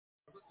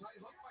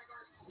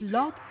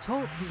Blog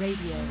Talk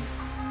Radio.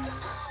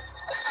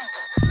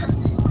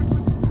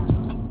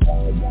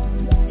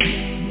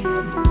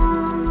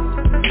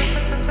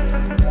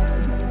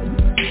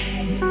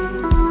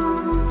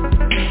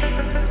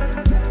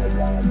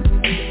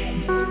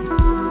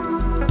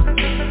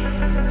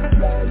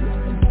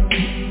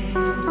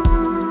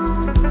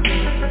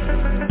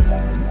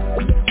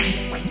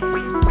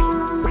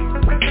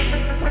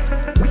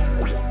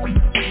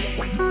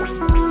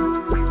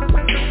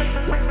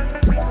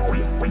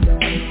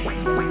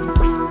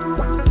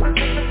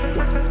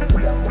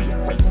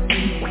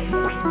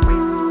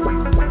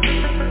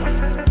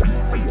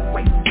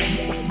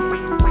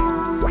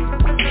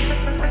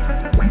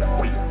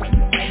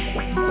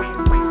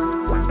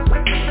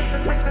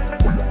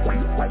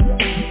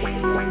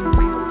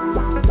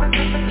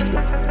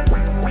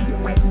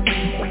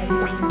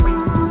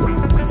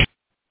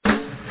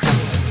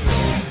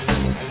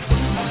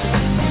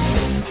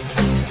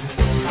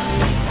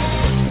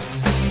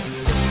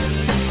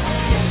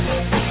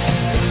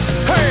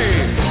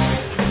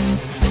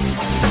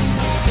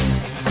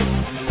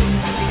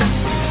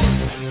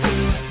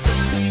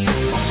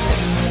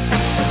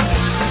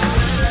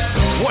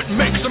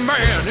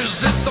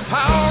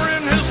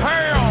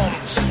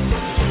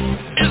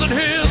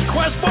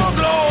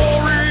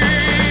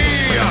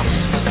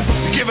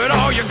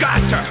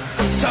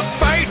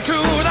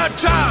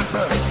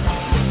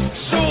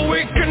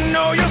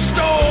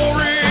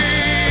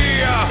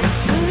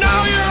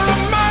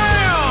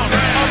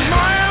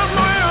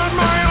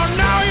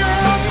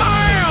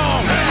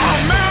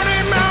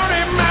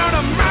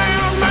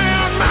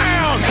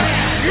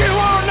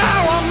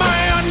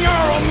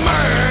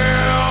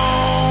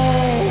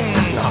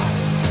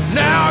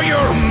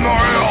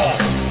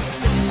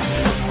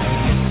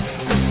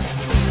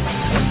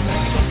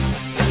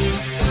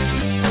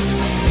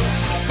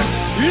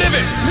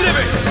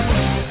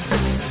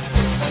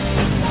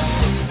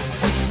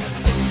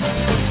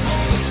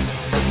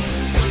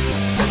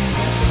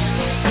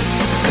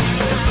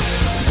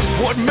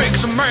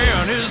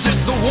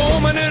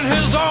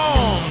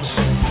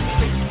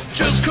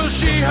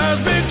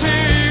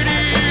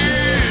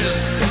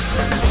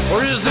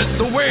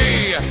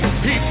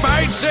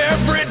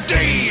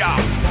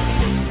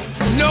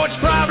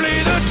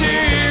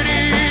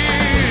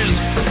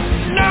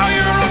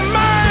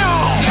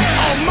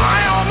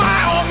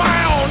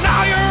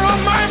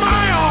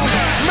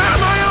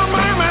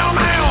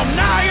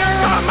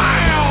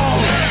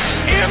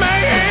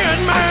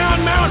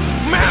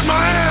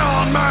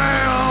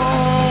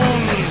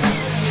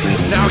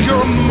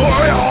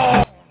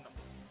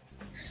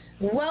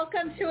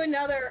 Welcome to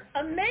another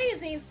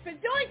amazing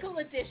SHPADOINKLE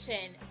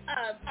edition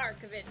of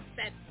Archivist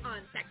Set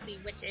on Sexy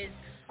Witches,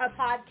 a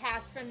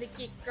podcast from the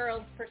Geek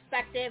Girl's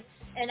perspective.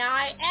 And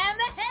I am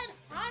the head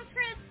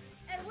hauntress,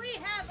 and we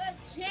have a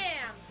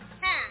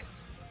jam-packed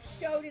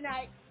show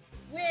tonight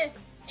with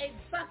a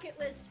bucket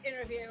list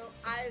interview.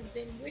 I've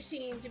been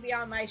wishing to be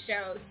on my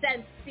show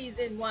since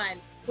season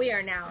 1. We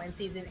are now in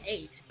season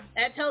 8.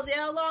 That tells you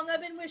how long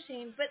I've been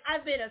wishing, but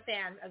I've been a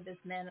fan of this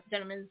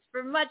gentleman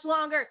for much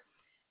longer.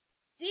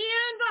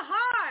 DIAN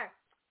BACHAR,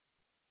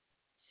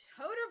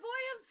 Choder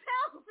Boy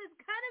himself, is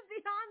going to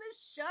be on the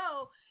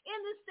show in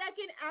the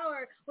second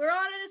hour. We're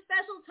on at a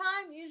special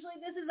time. Usually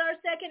this is our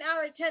second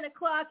hour at 10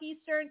 o'clock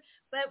Eastern,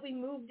 but we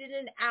moved it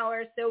an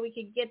hour so we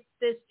could get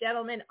this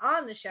gentleman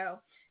on the show,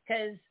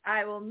 because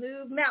I will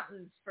move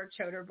mountains for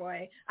Choder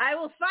Boy. I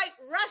will fight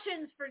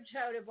Russians for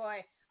Choder Boy.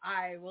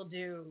 I will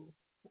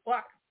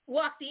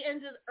walk the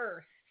ends of the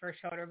earth for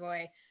Choder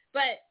Boy.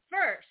 But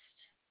first,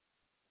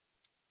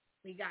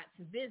 we got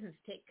some business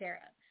to take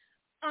care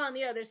of. On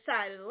the other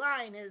side of the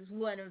line is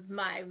one of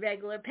my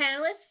regular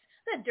panelists,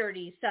 the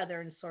Dirty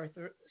Southern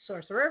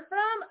Sorcerer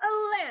from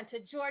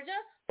Atlanta,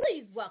 Georgia.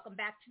 Please welcome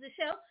back to the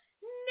show,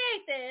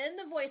 Nathan,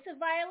 the voice of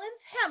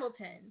violence,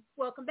 Hamilton.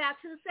 Welcome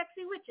back to the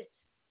Sexy Witches.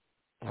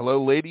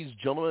 Hello, ladies,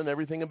 gentlemen, and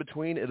everything in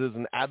between. It is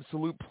an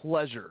absolute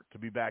pleasure to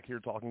be back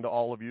here talking to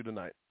all of you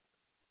tonight.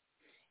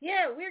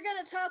 Yeah, we're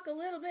going to talk a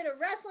little bit of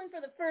wrestling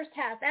for the first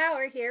half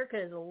hour here,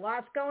 because a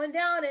lot's going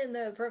down in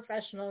the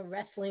professional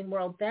wrestling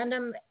world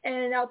fandom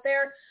and out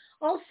there.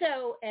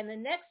 Also, in the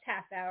next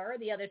half hour,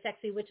 the other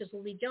Sexy Witches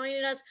will be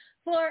joining us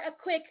for a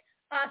quick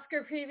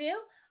Oscar preview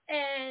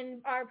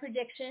and our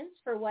predictions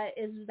for what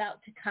is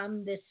about to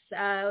come this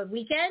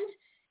weekend.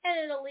 And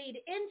it'll lead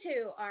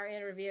into our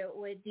interview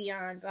with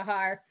DIAN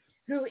BACHAR,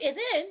 who is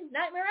in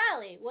Nightmare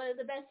Alley, one of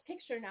the Best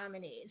Picture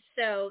nominees.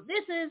 So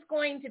this is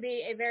going to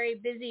be a very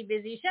busy,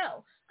 busy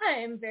show. I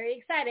am very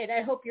excited.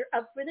 I hope you're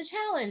up for the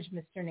challenge,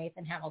 Mr.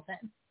 Nathan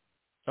Hamilton.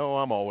 Oh,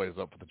 I'm always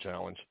up for the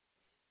challenge.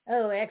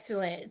 Oh,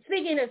 excellent.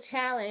 Speaking of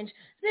challenge,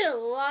 there's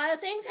been a lot of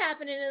things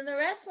happening in the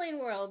wrestling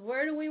world.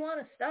 Where do we want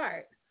to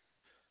start?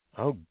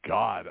 Oh,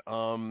 God.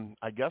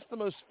 I guess the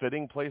most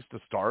fitting place to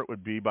start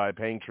would be by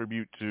paying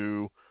tribute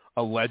to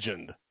a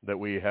legend that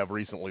we have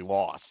recently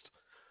lost.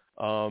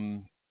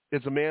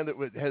 It's a man that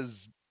has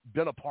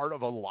been a part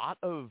of a lot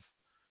of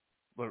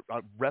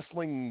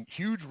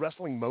huge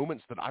wrestling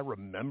moments that I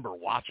remember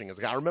watching as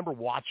a guy. I remember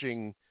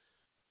watching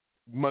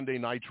Monday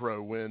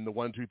Nitro when the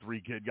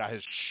 1-2-3 Kid got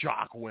his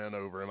shock win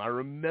over him. I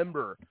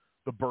remember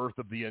the birth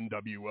of the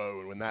NWO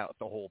and when the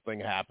whole thing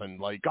happened.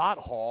 Like, Scott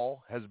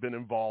Hall has been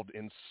involved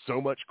in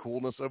so much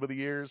coolness over the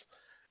years,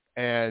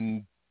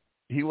 and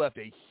he left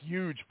a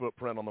huge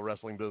footprint on the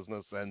wrestling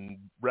business, and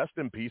rest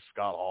in peace,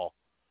 Scott Hall.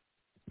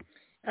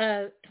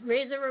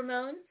 Razor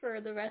Ramon for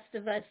the rest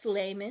of us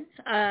laymen.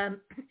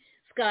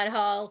 Scott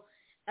Hall.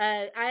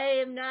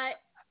 I am not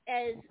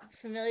as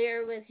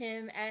familiar with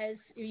him as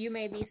you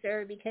may be,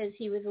 sir, because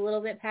he was a little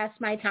bit past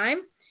my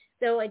time,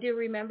 though I do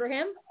remember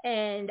him,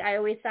 and I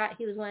always thought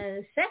he was one of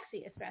the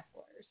sexiest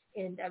wrestlers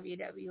in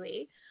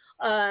WWE.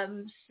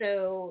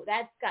 So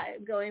that's got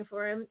it going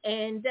for him,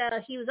 and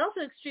he was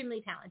also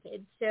extremely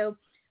talented. So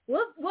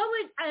what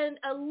would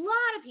a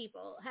lot of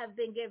people have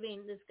been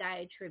giving this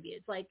guy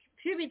tributes? Like,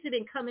 tributes have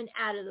been coming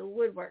out of the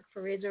woodwork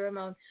for Razor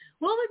Ramon.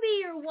 What would be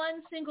your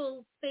one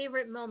single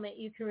favorite moment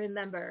you can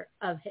remember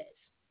of his?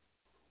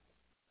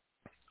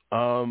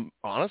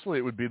 Honestly,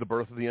 it would be the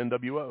birth of the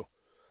NWO,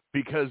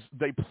 because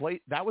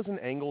that was an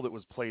angle that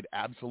was played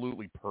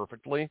absolutely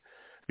perfectly,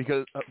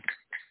 because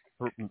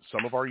for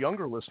some of our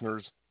younger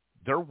listeners,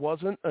 there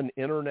wasn't an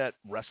internet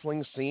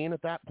wrestling scene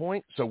at that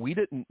point, so we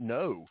didn't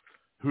know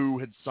who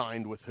had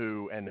signed with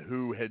who and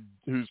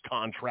whose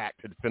contract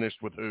had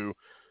finished with who.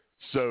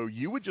 So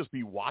you would just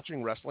be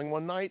watching wrestling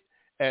one night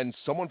and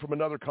someone from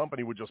another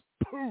company would just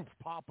poof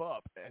pop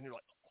up and you're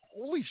like,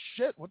 holy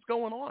shit, what's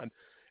going on?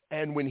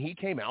 And when he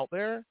came out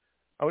there,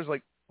 I was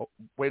like, oh,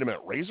 wait a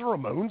minute, Razor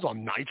Ramon's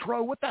on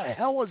Nitro? What the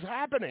hell is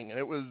happening? And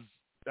it was,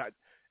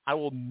 I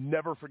will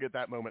never forget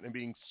that moment and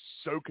being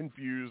so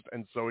confused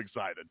and so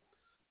excited.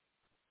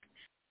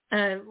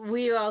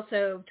 We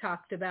also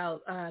talked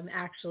about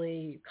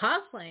actually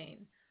cosplaying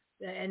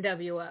the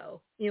NWO.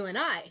 You and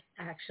I,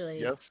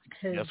 actually.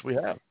 Yes, we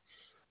have.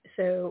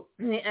 So,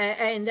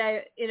 and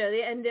the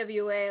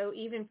NWO,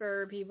 even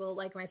for people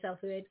like myself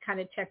who had kind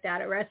of checked out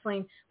at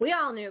wrestling, we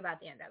all knew about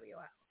the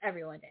NWO.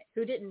 Everyone did.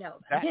 Who didn't know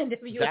about the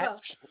NWO?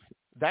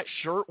 That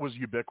shirt was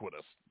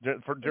ubiquitous.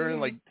 During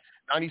like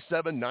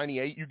 97,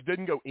 98, you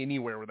didn't go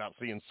anywhere without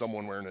seeing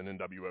someone wearing an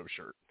NWO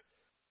shirt.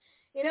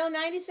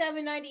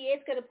 97, 98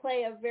 is going to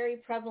play a very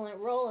prevalent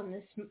role in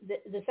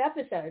this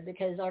episode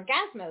because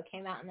Orgasmo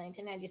came out in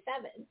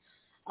 1997.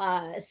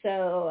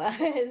 So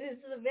this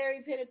is a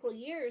very pinnacle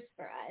years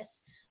for us.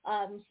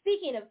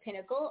 Speaking of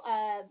pinnacle,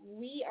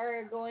 we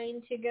are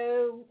going to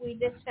go, we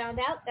just found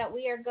out that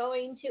we are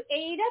going to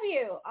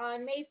AEW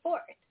on May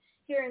 4th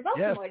here in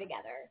Baltimore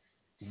together.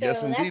 So yes,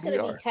 that's indeed going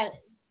to be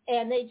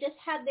and they just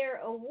had their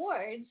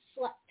awards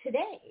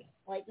today,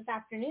 like this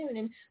afternoon.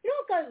 And we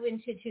don't go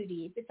into too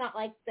deep. It's not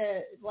like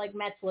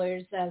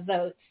Metzler's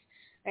votes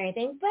or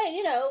anything. But,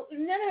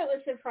 none of it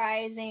was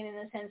surprising in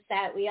the sense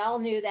that we all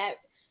knew that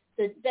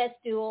the best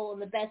duel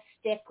and the best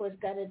stick was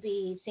going to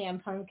be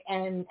CM Punk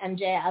and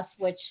MJF,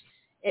 which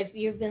if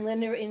you've been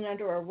living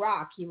under a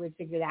rock, you would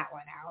figure that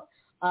one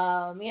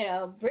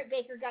out. Britt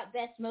Baker got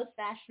best most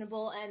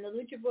fashionable, and the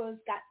Lucha Bros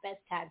got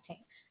best tag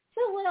team.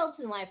 So what else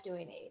in life do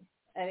we need?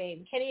 I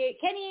mean, Kenny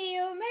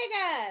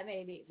Omega,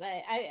 maybe, but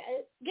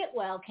I get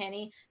well,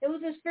 Kenny. It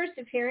was his first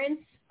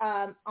appearance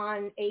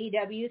on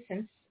AEW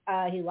since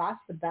he lost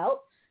the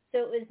belt, so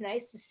it was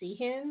nice to see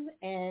him,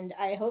 and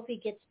I hope he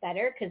gets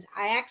better because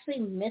I actually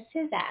miss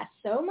his ass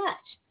so much.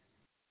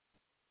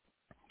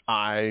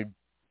 I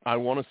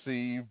want to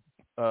see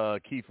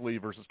Keith Lee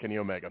versus Kenny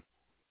Omega.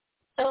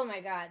 Oh my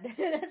God,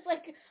 that's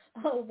like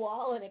a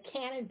wall and a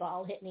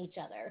cannonball hitting each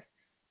other.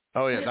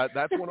 Oh, yeah,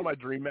 that's one of my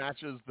dream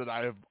matches that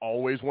I have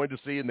always wanted to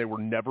see, and they were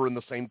never in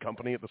the same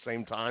company at the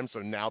same time, so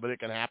now that it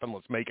can happen,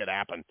 let's make it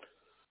happen.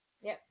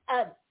 Yeah.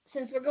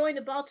 Since we're going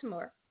to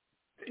Baltimore,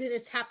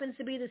 it happens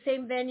to be the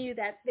same venue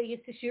that they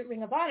used to shoot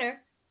Ring of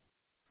Honor,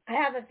 I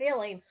have a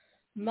feeling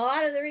a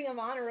lot of the Ring of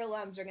Honor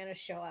alums are going to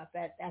show up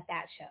at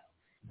that show.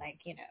 Like,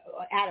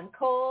 Adam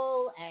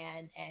Cole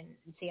and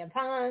CM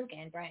Punk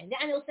and Bryan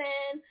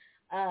Danielson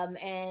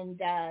and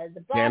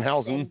the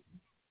Bucks.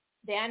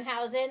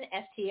 Danhausen,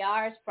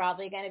 FTR is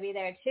probably going to be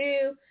there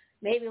too.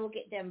 Maybe we'll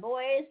get them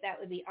boys. That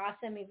would be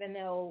awesome, even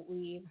though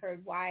we've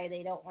heard why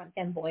they don't want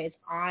them boys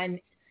on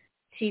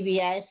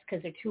TBS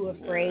because they're too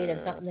afraid of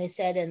something they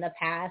said in the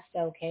past.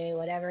 Okay,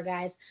 whatever,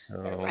 guys.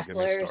 They're wrestlers. Get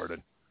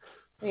me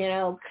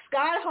started.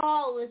 Scott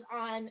Hall was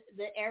on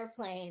the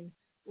airplane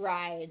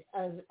ride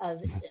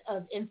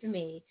of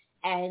infamy,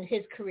 and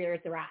his career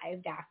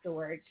thrived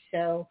afterwards.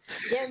 So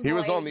he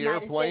was on the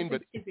airplane,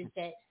 but stupid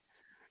shit.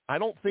 I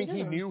don't think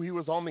he knew he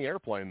was on the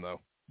airplane, though.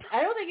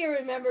 I don't think he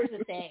remembers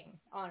a thing,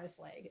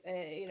 honestly.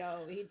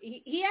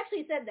 He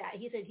actually said that.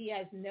 He said he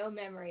has no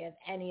memory of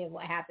any of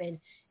what happened.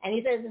 And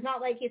he says it's not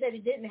like he said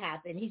it didn't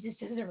happen. He just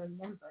doesn't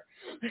remember.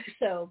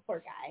 So, poor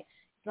guy.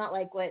 It's not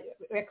like what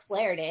Ric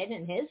Flair did.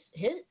 And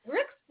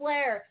Ric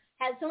Flair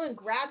had someone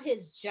grab his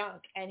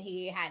junk, and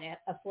he had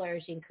a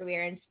flourishing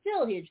career and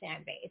still huge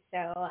fan base.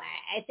 So,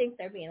 I think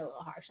they're being a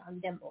little harsh on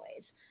them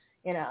boys.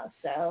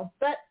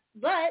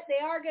 But they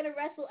are going to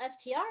wrestle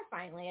FTR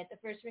finally at the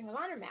first Ring of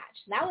Honor match.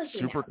 That was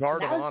Super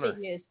Card of Honor.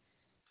 Big news.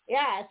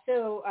 Yeah,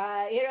 so,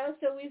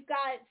 so we've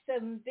got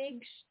some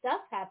big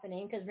stuff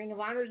happening because Ring of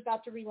Honor is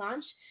about to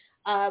relaunch.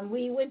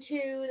 We went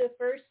to the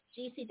first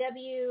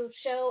GCW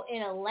show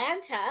in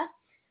Atlanta,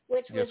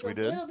 which was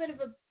little bit of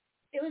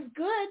it was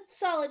good,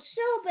 solid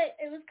show, but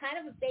it was kind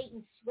of a bait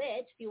and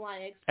switch, if you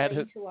want to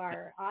explain to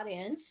our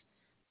audience.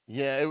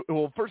 Yeah,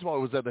 well, first of all,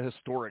 it was at the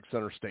historic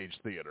Center Stage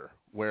Theater,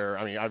 where,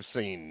 I mean, I've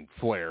seen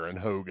Flair and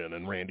Hogan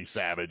and Randy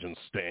Savage and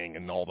Sting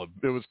and all the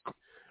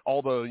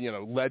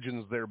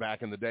legends there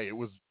back in the day. It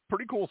was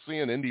pretty cool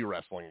seeing indie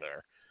wrestling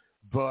there.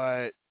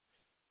 But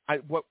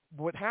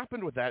what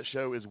happened with that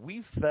show is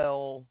we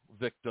fell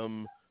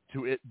victim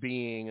to it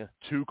being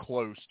too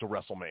close to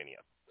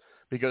WrestleMania,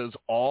 because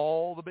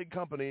all the big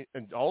company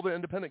and all the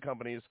independent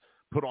companies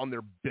put on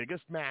their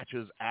biggest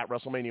matches at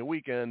WrestleMania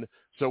weekend,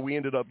 so we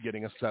ended up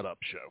getting a setup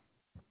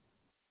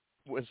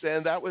show.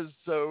 And that was,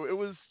 so it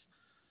was,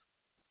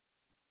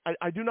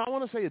 I do not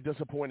want to say a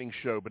disappointing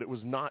show, but it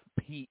was not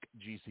peak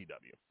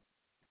GCW.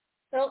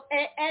 Well,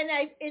 and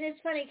it's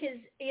funny because,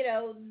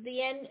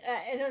 the end,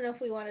 I don't know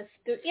if we want to,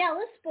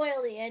 let's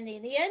spoil the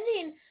ending. The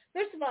ending,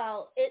 first of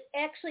all, it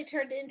actually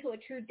turned into a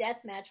true death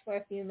match for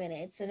a few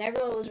minutes, and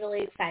everyone was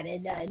really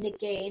excited. Nick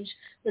Gage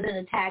was in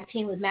a tag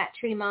team with Matt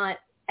Tremont.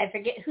 I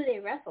forget who they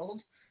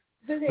wrestled.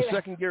 The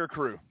Second Gear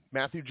Crew,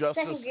 Matthew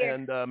Justice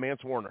and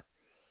Mance Warner.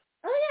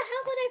 Oh, yeah,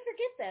 how could I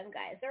forget them,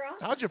 guys? They're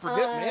awesome. How'd you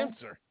forget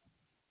Mancer?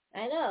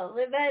 I know,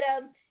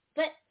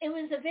 but it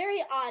was a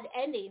very odd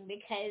ending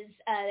because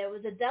there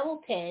was a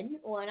double pin,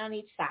 one on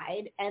each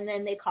side, and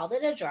then they called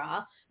it a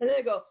draw. And then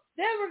they go,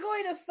 then we're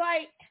going to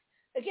fight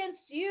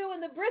against you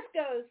and the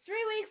Briscoes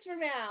 3 weeks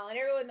from now. And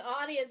everyone in the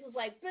audience was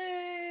like, boo.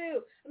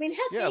 I mean,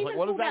 heck, they even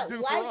what does pulled that out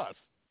do light. for us?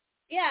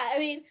 Yeah, I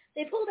mean,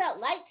 they pulled out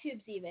light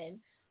tubes even,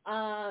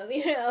 so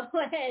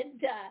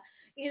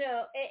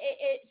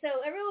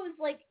everyone was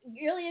like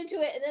really into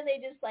it, and then they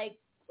just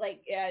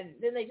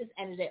then they just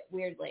ended it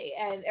weirdly,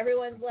 and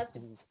everyone's left a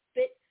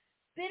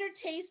bitter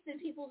taste in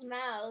people's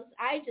mouths.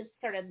 I just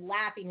started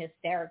laughing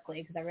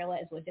hysterically because I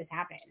realized what just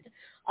happened.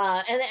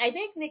 And I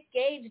think Nick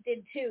Gage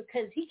did too,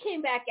 because he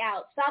came back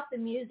out, stopped the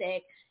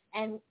music,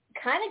 and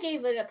kind of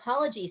gave an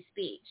apology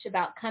speech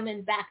about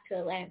coming back to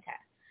Atlanta.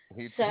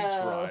 He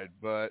tried,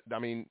 but I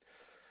mean,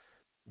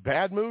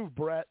 bad move,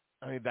 Brett.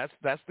 I mean,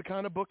 that's the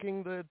kind of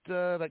booking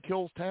that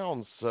kills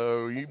towns.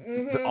 So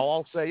all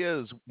I'll say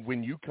is,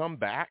 when you come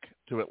back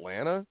to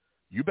Atlanta,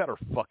 you better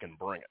fucking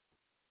bring it.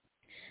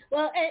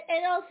 Well,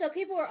 and also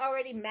people were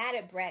already mad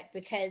at Brett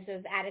because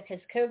of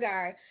Atticus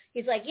Cogar.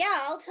 He's like,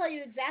 yeah, I'll tell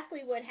you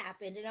exactly what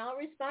happened, and I'll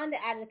respond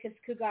to Atticus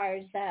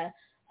Cogar's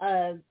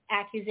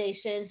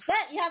accusations,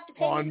 but you have to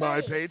pay on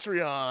my money.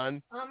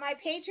 Patreon. On my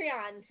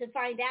Patreon to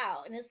find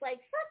out. And it's like,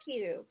 fuck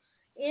you.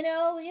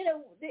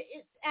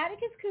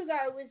 Atticus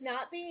Cogar was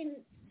not being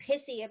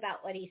pissy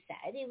about what he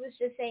said. He was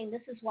just saying,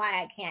 this is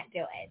why I can't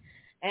do it.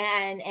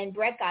 And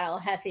Brett got all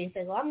huffy and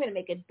said, well, I'm going to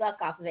make a buck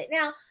off of it.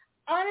 Now,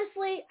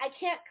 honestly, I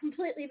can't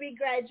completely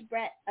begrudge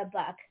Brett a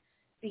buck,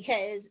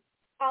 because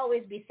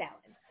always be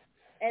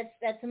selling.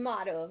 That's a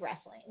motto of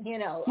wrestling,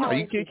 No,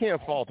 you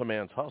can't fault a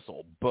man's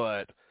hustle,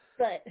 but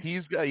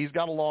he's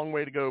got a long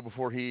way to go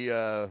before he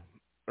earns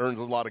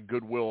a lot of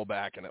goodwill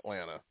back in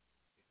Atlanta.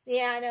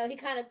 Yeah, I know. He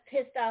kind of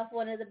pissed off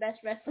one of the best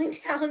wrestling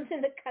towns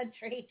in the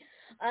country.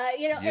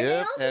 And they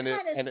also kind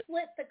of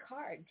split the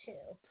card, too.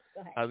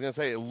 Go ahead. I was going to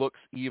say, it looks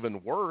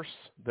even worse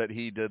that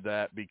he did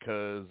that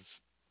because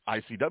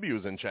ICW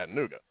is in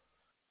Chattanooga.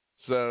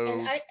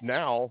 So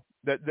now,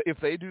 that if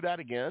they do that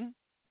again,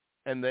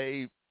 and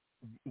they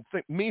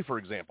think, me, for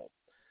example,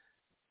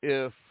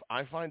 if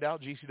I find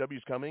out GCW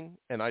is coming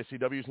and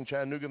ICW is in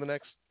Chattanooga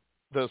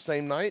the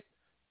same night,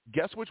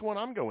 guess which one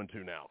I'm going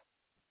to now?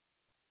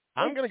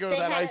 I'm going to go to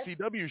that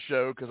ICW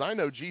show because I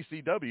know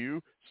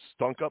GCW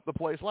stunk up the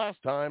place last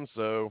time,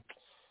 so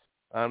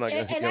I'm not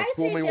going to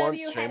fool me once,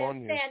 shame on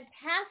you. And ICW had a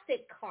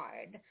fantastic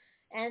card,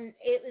 and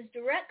it was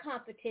direct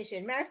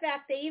competition. Matter of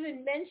fact, they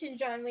even mentioned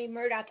John Wayne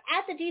Murdoch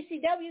at the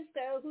GCW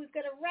show, who's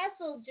going to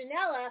wrestle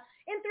Janela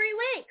in 3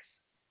 weeks,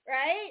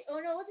 right?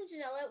 Oh, no, it wasn't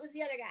Janela. It was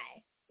the other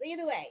guy. But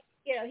either way,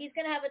 he's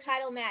going to have a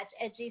title match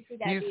at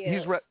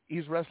GCW.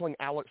 He's wrestling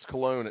Alex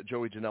Colon at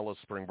Joey Janela's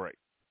spring break.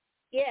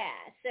 Yeah,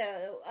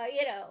 so,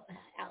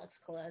 Alex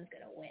Colon's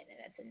going to win, and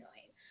that's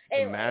annoying.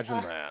 Anyway,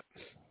 imagine that.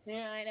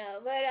 Yeah, I know.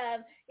 But,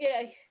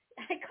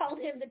 I called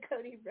him the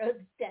Cody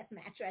Rhodes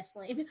Deathmatch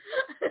Wrestling.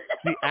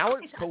 See,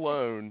 Alex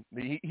Colon,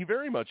 he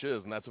very much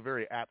is, and that's a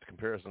very apt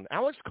comparison.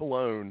 Alex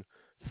Colon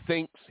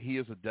thinks he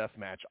is a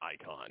deathmatch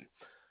icon.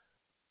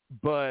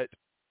 But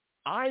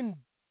I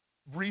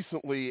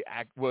recently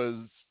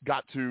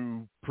got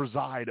to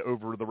preside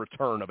over the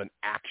return of an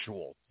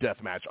actual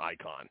deathmatch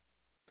icon.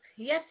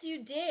 Yes,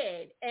 you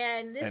did.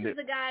 And this is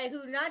a guy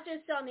who not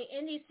just on the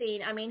indie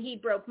scene, I mean, he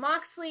broke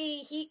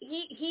Moxley.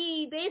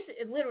 He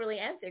basically, literally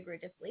and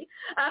figuratively,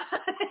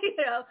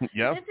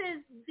 Yep. This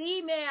is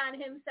the man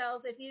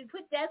himself. If you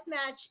put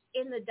deathmatch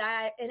in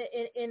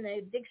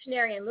the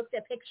dictionary and looked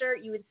at a picture,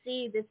 you would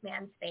see this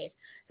man's face.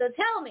 So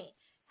tell me,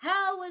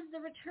 how was the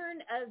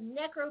return of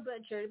NECRO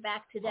Butcher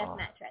back to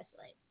deathmatch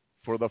wrestling?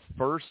 for the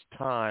first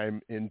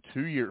time in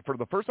 2 years, for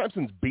the first time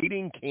since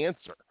beating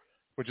cancer,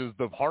 which is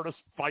the hardest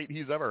fight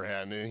he's ever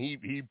had. And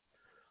he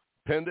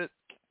pinned it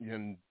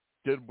and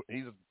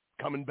he's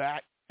coming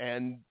back.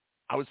 And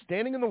I was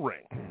standing in the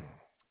ring.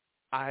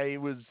 I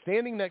was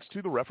standing next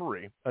to the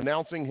referee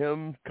announcing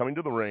him coming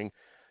to the ring.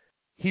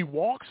 He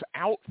walks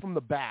out from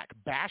the back,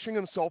 bashing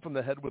himself in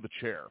the head with a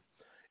chair,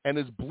 and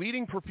is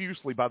bleeding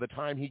profusely by the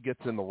time he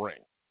gets in the ring.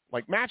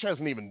 Like, match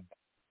hasn't even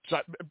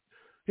shut.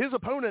 His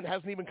opponent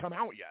hasn't even come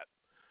out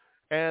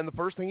yet. And the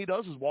first thing he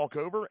does is walk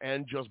over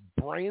and just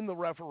brain the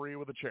referee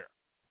with a chair.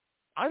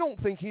 I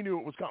don't think he knew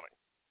it was coming.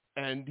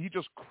 And he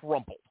just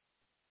crumpled.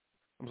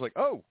 I was like,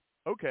 oh,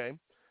 okay.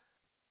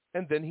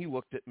 And then he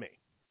looked at me.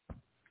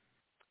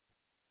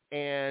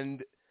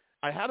 And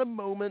I had a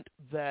moment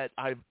that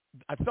I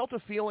felt a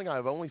feeling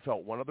I've only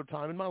felt one other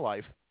time in my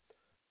life.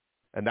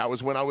 And that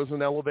was when I was in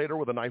an elevator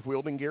with a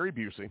knife-wielding Gary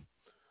Busey.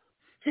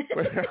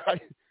 Where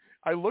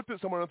I looked at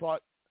someone and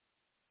thought,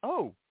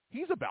 oh,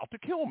 he's about to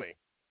kill me.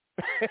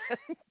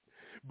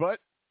 But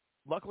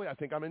luckily, I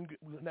think I'm in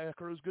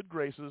Necro's good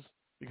graces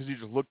because he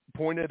just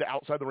pointed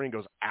outside the ring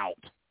and goes, out.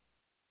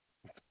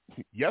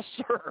 Yes,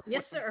 sir.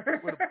 Yes,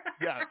 sir.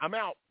 Yeah, I'm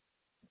out.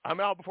 I'm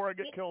out before I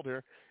get killed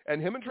here.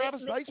 And him and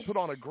Travis Dice put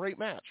on a great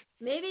match.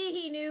 Maybe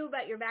he knew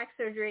about your back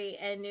surgery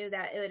and knew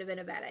that it would have been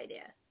a bad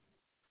idea.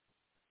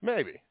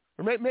 Maybe.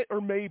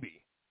 Or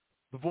maybe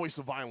the voice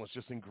of violence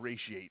just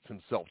ingratiates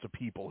himself to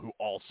people who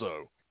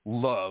also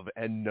love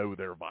and know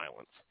their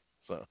violence.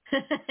 So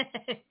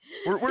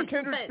we're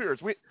kindred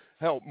spirits.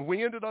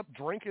 We ended up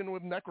drinking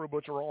with Necro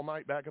Butcher all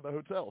night back at the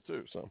hotel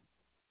too. So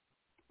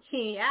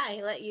yeah,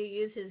 he let you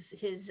use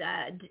his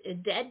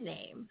dead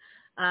name,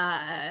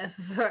 so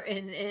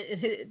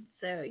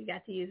you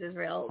got to use his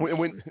real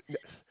name.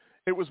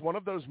 It was one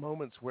of those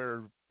moments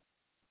where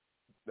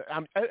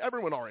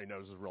everyone already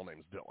knows his real name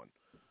is Dylan.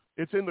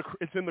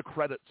 It's in the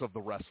credits of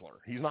the wrestler.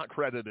 He's not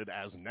credited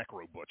as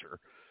Necro Butcher,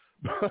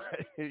 but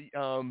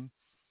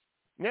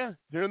yeah,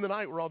 during the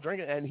night we're all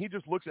drinking, and he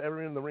just looks at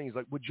everyone in the ring. He's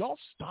like, "Would y'all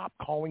stop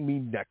calling me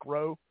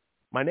Necro?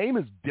 My name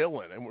is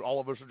Dylan." And all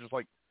of us are just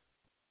like,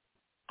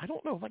 "I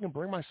don't know if I can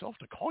bring myself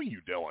to call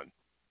you Dylan."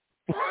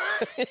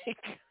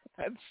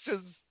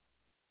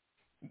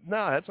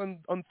 That's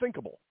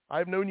unthinkable.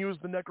 I've known you as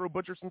the Necro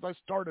Butcher since I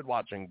started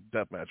watching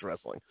deathmatch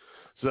wrestling.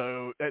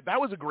 So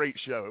that was a great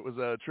show. It was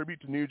a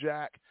tribute to New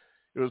Jack.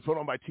 It was put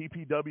on by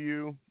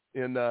TPW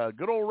in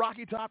good old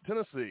Rocky Top,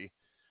 Tennessee.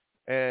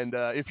 And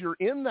if you're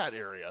in that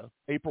area,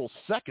 April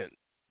 2nd,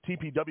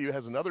 TPW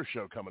has another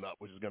show coming up,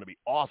 which is going to be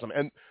awesome.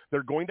 And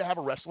they're going to have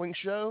a wrestling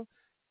show,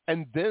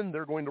 and then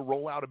they're going to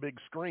roll out a big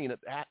screen at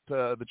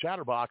the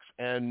Chatterbox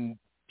and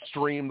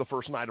stream the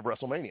first night of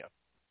WrestleMania.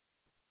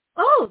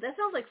 Oh, that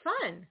sounds like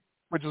fun.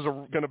 Which is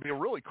going to be a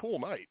really cool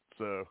night.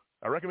 So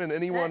I recommend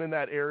anyone in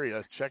that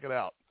area check it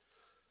out.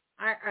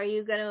 Are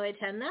you going to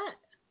attend that?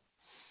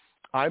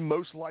 I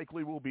most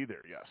likely will be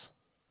there, yes.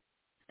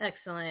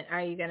 Excellent.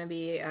 Are you going to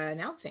be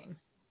announcing?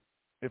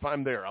 If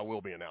I'm there, I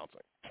will be announcing.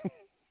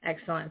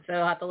 Excellent. So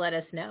you'll have to let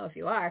us know if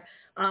you are.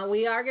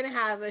 We are going to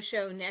have a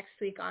show next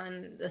week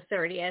on the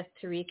 30th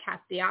to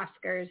recap the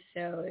Oscars.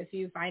 So if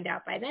you find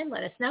out by then,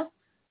 let us know.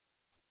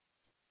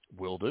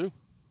 Will do.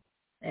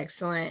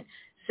 Excellent.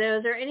 So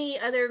is there any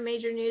other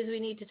major news we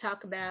need to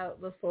talk about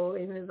before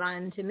we move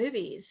on to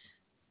movies?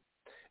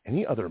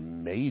 Any other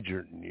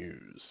major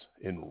news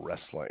in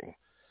wrestling?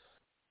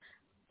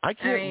 I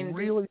can't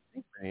really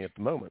think of any at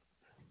the moment.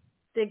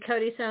 Did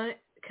Cody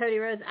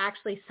Rhodes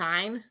actually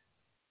sign?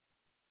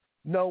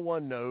 No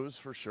one knows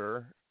for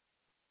sure.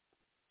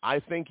 I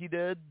think he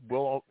did.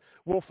 We'll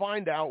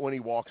find out when he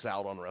walks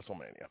out on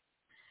WrestleMania.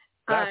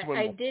 That's when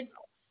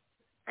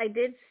I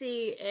did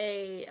see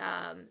a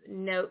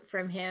note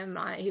from him.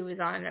 He was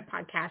on a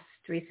podcast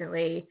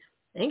recently.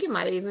 I think it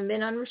might have even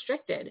been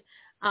Unrestricted.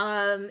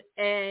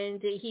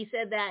 And he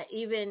said that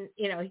even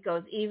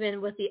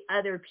with the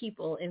other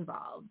people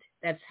involved,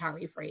 that's how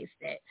he phrased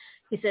it.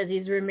 He says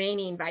he's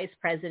remaining vice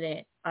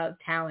president of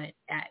talent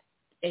at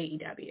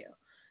AEW.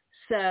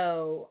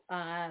 So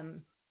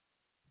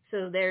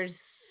there's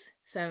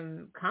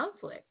some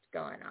conflict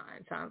going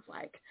on, sounds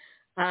like.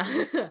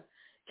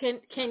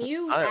 Can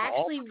you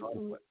actually,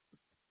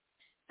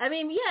 I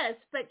mean, yes,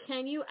 but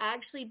can you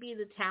actually be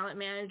the talent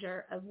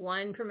manager of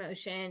one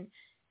promotion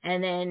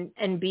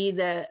and be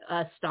the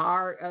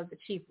star of the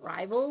chief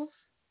rivals?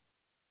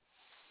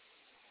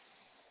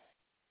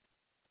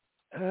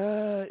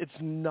 It's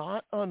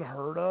not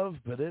unheard of,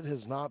 but it has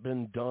not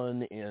been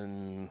done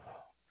in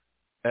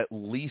at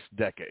least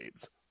decades.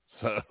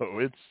 So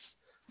it's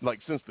like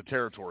since the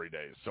territory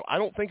days. So I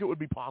don't think it would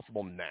be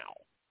possible now,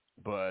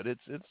 but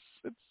it's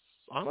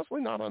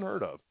honestly not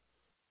unheard of.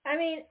 I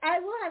mean, I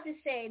will have to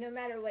say, no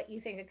matter what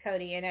you think of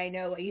Cody, and I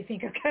know what you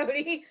think of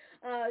Cody,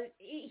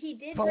 he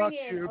did bring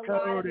in a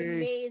lot of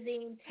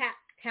amazing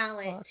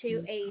talent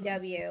to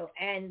AEW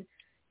and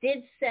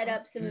did set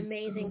up some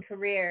amazing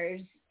careers.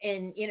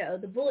 And,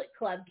 the Bullet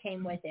Club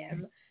came with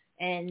him.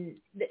 And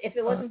if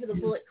it wasn't for the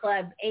Bullet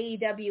Club,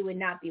 AEW would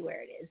not be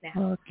where it is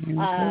now.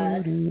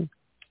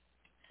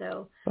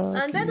 So,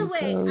 by the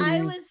way,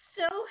 I was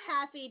so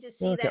happy to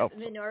see that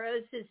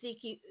Minoru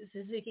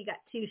Suzuki got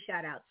 2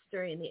 shout-outs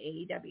during the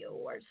AEW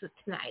Awards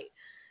tonight.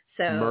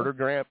 So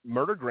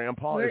Murder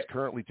Grandpa is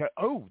currently...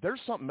 there's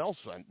something else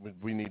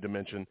we need to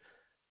mention.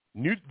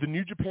 The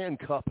New Japan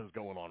Cup is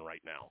going on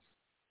right now.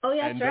 Oh,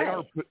 yeah, that's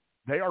right.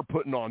 They are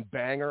putting on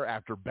banger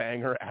after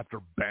banger after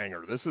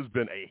banger. This has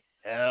been a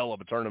hell of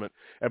a tournament.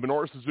 And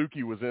Minoru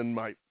Suzuki was in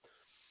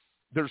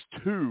There's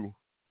 2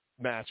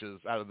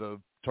 matches out of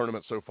the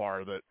tournament so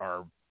far that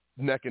are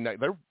neck and neck.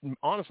 They're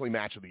honestly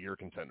match of the year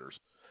contenders.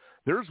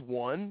 There's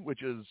one,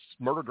 which is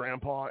Murder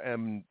Grandpa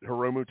and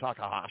Hiromu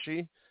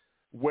Takahashi,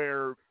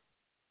 where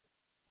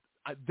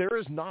there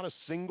is not a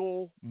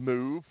single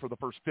move for the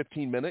first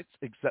 15 minutes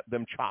except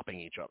them chopping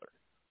each other.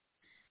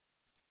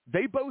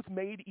 They both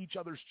made each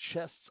other's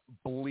chests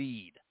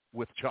bleed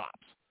with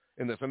chops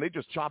in this, and they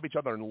just chop each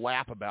other and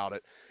laugh about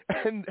it.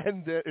 And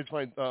it's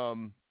like, oh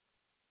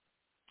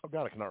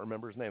God, I cannot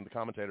remember his name, the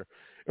commentator.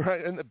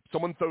 Right? And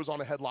someone throws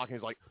on a headlock, and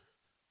he's like,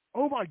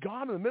 oh my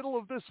God, in the middle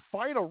of this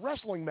fight, a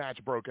wrestling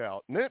match broke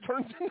out. And then it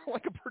turns into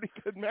like a pretty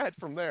good match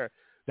from there.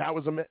 That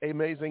was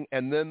amazing.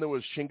 And then there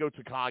was Shingo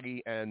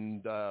Takagi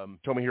and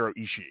Tomohiro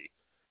Ishii.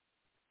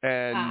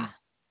 And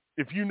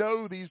if you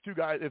know these 2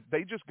 guys, if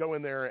they just go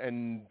in there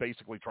and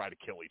basically try to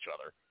kill each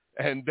other,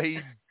 and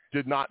they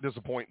did not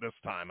disappoint this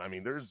time. I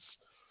mean, there's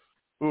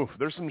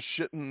some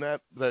shit in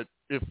that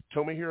if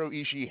Tomohiro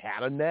Ishii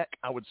had a neck,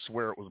 I would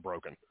swear it was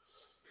broken.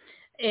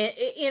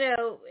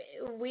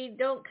 We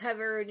don't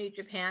cover New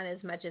Japan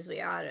as much as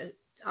we ought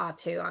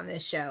to on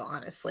this show,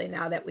 honestly,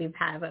 now that we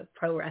have a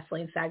pro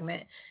wrestling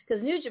segment,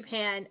 because New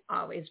Japan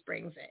always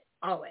brings it,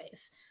 always.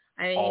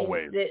 I mean,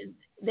 always.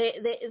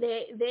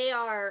 They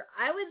are,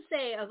 I would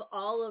say, of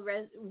all of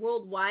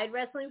worldwide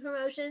wrestling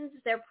promotions,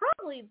 they're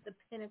probably the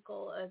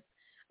pinnacle of,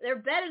 they're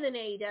better than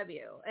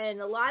AEW. And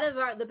a lot of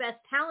the best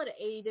talent at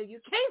AEW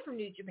came from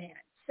New Japan.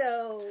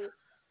 So,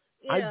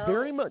 I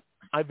very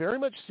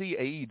much see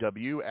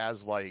AEW as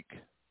like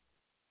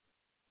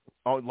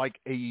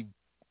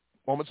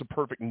almost a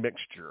perfect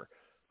mixture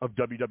of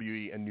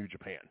WWE and New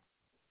Japan.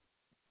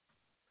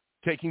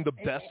 Taking the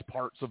best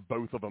parts of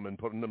both of them and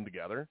putting them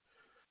together.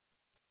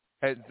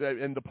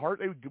 And the part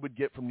they would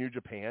get from New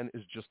Japan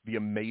is just the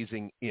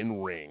amazing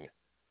in-ring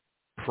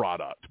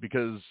product,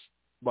 because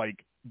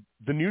like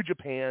the New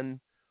Japan,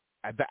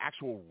 the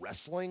actual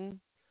wrestling,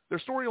 their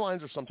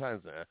storylines are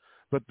sometimes there,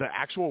 but the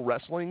actual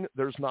wrestling,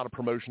 there's not a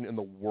promotion in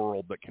the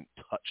world that can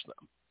touch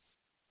them.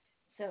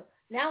 So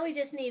now we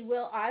just need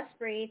Will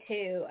Ospreay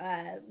to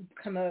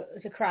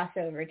cross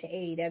over to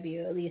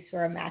AEW, at least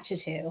for a match or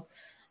 2.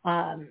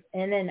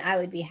 And then I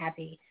would be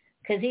happy,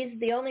 because he's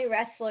the only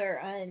wrestler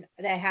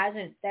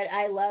that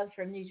I love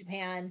from New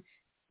Japan,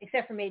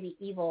 except for maybe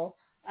Evil,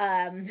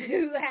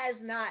 who has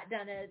not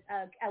done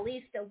at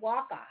least a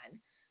walk-on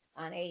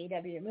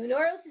AEW.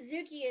 Minoru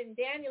Suzuki and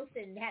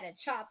Danielson had a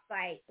chop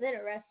fight, then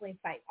a wrestling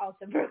fight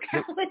also broke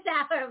out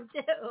without him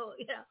too.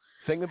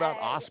 Think about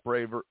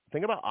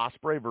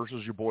Ospreay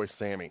versus your boy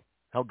Sammy.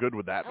 How good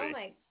would that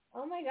be?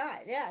 Oh my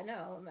God, yeah,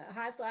 no,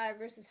 high flyer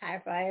versus high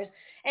flyers.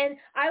 And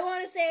I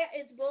want to say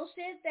it's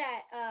bullshit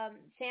that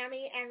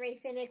Sammy and Ray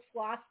Phoenix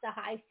lost the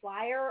high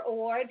flyer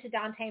award to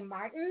Dante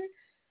Martin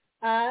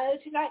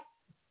tonight.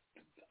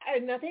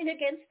 Nothing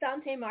against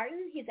Dante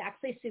Martin. He's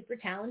actually super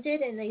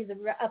talented, and he's an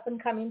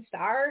up-and-coming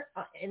star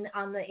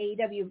on the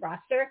AEW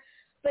roster.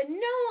 But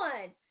no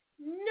one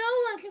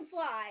can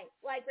fly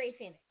like Ray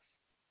Phoenix.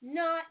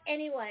 Not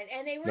anyone.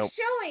 And they were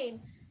showing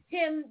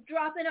him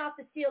dropping off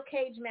the steel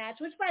cage match,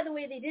 which, by the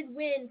way, they did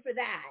win for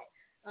that,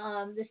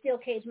 the steel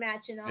cage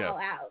match in All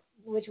Out,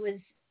 which was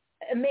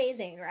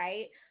amazing,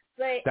 right?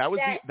 But that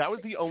was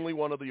the only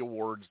one of the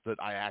awards that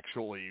I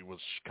actually was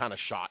kind of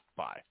shocked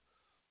by.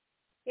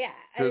 Yeah,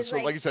 so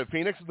like you said,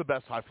 Phoenix is the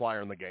best high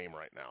flyer in the game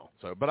right now.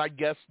 So, but I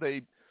guess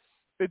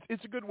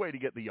it's a good way to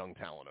get the young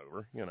talent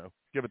over.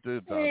 Give it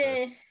to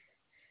Dante.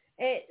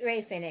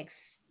 Ray Phoenix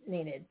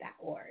needed that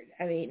award.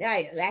 I mean,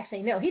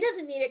 no, he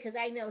doesn't need it, because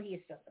I know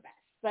he's still the best.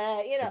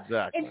 But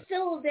exactly. it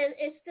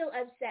still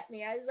upset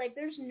me. I was like,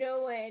 there's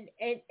no one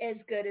as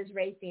good as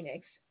Ray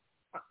Phoenix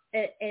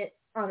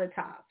on the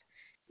top.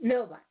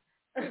 No one.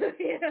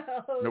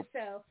 Nope.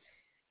 So.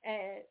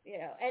 And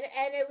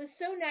it was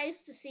so nice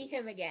to see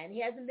him again.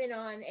 He hasn't been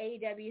on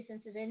AEW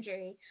since his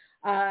injury,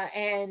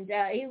 and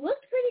he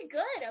looked pretty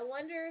good. I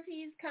wonder if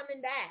he's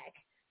coming back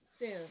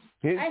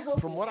soon. I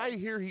hope. From what I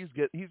hear, he's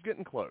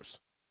getting close.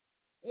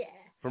 Yeah.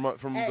 From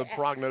the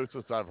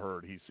prognosis I've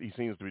heard, he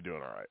seems to be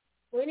doing all right.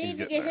 We need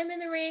to get him in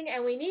the ring,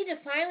 and we need to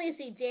finally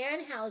see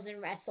Danhausen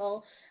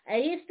wrestle.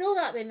 He's still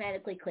not been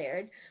medically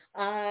cleared,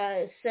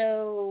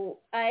 so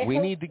we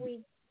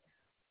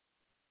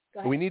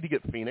need to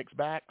get Phoenix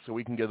back so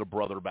we can get a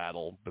brother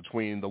battle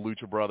between the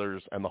Lucha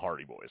Brothers and the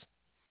Hardy Boys.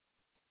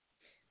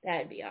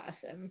 That'd be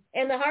awesome.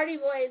 And the Hardy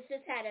Boys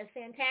just had a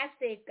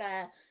fantastic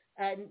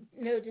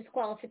no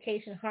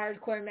disqualification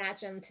hardcore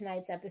match on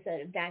tonight's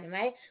episode of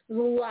Dynamite. It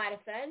was a lot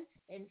of fun.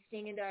 And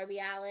Sting and Darby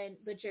Allin,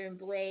 Butcher and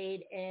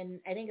Blade, and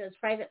I think it was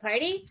Private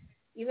Party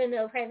even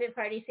though Private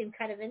Party seemed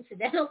kind of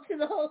incidental to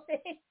the whole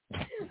thing.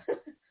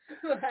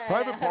 But,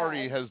 Private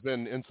Party has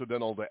been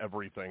incidental to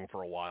everything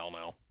for a while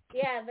now.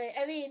 Yeah, but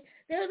I mean,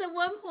 there was at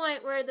one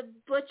point where the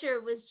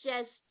Butcher was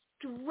just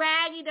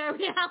dragging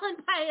Darby Allin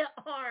by the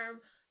arm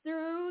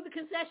through the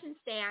concession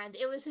stand.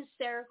 It was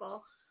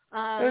hysterical.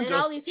 And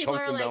all these people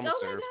are like, oh my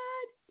God.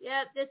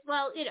 Yeah,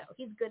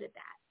 he's good at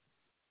that.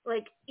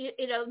 Like,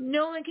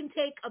 no one can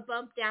take a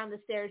bump down the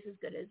stairs as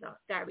good as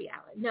Darby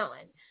Allin. No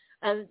one.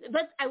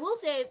 But I will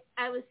say,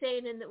 I was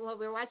saying while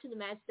we were watching the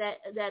match that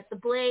the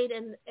Blade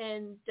and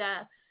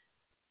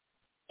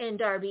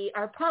Darby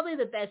are probably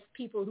the best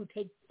people who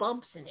take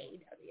bumps in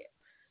AEW.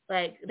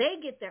 Like, they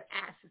get their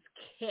asses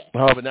kicked.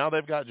 Oh, but now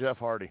they've got Jeff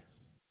Hardy.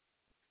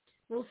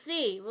 We'll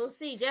see.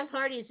 Jeff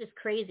Hardy is just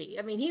crazy.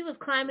 I mean, he was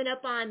climbing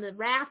up on the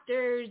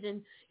rafters,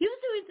 and he was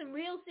doing some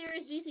real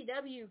serious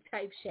GCW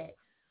type shit.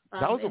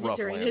 That was a rough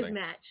during landing. His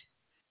match.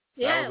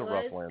 That was a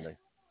rough landing.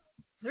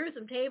 Through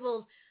some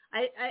tables.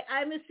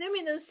 I'm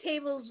assuming those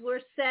tables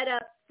were set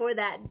up for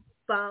that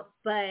bump,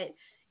 but,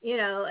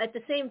 at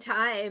the same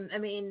time, I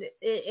mean,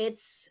 it's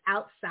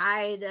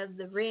outside of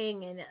the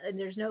ring and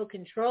there's no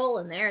control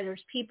in there.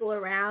 There's people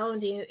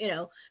around,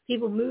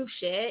 people move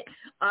shit.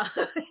 But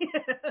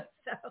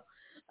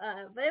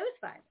it was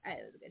fun.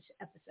 It was a good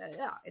episode.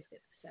 Oh, it's a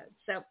good episode.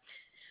 So,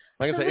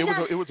 like I said,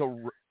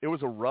 it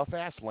was a rough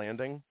ass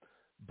landing,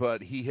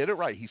 but he hit it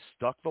right. He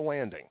stuck the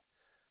landing.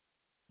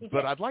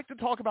 But I'd like to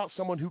talk about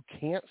someone who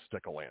can't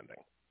stick a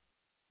landing.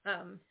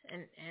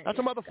 That's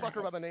a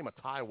motherfucker by the name of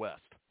Ty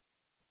West.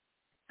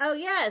 Oh,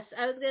 yes.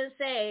 I was going to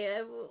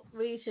say,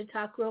 we should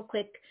talk real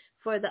quick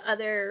for the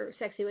other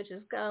Sexy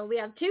Witches Go. We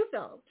have two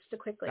films to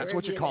quickly review. That's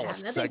what you call a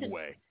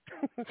segue.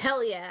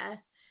 Hell yeah.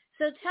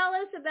 So tell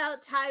us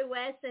about Ty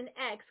West and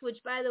X,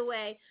 which, by the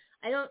way,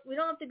 we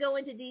don't have to go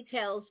into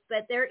details,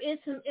 but there is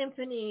some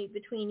infamy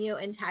between you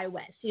and Ty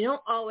West. You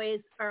don't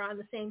always are on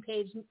the same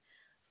page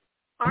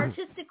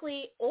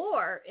artistically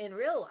or in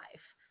real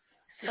life.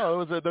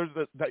 Oh,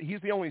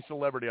 he's the only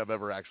celebrity I've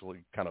ever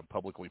actually kind of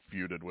publicly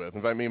feuded with.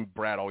 In fact, me and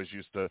Brad always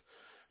used to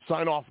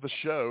sign off the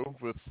show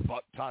with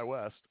 "Fuck Ty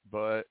West,"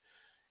 but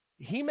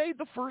he made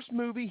the first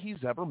movie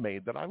he's ever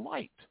made that I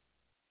liked.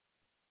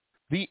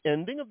 The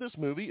ending of this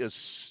movie is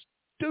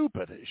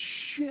stupid as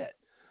shit,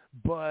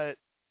 but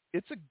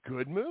it's a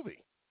good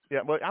movie.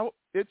 Yeah, but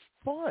it's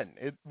fun.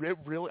 It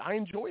really, I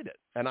enjoyed it,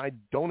 and I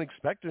don't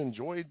expect to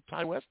enjoy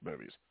Ty West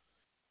movies.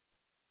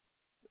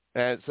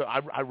 And so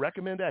I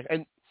recommend X.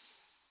 And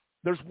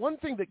there's one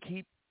thing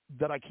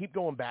that I keep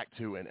going back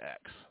to in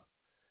X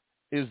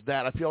is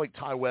that I feel like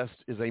Ty West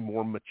is a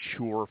more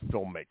mature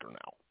filmmaker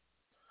now.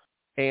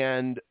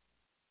 And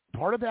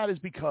part of that is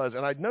because,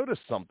 and I'd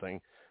noticed something,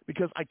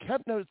 because I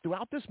kept noticing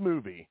throughout this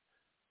movie,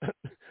 there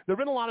have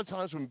been a lot of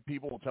times when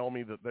people will tell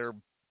me that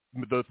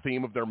the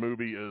theme of their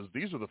movie is,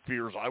 these are the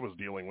fears I was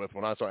dealing with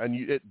when I saw, and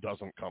it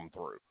doesn't come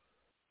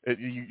through.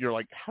 You're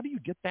like, how do you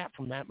get that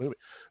from that movie?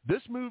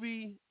 This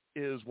movie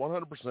is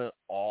 100%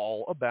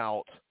 all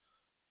about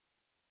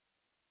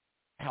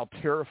how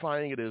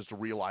terrifying it is to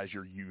realize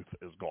your youth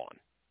is gone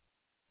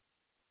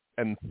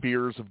and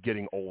fears of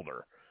getting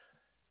older.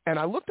 And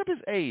I looked up his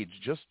age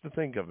just to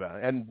think of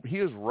that, and he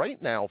is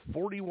right now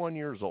 41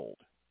 years old,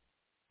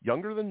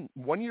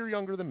 1 year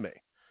younger than me,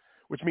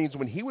 which means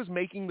when he was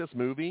making this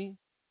movie,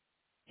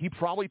 he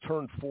probably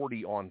turned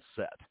 40 on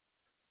set.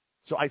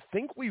 So I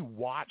think we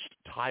watched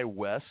Ty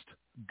West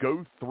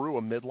go through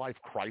a midlife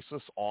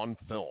crisis on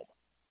film.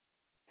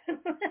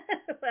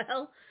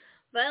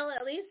 Well,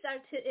 at least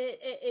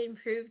it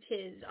improved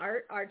his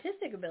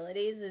artistic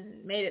abilities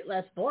and made it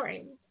less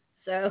boring.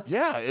 So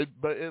yeah,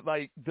 but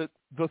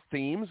the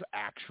themes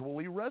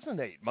actually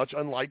resonate, much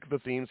unlike the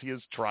themes he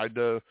has tried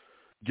to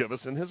give us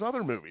in his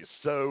other movies.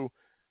 So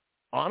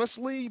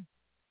honestly,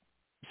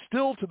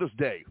 still to this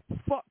day,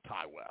 fuck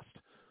Ty West.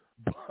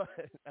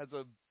 But as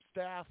a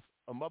staff,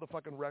 a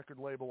motherfucking record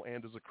label,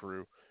 and as a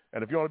crew,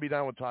 and if you want to be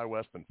down with Ty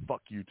West, then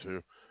fuck you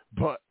too.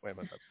 But wait a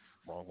minute, that's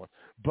the wrong one.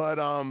 But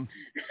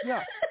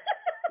yeah.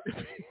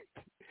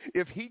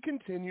 If he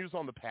continues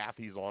on the path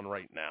he's on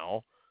right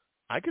now,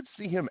 I could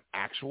see him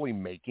actually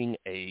making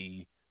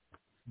a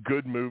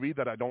good movie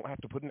that I don't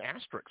have to put an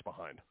asterisk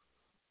behind,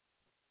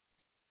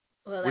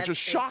 which is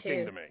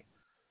shocking to me.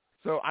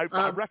 So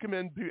I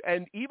recommend,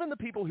 and even the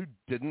people who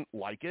didn't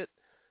like it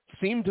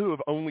seem to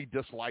have only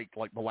disliked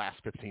like the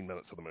last 15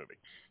 minutes of the movie.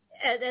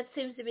 That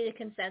seems to be the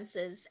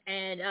consensus.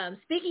 And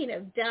speaking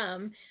of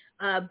dumb,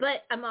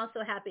 but I'm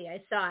also happy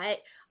I saw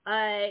it.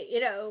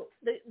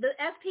 The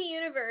FP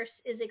universe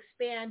is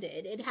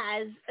expanded. It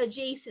has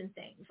adjacent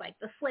things like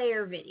the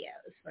Slayer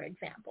videos, for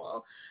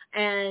example.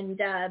 And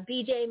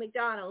BJ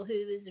McDonnell, who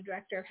is the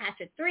director of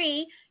Hatchet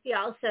 3, he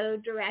also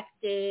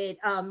directed,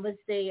 was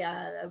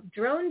the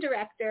drone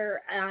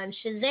director on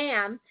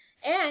Shazam.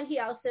 And he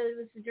also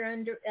was the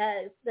drone,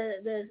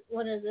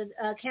 one of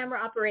the camera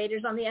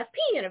operators on the FP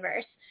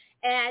universe.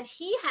 And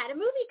he had a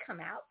movie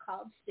come out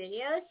called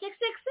Studio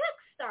 666,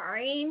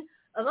 starring,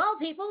 of all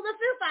people, the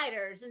Foo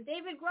Fighters and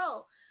David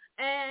Grohl.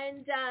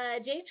 and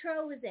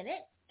J-Tro was in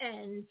it.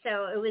 And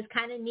so it was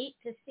kind of neat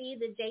to see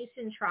the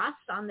Jason Tross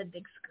on the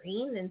big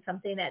screen and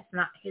something that's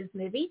not his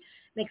movie.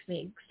 Makes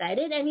me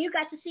excited. And you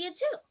got to see it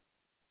too.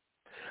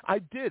 I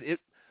did.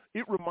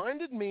 It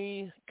reminded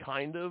me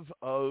kind of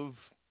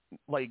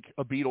like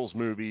a Beatles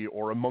movie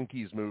or a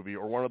Monkees movie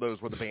or one of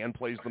those where the band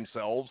plays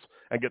themselves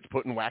and gets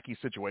put in wacky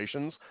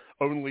situations,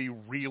 only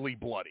really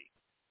bloody.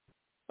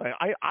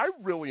 I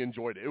really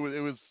enjoyed it.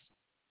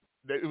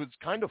 It was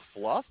kind of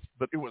fluff,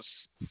 but it was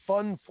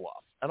fun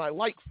fluff. And I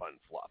like fun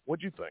fluff.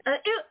 What'd you think?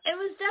 It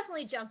was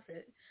definitely junk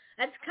food.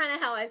 That's kind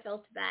of how I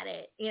felt about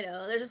it. You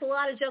know, there's just a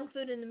lot of junk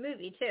food in the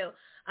movie too.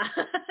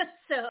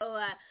 So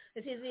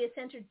it seems to be a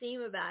centered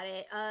theme about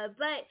it.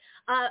 But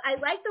I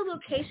like the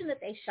location that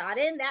they shot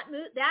in.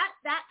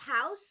 That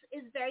house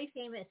is very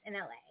famous in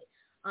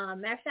LA.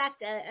 Matter of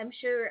fact, I'm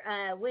sure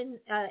when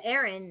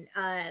Aaron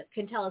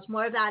can tell us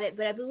more about it,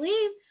 but I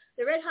believe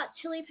the Red Hot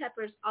Chili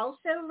Peppers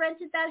also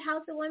rented that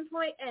house at one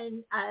point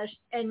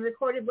and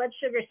recorded Blood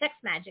Sugar Sex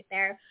Magic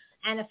there,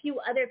 and a few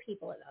other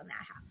people own that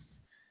house.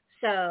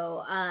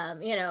 So,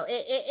 you know,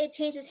 it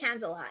changes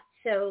hands a lot.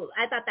 So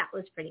I thought that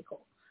was pretty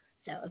cool.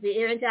 So if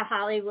you're into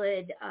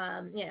Hollywood,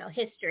 you know,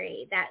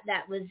 history,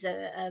 that was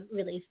a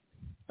really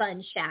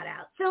fun shout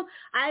out. So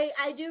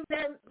I do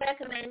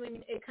recommend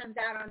when it comes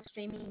out on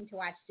streaming to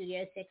watch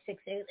Studio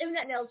 666. If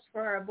nothing else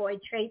for our boy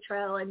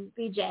Tre-Tro and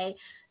BJ,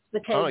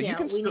 because you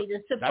know, we need to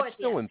support. That's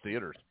still in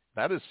theaters.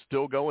 That is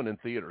still going in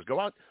theaters. Go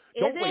out.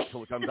 Don't wait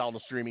till it comes out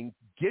on streaming.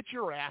 Get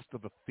your ass to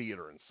the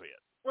theater and see it.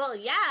 Well,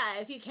 yeah,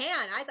 if you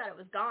can. I thought it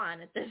was gone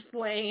at this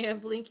point. You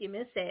blink, you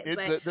miss it.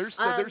 But, there's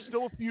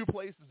still a few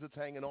places it's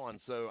hanging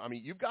on. So, I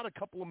mean, you've got a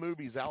couple of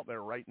movies out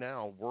there right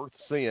now worth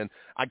seeing.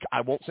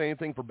 I won't say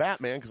anything for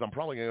Batman because I'm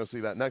probably going to go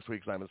see that next week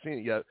because I haven't seen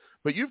it yet.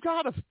 But you've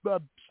got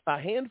a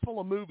handful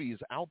of movies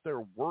out there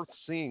worth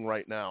seeing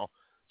right now.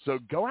 So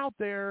go out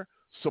there,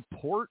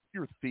 support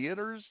your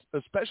theaters,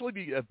 especially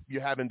if you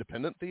have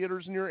independent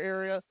theaters in your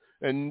area,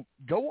 and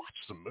go watch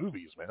some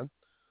movies, man.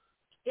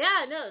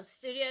 Yeah, no,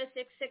 Studio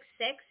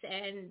 666,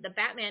 and the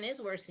Batman is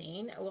worth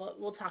seeing.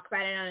 We'll talk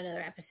about it on another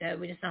episode.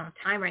 We just don't have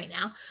time right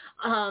now.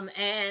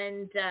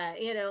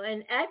 You know,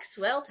 and X,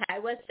 well, Ty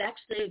West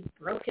actually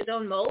broke his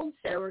own mold,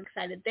 so we're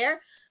excited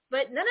there.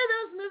 But none of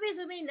those movies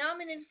will be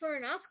nominated for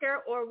an Oscar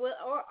or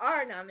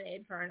are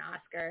nominated for an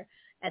Oscar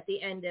at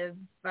the end of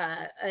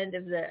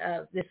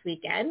this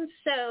weekend.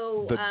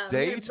 So the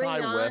day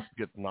Ty West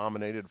gets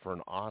nominated for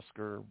an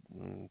Oscar,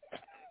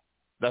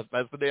 that's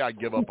the day I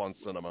give up on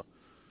cinema.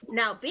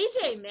 Now,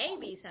 BJ may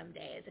be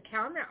someday as a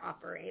camera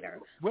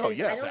operator. Well,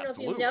 yes, I don't know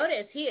absolutely. if you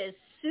noticed, he is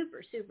super,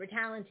 super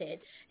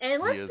talented.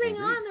 And let's bring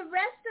on the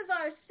rest of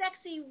our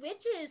sexy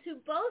witches who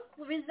both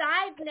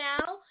reside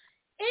now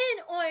in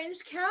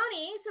Orange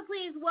County. So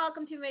please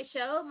welcome to my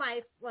show,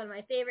 one of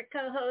my favorite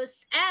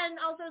co-hosts, and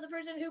also the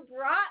person who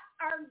brought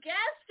our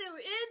guest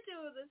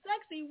into the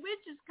Sexy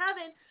Witches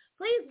Coven.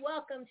 Please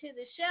welcome to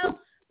the show,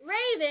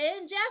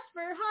 Ravyn,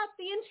 Jazper-Hawke,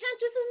 the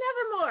Enchantress of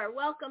Nevermore.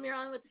 Welcome, you're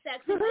on with the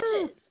Sexy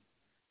Witches.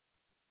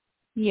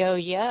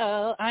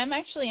 Yo, I'm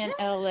actually in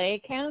LA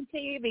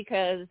County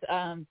because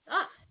I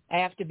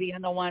have to be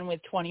in the one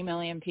with 20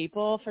 million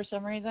people for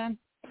some reason.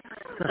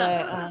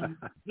 But,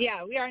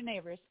 yeah, we are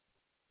neighbors.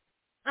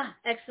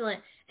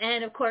 Excellent.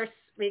 And, of course,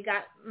 we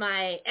got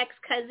my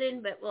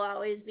ex-cousin, but will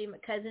always be my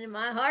cousin in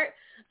my heart.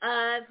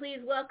 Please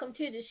welcome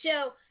to the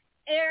show,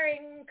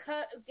 Aaron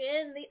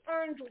Cogan,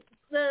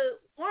 the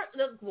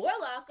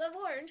Warlock of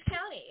Orange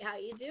County. How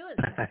you doing?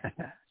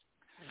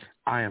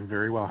 I am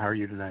very well. How are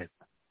you tonight?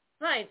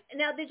 Fine.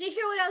 Now, did you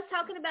hear what I was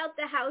talking about?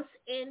 The house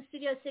in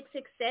Studio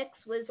 666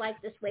 was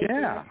like this way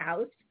famous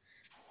house.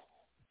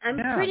 I'm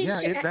pretty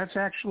sure. That's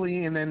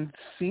actually in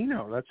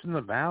Encino. That's in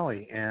the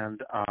Valley.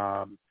 And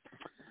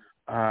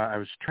I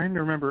was trying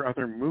to remember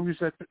other movies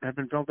that have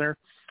been filmed there,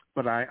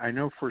 but I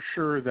know for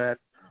sure that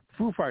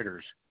Foo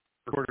Fighters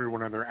recorded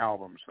one of their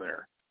albums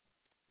there.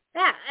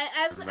 Yeah,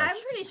 I'm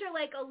pretty sure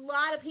like a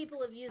lot of people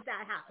have used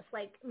that house,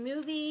 like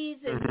movies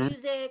and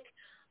music.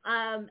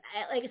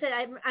 Like I said,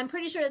 I'm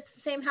pretty sure it's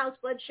the same house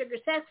Blood Sugar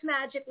Sex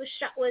Magic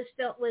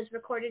was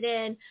recorded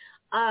in.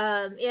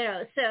 You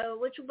know, so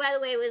which by the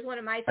way was one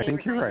of my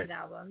favorite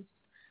albums.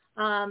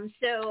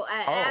 So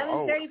I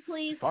was very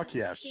pleased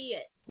to see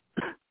it.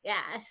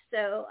 Yeah.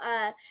 So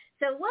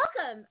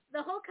welcome.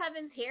 The whole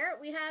coven's here.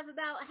 We have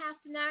about half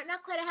an hour,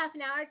 not quite a half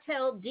an hour,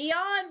 till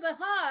DIAN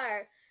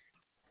BACHAR.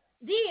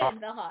 DIAN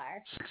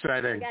BACHAR.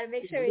 Exciting. We got to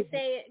make sure we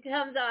say it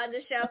comes on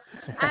the show.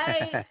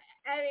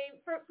 I mean,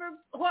 for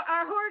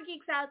our horror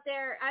geeks out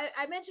there,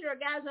 I mentioned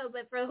ORGAZMO,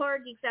 but for horror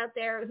geeks out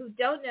there who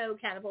don't know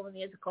Cannibal the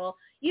Musical,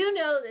 you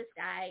know this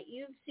guy.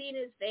 You've seen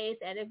his face,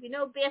 and if you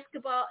know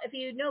basketball,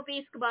 he's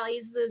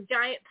the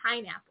giant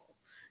pineapple.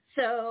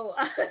 So,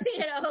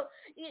 you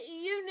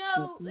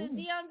know,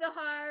 DIAN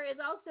BACHAR has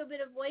also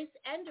been a voice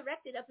and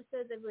directed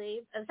episodes, I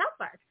believe, of South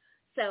Park.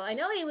 So I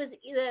know he was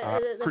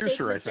the fake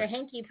Mr.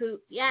 Hanky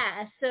Poop.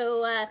 Yeah.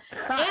 So and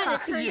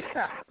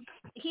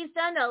he's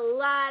done a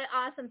lot of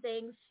awesome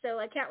things. So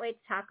I can't wait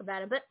to talk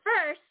about him. But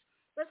first,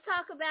 let's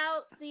talk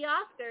about the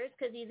Oscars,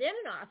 because he's in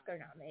an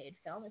Oscar-nominated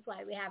film. That's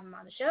why we have him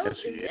on the show. Yes,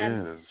 he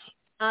is.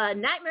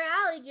 Nightmare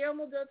Alley,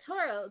 Guillermo del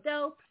Toro.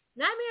 Though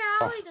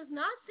Nightmare Alley does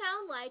not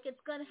sound like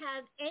it's going to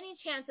have any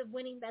chance of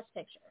winning Best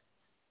Picture.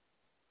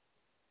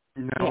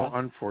 No,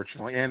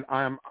 unfortunately. And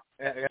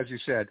as you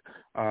said,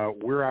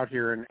 we're out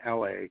here in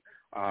L.A.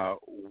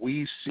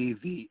 We see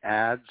the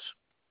ads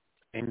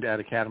aimed at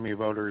Academy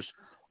voters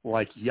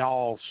like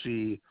y'all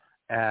see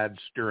ads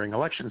during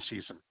election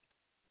season.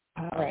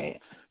 Right.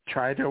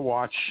 Try to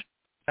watch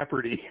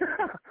Jeopardy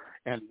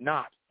and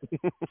not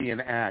be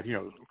an ad,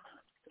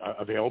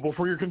 available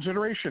for your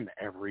consideration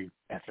every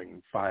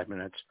effing 5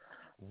 minutes.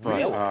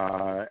 But,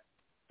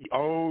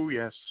 oh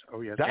yes.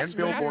 That's and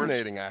billboards.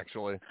 fascinating,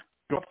 actually.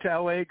 Go up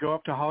to LA, go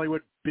up to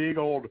Hollywood, big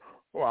old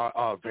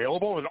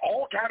available in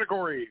all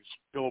categories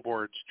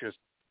billboards just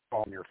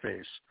fall in your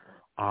face.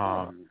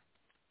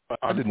 But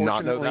I did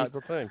not know that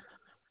was a thing.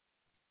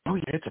 Oh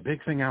yeah, it's a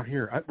big thing out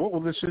here.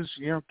 This is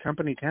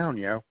company town,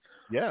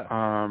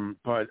 Yeah.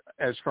 But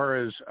as far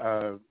as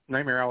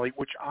Nightmare Alley,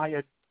 which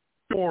I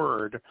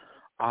adored,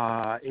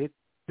 it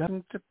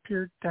doesn't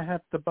appear to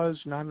have the buzz.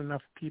 Not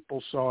enough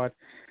people saw it,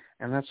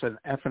 and that's an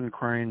effing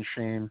crying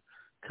shame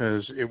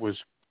because it was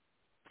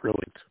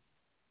brilliant.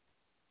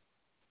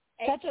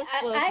 That just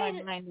blows my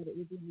mind that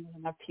it didn't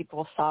enough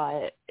people saw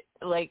it.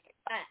 Like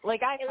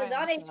I. It was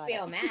on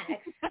HBO Max.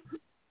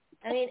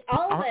 I mean,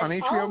 all of it. On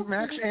HBO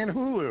Max and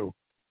Hulu.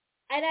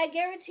 And I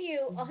guarantee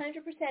you,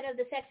 100% of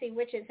the sexy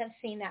witches have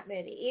seen that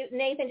movie.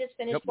 Nathan just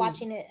finished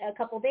watching it a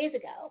couple days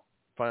ago.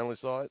 Finally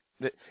saw it.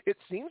 It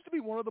seems to be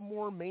one of the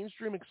more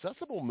mainstream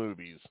accessible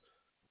movies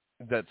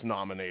that's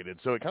nominated.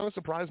 So it kind of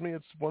surprised me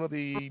it's one of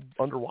the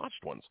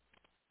underwatched ones.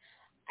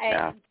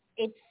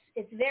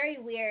 It's very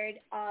weird.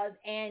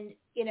 And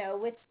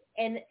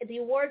the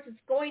awards it's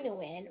going to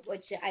win,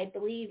 which I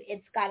believe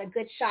it's got a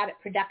good shot at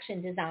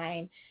production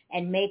design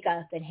and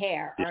makeup and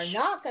hair, are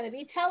not going to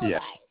be televised.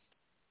 Yes.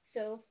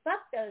 So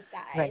fuck those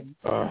guys. Right.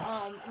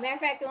 Matter of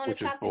fact, I want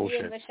to talk to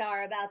DIAN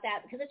BACHAR about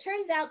that, because it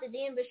turns out that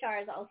DIAN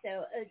BACHAR is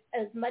also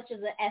as much of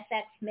the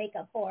FX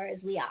makeup whore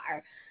as we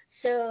are.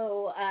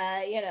 So,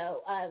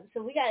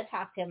 so we got to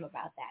talk to him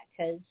about that,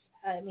 because,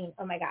 I mean,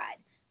 oh my God.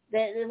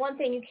 The one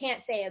thing you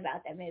can't say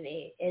about that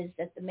movie is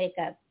that the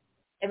makeup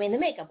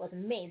was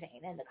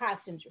amazing, and the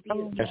costumes were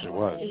beautiful. Yes, it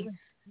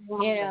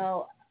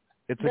was.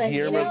 It's a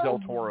Guillermo del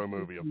Toro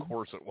movie. Of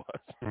course it was.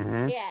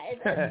 Mm-hmm. Yeah,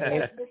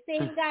 it's the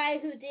same guy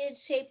who did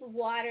Shape of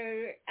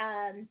Water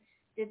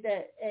did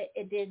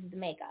the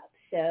makeup.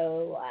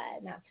 So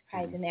not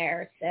surprising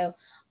there. So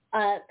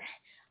I'm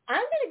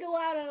going to go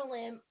out on a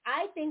limb.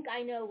 I think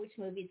I know which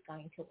movie's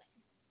going to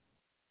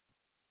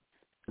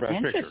win.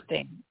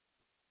 Interesting.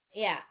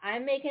 Yeah,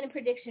 I'm making a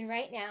prediction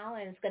right now,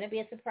 and it's going to be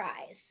a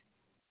surprise.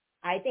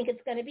 I think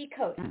it's going to be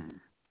Coda.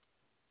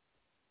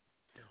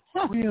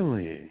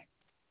 Really?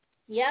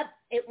 Yep,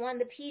 it won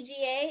the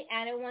PGA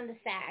and it won the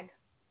SAG.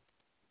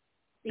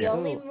 The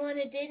only one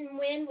it didn't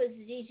win was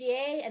the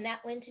DGA, and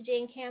that went to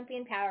Jane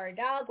Campion, Power of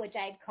Dog, which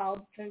I'd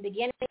called from the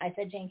beginning. I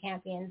said Jane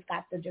Campion's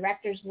got the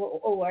Director's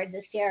Award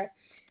this year,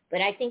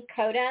 but I think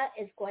Coda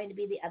is going to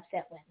be the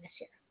upset win this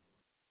year.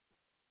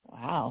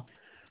 Wow.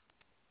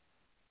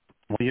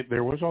 Well,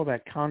 there was all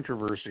that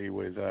controversy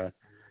with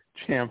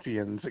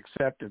Champion's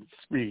acceptance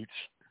speech,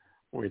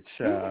 which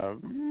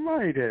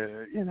might,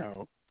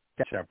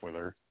 catch up with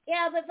her.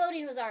 Yeah, but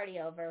voting was already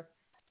over.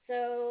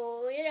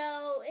 So,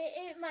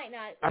 it might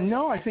not.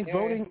 No, I think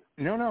voting.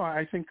 No,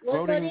 I think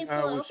voting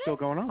was still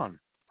going on.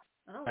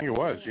 Oh, I think it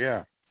was,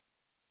 yeah.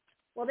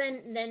 Well,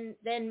 then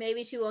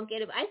maybe she won't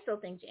get it. I still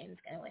think Jane's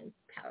going to win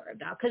Power of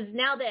Dog, because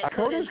now that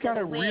Coda's got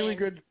a really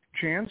good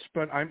chance,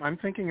 but I'm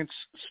thinking it's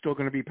still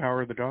going to be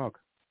Power of the Dog.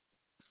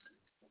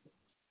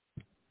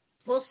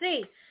 We'll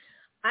see.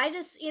 I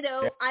just,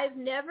 I've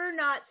never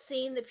not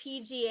seen the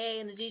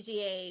PGA and the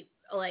DGA,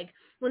 like,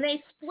 when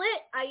they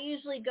split, I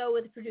usually go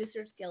with the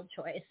Producer's Guild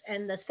choice,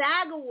 and the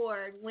SAG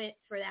award went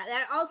for that.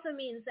 That also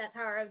means that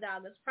Power of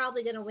Dog is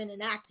probably going to win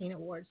an acting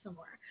award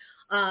somewhere.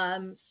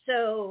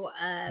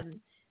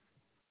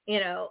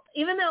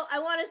 Even though I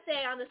want to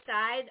say on the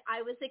side,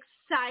 I was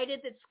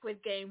excited that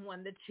Squid Game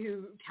won the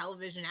 2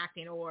 television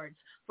acting awards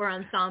for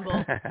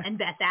Ensemble and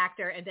Best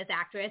Actor and Best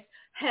Actress.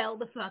 Hell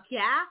the fuck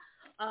yeah.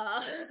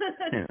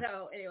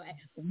 So anyway,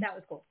 that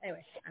was cool.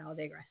 Anyway, I'll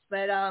digress.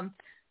 But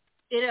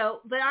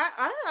but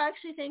I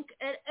actually think,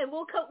 and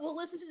we'll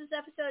listen to this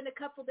episode in a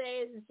couple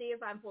days and see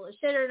if I'm full of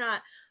shit or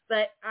not.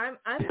 But I'm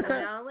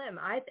going on a limb.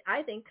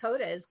 I think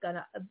Coda is going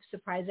to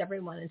surprise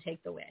everyone and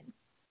take the win.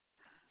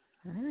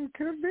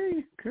 Could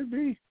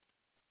be.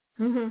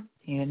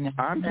 Mm-hmm.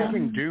 I'm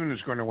thinking Dune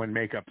is going to win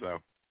makeup, though.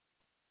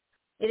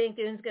 You think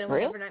Dune's going to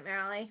win over Nightmare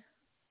Alley?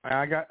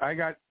 I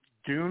got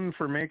Dune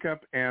for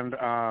makeup, and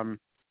I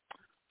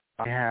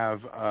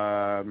have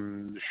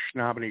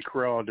Schnabany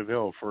Cruella de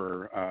Vil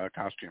for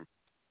costume.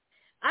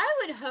 I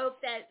would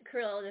hope that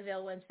Cruella de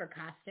Vil wins for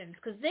costumes,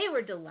 because they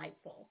were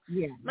delightful.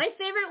 Yeah. My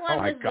favorite one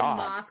was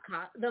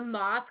the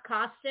moth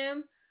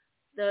costume.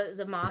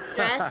 The moth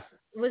dress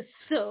was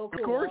so cool.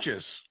 It's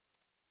gorgeous.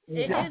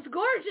 It's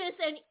gorgeous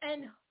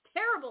and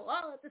terrible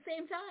all at the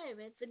same time.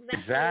 It's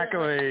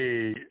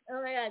exactly.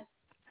 Oh my god.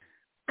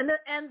 And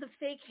the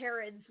fake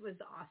Herods was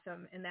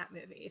awesome in that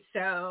movie.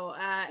 So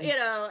I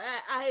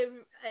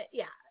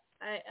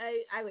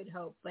would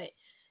hope, but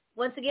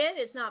once again,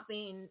 it's not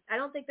being. I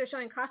don't think they're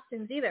showing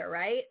costumes either,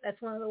 right?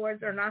 That's one of the words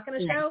they're not going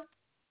to show.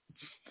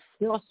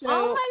 They'll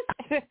show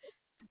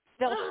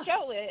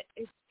it.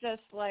 It's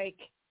just like,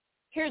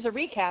 here's a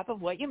recap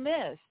of what you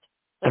missed.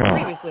 Like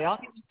previously,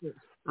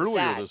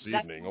 earlier this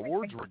evening,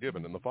 awards were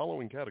given in the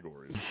following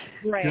categories.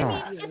 Right.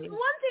 I mean, it's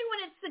one thing when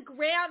it's the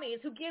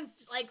Grammys who gives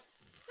like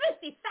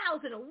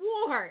 50,000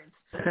 awards,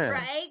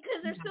 right?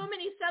 Because there's so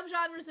many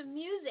subgenres of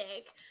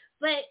music.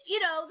 But,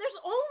 there's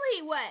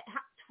only,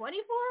 24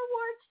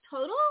 awards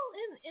total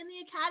in the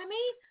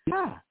Academy?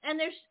 Yeah. And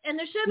there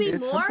should be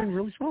more. It's something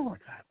really small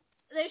like that.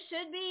 There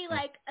should be,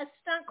 like, a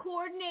stunt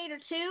coordinator,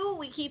 too.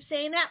 We keep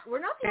saying that. We're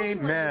not the only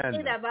ones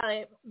who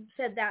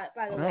said that,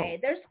 by the way.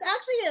 There's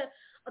actually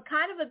a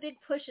kind of a big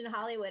push in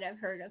Hollywood, I've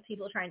heard, of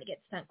people trying to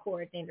get stunt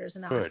coordinators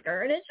an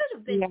Oscar. And it should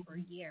have been for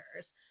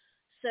years.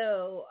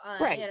 So,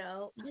 like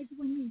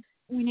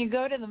when you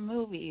go to the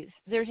movies,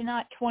 there's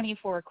not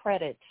 24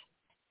 credits.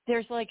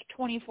 There's like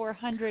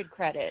 2,400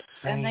 credits,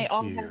 and they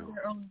all have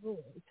their own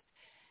rules.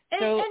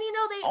 And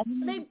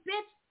they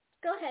bitch.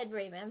 Go ahead,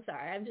 Ravyn. I'm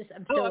sorry. I'm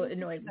so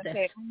annoyed with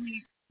this.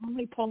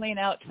 Only pulling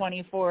out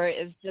 24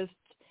 is just,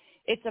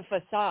 it's a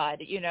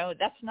facade.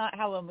 That's not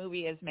how a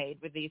movie is made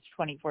with these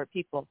 24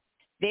 people.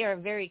 They are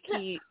very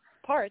key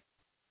parts,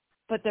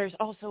 but there's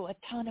also a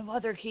ton of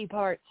other key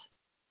parts.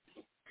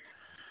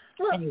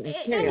 Well, and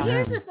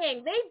here's the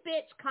thing. They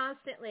bitch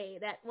constantly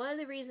that one of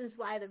the reasons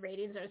why the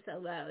ratings are so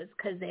low is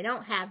because they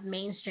don't have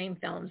mainstream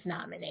films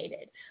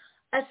nominated.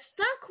 A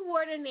stunt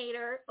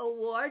coordinator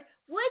award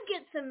would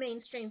get some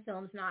mainstream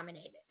films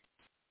nominated.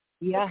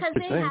 Yeah. Because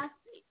they have,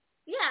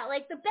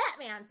 like the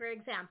Batman, for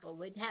example,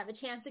 would have a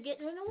chance of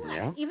getting an award.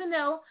 Yeah. Even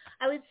though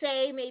I would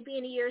say maybe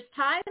in a year's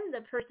time,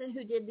 the person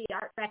who did the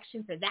art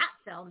direction for that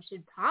film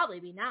should probably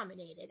be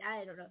nominated.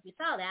 I don't know if you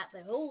saw that,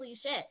 but holy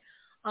shit.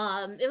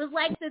 It was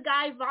like the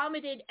guy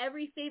vomited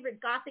every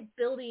favorite Gothic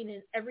building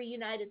in every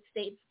United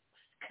States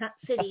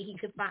city he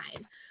could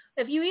find.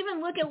 If you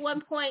even look at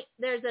one point,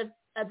 there's the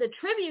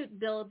tribute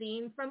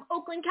building from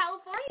Oakland,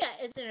 California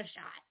is in a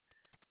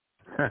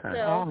shot.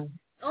 So,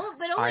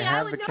 but only I would know about it. I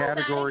have the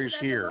categories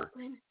here.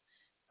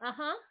 I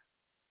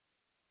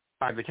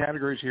have the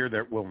categories here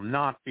that will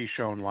not be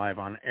shown live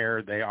on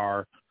air. They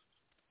are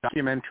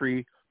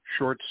documentary,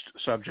 short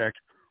subject.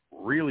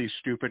 Really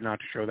stupid not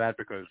to show that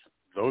because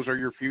those are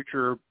your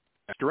future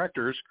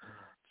directors.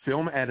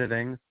 Film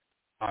editing.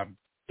 Can't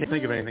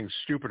think of anything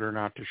stupider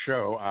not to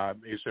show.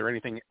 Is there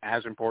anything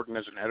as important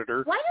as an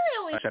editor? Why do they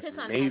always pick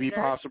on maybe editors?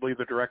 Possibly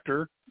the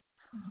director.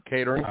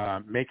 Catering.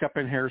 Makeup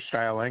and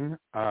hairstyling.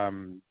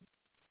 You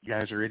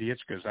guys are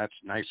idiots because that's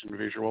nice and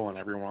visual and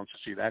everyone wants to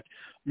see that.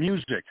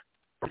 Music.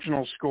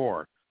 Original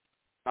score.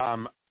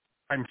 I'm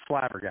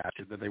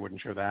flabbergasted that they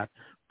wouldn't show that.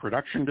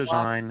 Production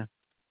design.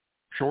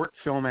 Short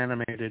film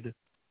animated.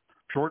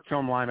 Short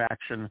film live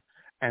action.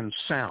 And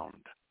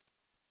sound.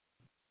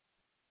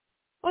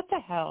 What the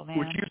hell, man?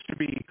 Which used to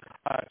be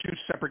two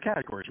separate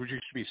categories, which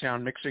used to be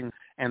sound mixing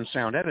and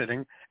sound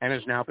editing, and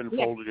has now been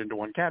folded into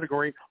one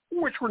category,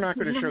 which we're not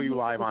going to show you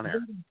live on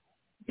air.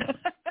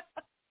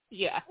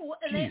 Yeah.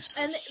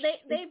 And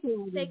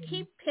they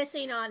keep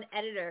pissing on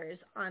editors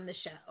on the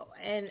show,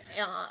 and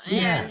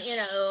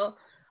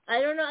I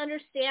don't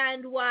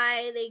understand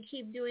why they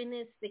keep doing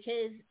this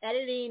because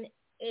editing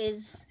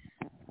is.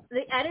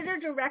 The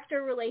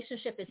editor-director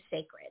relationship is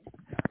sacred,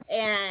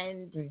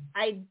 and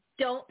I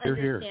don't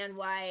understand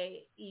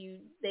why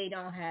they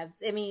don't have.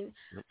 I mean,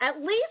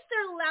 at least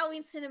they're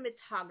allowing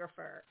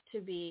cinematographer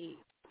to be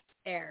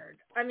aired.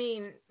 I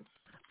mean,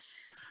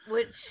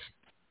 which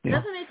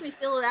doesn't make me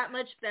feel that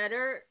much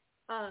better.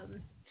 But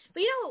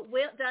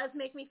what does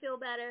make me feel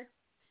better?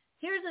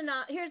 Here's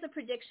a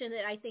prediction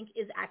that I think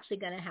is actually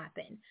going to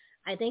happen.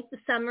 I think The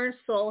Summer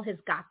Soul has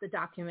got the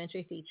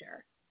documentary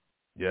feature.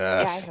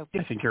 Yes. Yeah,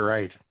 I think you're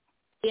right.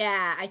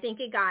 Yeah, I think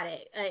it got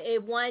it.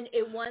 It won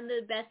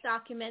the best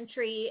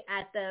documentary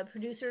at the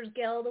Producers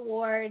Guild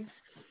Awards.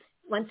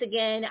 Once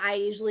again, I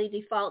usually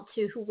default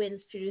to who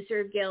wins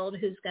Producer Guild,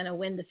 who's going to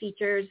win the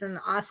features and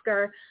the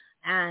Oscar.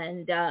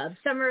 And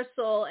Summer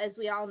Soul, as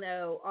we all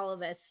know, all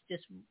of us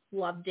just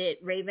loved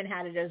it. Ravyn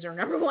had it as her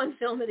number one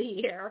film of the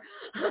year.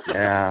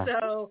 Yeah.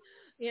 So,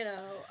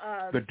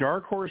 the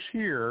dark horse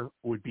here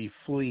would be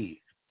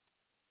Flea.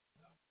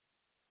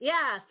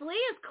 Yeah, Flea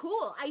is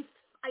cool.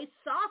 I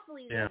saw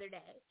Flea the other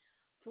day.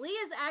 Flea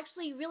is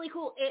actually really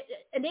cool.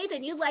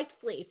 Nathan, you liked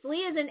Flea. Flea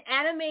is an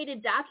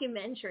animated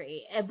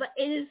documentary, but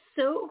it is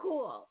so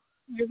cool.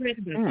 You're right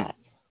about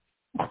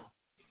that.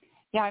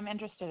 Yeah, I'm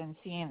interested in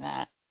seeing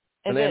that.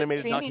 An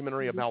animated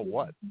documentary about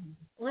what?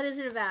 What is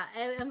it about?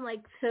 I'm like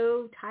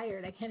so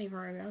tired. I can't even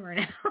remember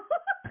now.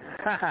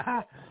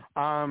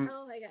 Oh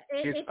my god!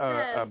 It's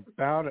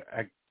about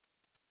a.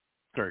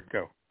 Sorry,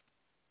 go.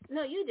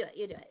 No, you do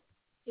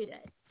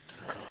it.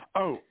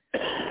 Oh,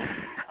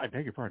 I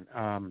beg your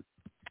pardon.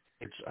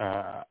 It's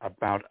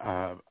about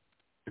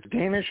It's a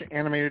Danish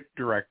animated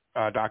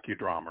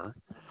docudrama,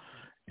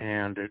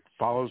 and it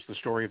follows the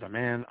story of a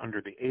man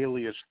under the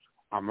alias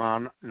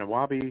Aman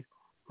Nawabi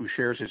who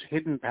shares his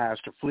hidden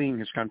past of fleeing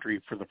his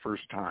country for the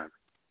first time.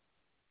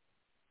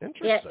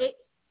 Interesting.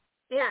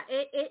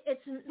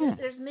 It's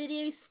there's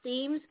Mideast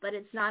themes, but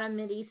it's not a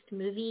Mideast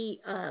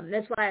movie.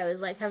 That's why I was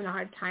like having a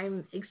hard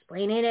time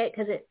explaining it,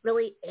 because it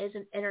really is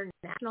an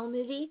international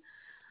movie.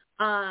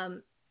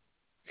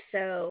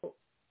 So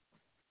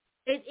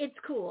it's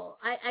cool.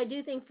 I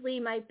do think Flea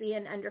might be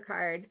an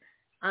undercard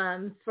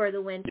for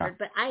the winter,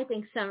 but I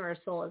think Summer of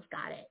Soul has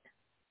got it.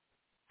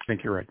 I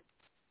think you're right.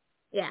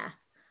 Yeah.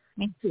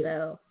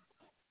 So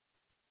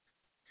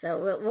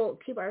we'll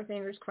keep our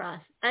fingers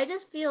crossed. I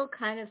just feel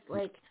kind of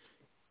like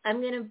I'm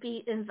going to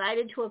be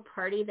invited to a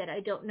party that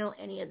I don't know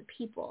any of the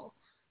people,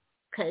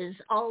 because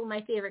all of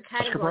my favorite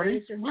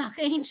categories are not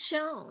being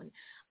shown.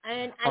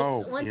 And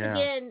once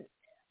again,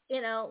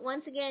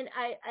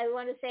 I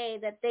want to say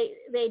that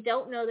they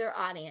don't know their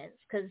audience,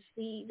 because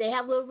they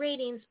have low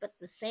ratings, but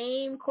the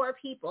same core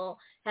people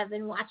have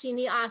been watching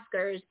the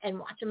Oscars and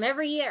watch them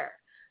every year.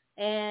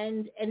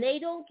 And they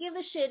don't give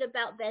a shit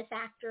about best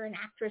actor and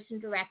actress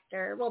and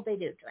director. Well, they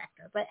do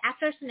director, but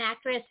actress and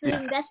actress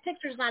and best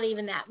picture is not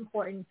even that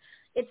important.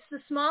 It's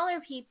the smaller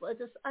people.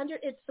 It's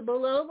the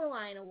below the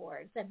line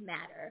awards that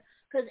matter.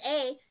 Because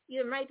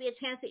there might be a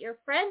chance that your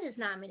friend is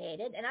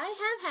nominated, and I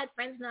have had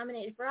friends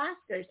nominated for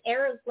Oscars.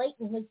 Eric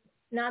Layton was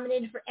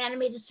nominated for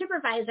animated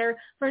supervisor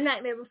for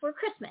Nightmare Before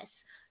Christmas.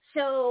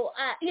 So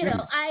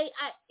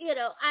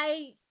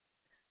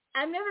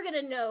I'm never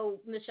gonna know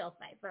Michelle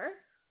Pfeiffer.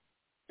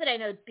 But I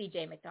know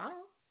B.J.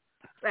 McDonald,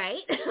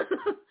 right?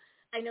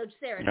 I know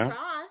Sarah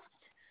Trost.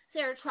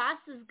 Sarah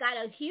Trost has got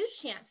a huge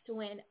chance to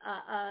win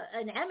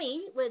an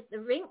Emmy with the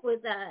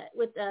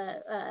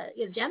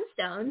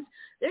Gemstones.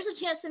 There's a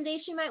chance someday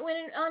she might win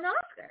an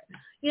Oscar.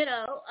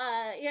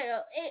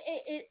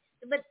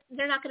 But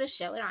they're not going to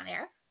show it on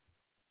air.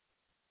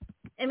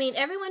 I mean,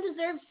 everyone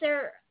deserves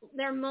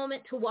their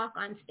moment to walk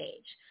on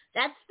stage.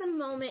 That's the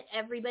moment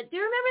everybody. Do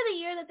you remember the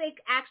year that they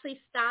actually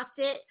stopped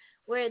it,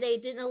 where they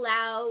didn't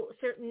allow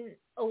certain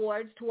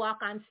awards to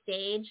walk on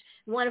stage?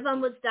 One of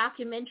them was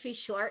documentary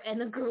short, and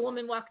the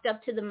woman walked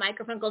up to the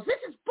microphone and goes,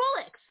 "This is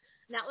Bullocks."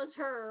 And that was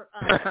her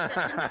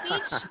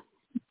acceptance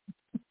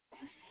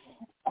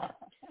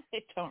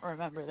speech. I don't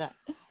remember that.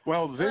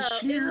 Well, this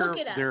year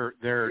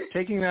they're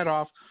taking that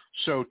off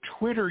so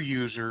Twitter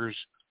users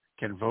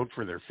can vote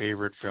for their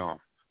favorite film.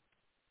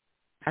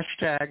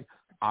 Hashtag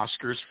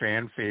Oscars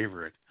fan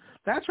favorite.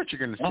 That's what you're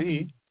going to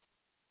see.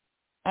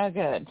 Oh,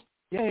 good.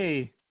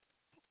 Yay.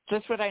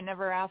 Just what I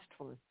never asked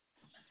for.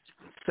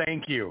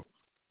 Thank you.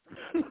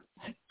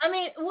 I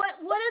mean, what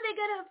are they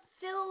going to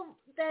fill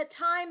the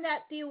time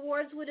that the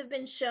awards would have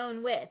been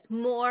shown with?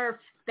 More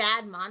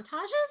bad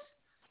montages?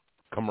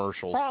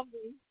 Commercials.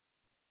 Probably.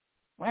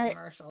 Right.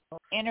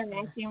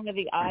 Interacting with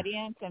the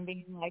audience and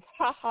being like,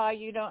 haha,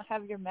 you don't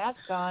have your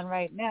mask on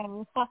right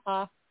now.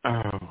 Haha.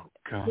 Oh,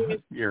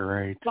 God. You're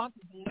right.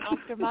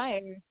 Oscar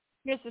Mayer.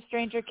 Here's the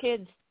Stranger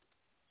Kids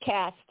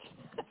cast.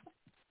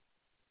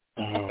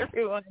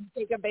 Everyone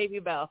take a Baby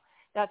Bell.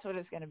 That's what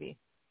it's going to be.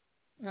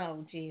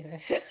 Oh, Jesus.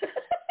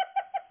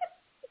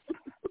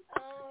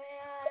 Oh,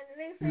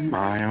 man.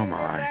 My.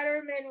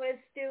 Letterman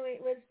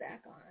was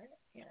back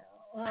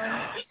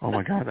on. Oh,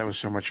 my God. That was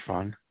so much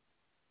fun.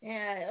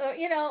 Yeah.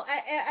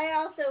 I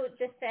also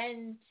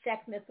defend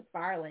Seth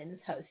MacFarlane's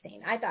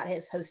hosting. I thought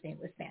his hosting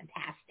was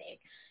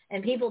fantastic,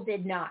 and people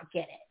did not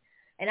get it.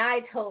 And I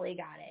totally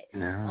got it.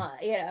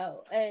 Yeah.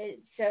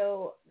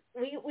 So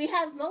we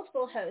have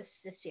multiple hosts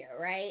this year,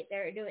 right?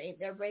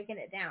 They're breaking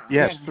it down.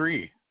 Yes,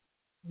 3.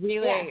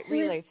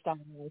 Relay style,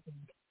 I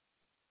think.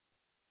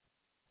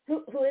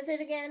 Who is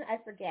it again? I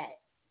forget.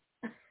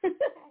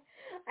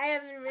 I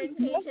haven't been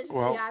paying attention to the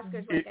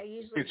Oscars like I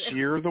usually do. It's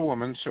Year of the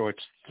Woman, so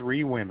it's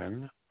 3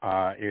 women.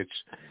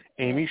 It's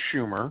Amy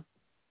Schumer,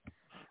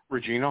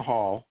 Regina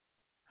Hall,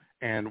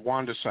 and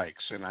Wanda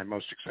Sykes, and I'm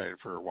most excited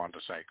for Wanda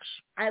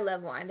Sykes. I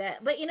love Wanda,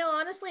 but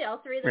honestly, all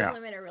 3 of those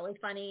women are really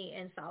funny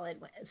and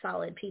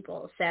solid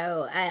people.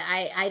 So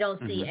I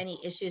don't see any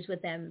issues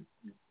with them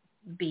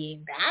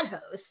being bad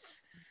hosts.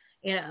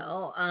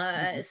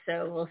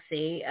 So we'll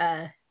see.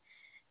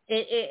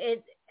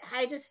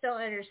 I just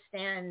don't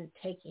understand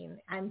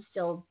I'm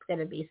still going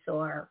to be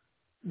sore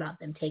about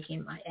them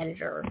taking my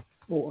editor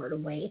award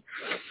away,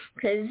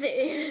 because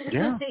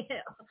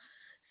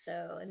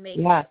so it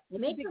makes us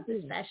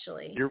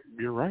especially.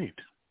 You're right.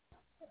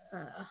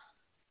 Okay.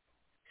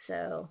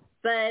 So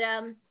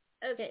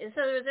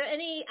is there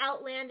any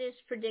outlandish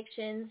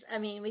predictions? I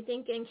mean, we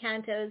think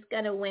Encanto is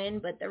going to win,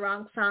 but the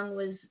wrong song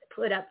was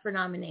put up for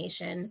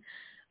nomination.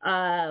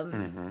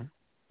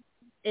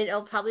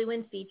 It'll probably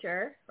win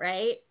feature,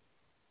 right?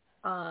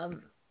 Because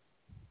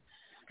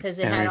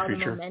it had all the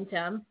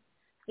momentum.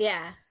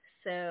 Yeah.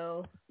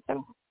 So,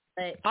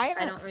 but I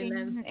don't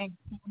remember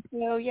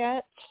Encanto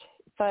yet.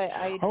 But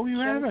you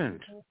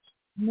haven't?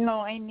 No,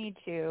 I need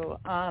to.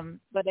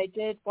 But I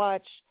did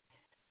watch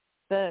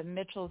the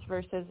Mitchells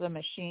versus the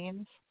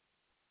Machines.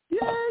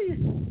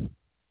 Yay!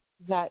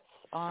 That's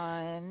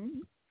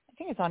on, I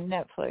think it's on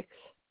Netflix.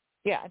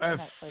 Yeah, it's on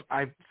Netflix.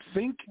 I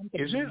think,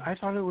 is it? I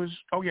thought it was,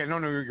 oh yeah, no,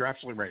 you're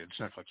absolutely right. It's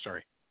Netflix,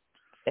 sorry.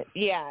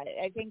 Yeah,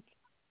 I think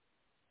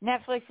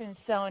Netflix and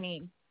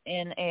Sony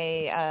in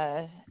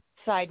a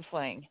side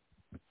fling.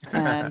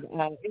 And it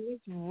was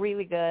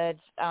really good.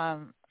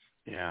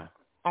 Yeah.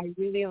 I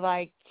really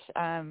liked,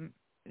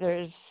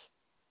 there's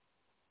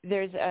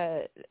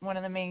one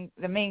of the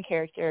main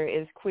character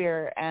is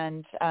queer,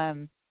 and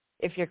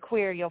if you're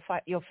queer,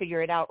 you'll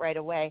figure it out right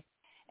away,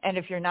 and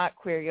if you're not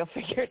queer, you'll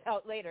figure it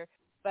out later.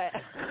 But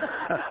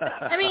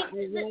I mean,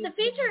 the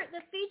feature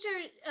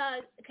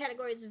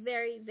category is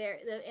very,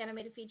 the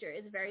animated feature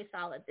is very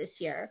solid this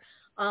year.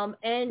 And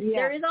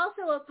there is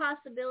also a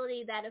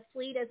possibility that if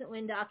Flea doesn't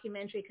win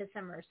documentary because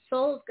Summer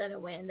Soul's going to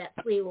win, that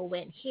Flea will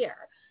win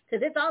here,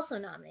 because it's also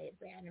nominated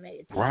for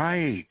animated feature.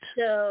 Right.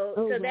 So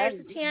there's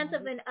a chance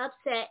of an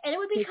upset, and it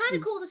would be kind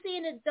of cool to see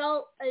an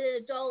adult,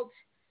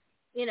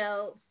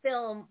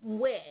 film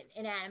win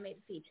an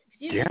animated feature.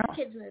 Because usually it's a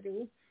kids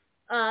movie.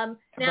 Now,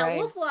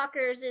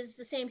 Wolfwalkers is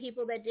the same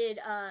people that did,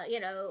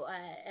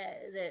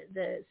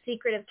 the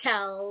Secret of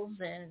Kells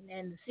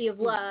and the Sea of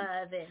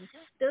Love, and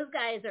those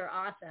guys are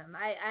awesome.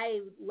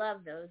 I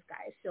love those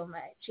guys so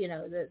much.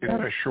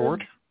 A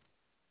short.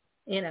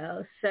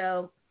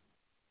 So,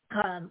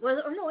 no,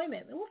 wait a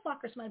minute.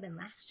 Wolfwalkers might have been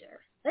last year.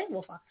 I think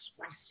Wolfwalkers was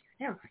last year.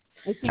 Never mind.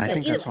 I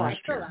think that's last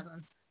year. Love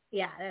them.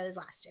 Yeah, that was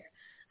last year.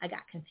 I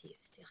got confused.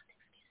 Excuse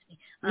me.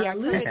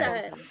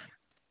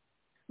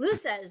 Lou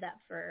says that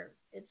for.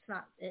 It's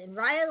not. And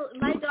Raya,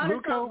 my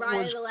daughter saw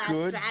Raya the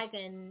Last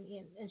Dragon,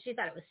 and she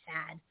thought it was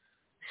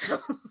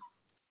sad.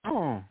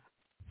 Oh,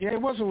 yeah,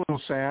 it was a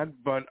little sad,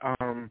 but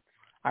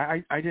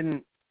I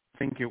didn't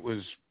think it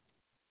was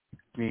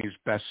Disney's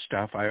best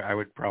stuff. I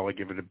would probably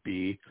give it a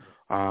B.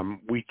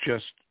 We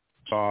just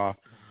saw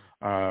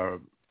the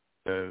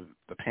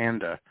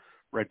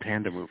Red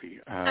Panda movie,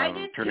 I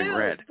did Turning too.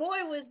 Red.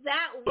 Boy, was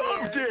that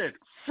weird. Loved it.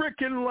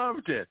 Freaking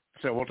loved it.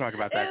 So we'll talk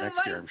about that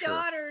next year, I'm sure. My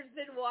daughter's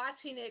been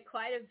watching it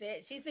quite a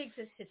bit. She thinks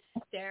it's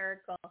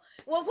hysterical. At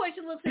one point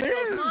she looks at me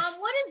and goes, Mom,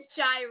 what is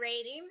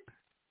gyrating?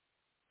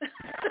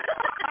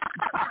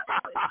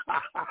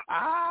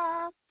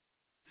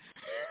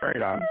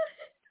 Right on.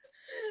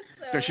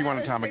 Does she want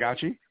a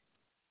Tamagotchi?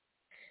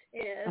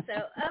 Yeah, so,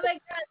 oh my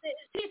God.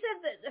 She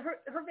said that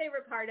her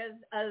favorite part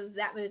of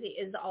that movie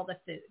is all the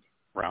food.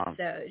 Wrong.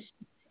 So,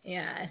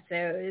 yeah, so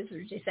this is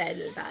what she said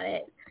about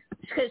it.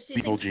 Because she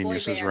Evil thinks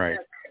Genius is right.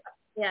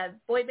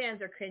 Boy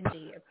bands are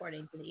cringy,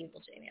 according to the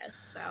Evil Genius.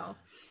 So.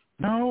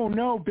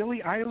 No,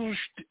 Billie Eilish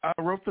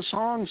wrote the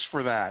songs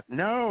for that.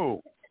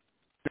 No,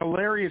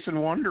 hilarious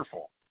and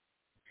wonderful.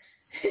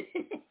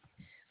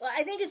 Well,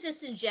 I think it's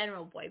just in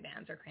general boy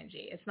bands are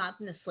cringy. It's not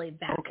necessarily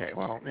that. Okay,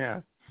 well,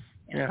 yeah,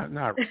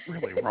 not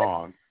really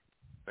wrong.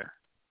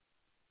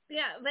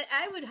 Yeah, but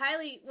I would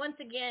highly, once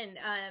again,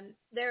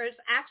 there's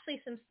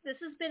actually this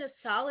has been a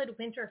solid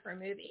winter for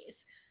movies.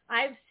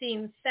 I've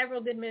seen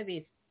several good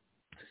movies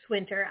this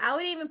winter. I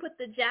would even put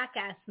the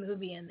Jackass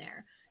movie in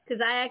there,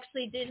 because I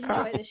actually did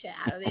enjoy the shit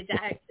out of the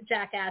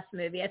Jackass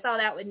movie. I saw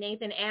that with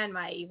Nathan and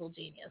my Evil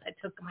Genius. I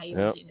took my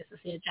Evil Genius to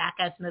see a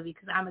Jackass movie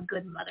because I'm a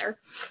good mother.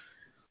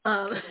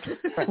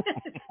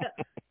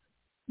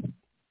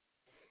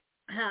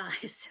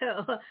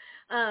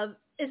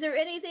 Is there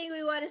anything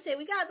we want to say?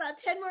 We got about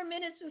 10 more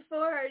minutes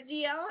before our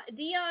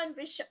DIAN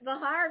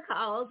BACHAR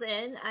calls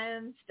in.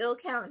 I'm still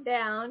counting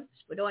down.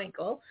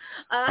 SHPADOINKLE.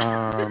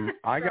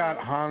 I got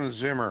Hans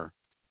Zimmer.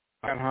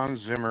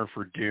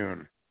 For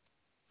Dune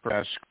for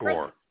best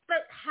score.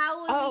 But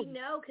how would we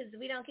know? Because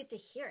we don't get to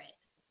hear it.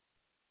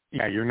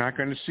 Yeah, you're not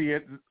going to see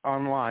it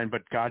online,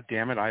 but God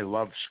damn it, I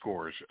love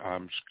scores.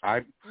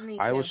 I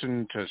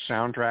listen to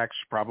soundtracks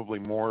probably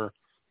more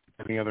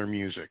than the other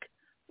music,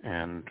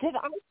 and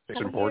it's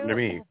important to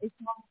me.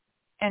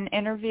 An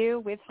interview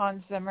with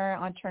Hans Zimmer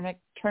on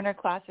Turner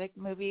Classic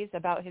Movies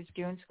about his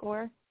Dune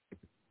score.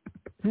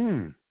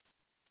 Didn't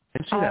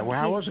see that. Well,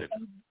 how was it?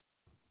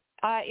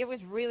 It was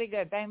really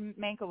good. Ben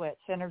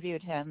Mankiewicz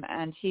interviewed him,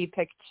 and he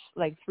picked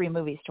like 3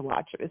 movies to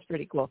watch. It was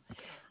pretty cool.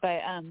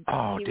 But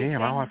I'll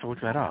have to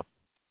look that up.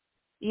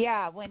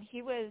 Yeah, when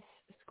he was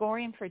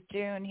scoring for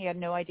Dune, he had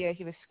no idea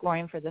he was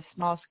scoring for the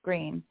small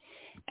screen,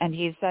 and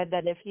he said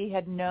that if he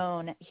had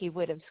known, he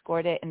would have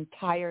scored it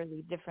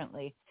entirely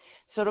differently.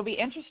 So it'll be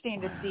interesting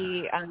to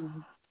see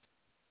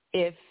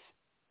if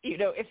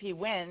he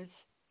wins.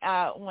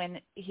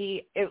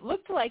 It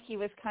looked like he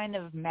was kind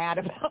of mad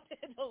about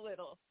it a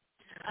little.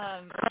 He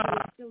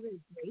was still very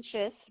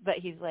gracious, but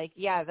he's like,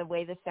 the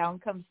way the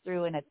sound comes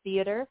through in a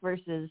theater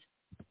versus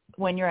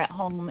when you're at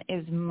home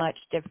is much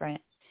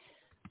different.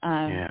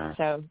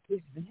 So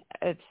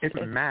it's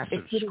a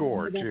massive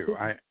score too.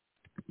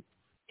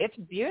 It's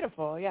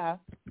beautiful, yeah.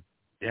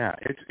 Yeah,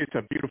 it's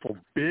a beautiful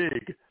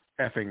big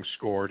effing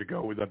score to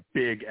go with a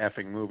big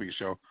effing movie.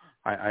 So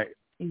I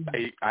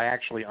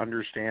actually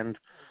understand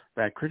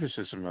that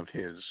criticism of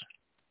his,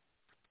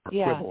 or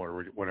quibble,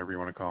 or whatever you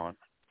want to call it.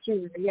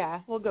 Sure,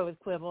 yeah, we'll go with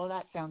quibble.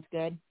 That sounds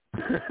good.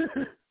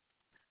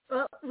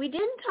 Well, we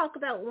didn't talk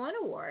about one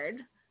award.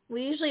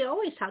 We usually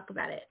always talk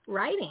about it.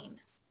 Writing.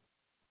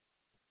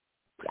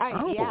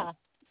 Oh, yeah.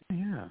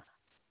 Yeah.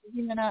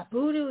 We've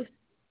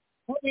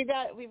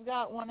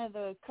got one of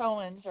the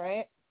Coens,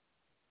 right?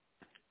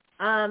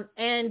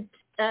 And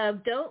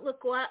Don't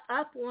Look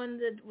Up won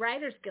the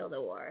Writers Guild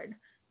Award.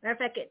 Matter of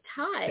fact, it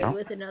tied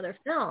with another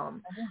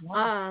film.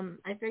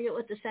 I forget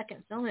what the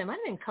second film is. It might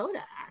have been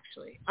Coda,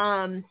 actually.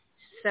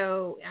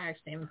 So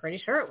actually, I'm pretty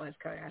sure it was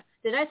Coda.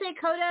 Did I say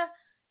Coda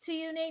to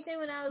you, Nathan,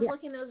 when I was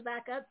looking those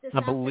back up this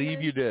afternoon? I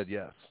believe you did,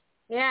 yes.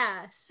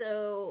 Yeah.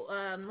 So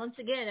once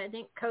again, I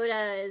think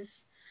Coda is,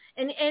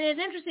 and it's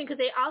interesting because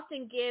they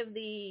often give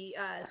the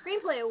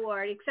screenplay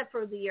award, except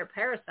for the year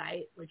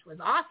Parasite, which was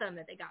awesome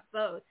that they got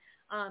both.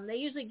 They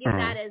usually give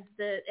that as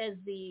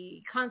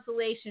the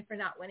consolation for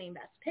not winning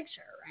Best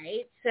Picture,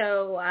 right?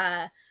 So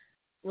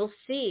we'll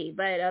see.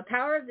 But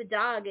Power of the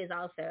Dog is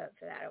also up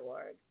for that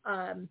award.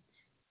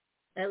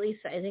 At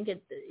least I think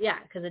it's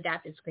because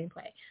adapted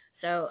screenplay.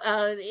 So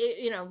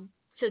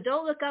so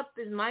Don't Look Up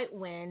might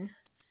win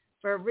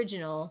for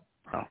original.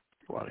 Oh,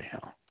 bloody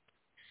hell!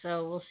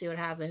 So we'll see what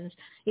happens.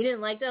 You didn't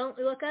like Don't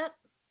Look Up?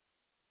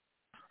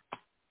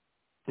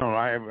 No,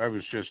 I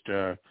was just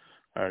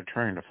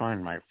trying to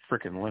find my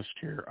frickin' list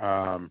here.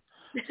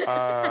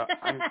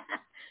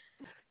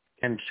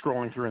 And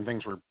scrolling through and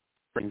things were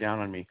breaking down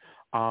on me.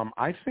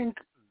 I think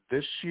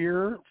this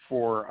year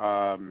for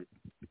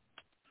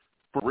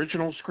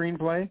original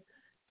screenplay,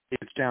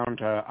 it's down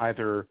to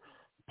either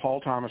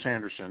Paul Thomas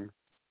Anderson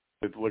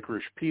with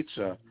Licorice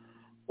Pizza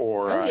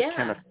or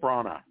Kenneth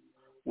Branagh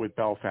with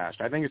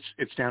Belfast. I think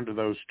it's down to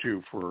those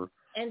two for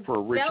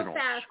original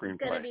Belfast screenplay. is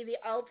going to be the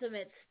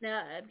ultimate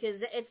snub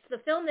because it's the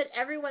film that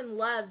everyone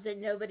loves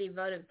and nobody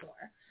voted for.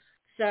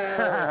 So,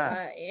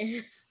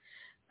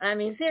 I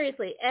mean,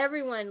 seriously,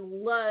 everyone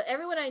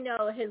I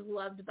know has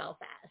loved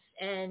Belfast,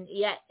 and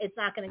yet it's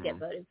not going to get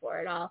voted for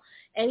at all.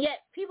 And yet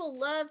people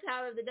love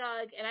Power of the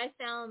Dog, and I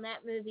found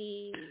that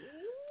movie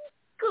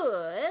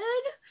good.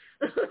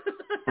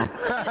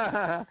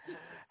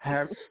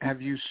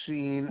 Have you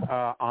seen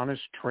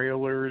Honest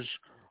Trailer's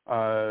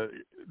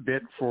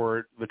bit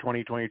for the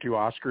 2022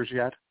 Oscars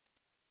yet?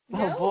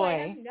 No, oh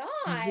boy,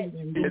 I have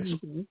not.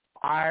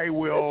 I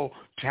will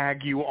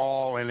tag you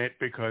all in it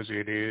because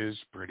it is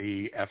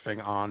pretty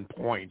effing on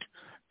point,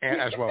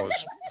 as well as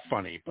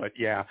funny. But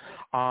yeah,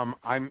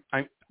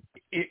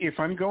 if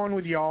I'm going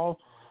with y'all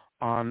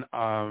on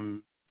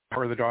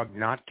Power of the Dog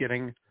not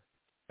getting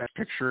that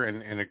picture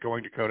and it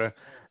going to Coda,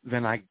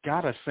 then I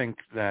gotta think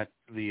that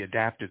the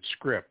adapted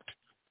script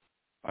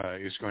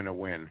is going to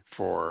win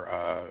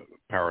for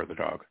Power of the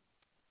Dog.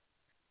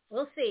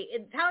 We'll see.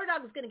 Power of the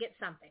Dog is going to get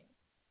something.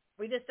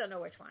 We just don't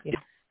know which one,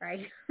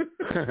 right?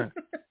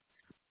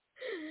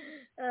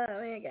 Oh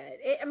my God!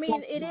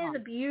 It is a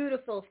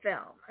beautiful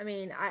film. I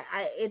mean,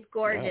 it's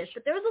gorgeous,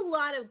 but there's a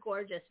lot of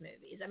gorgeous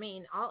movies. I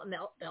mean,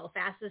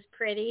 Belfast is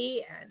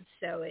pretty, and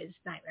so is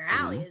Nightmare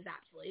Alley is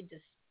absolutely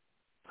just.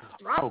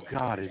 Oh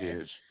God, it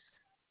is.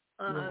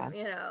 So.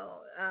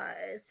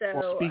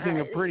 Well, speaking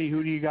of pretty,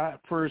 who do you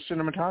got for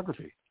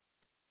cinematography?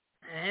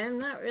 I'm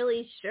not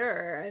really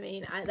sure. I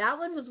mean, that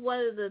one was one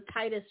of the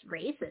tightest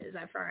races,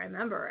 if I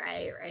remember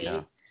right?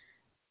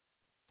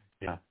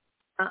 Yeah.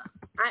 I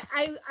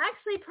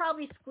actually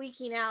probably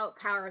squeaking out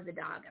Power of the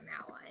Dog on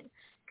that one.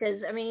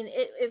 Because, I mean,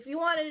 if you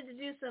wanted to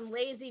do some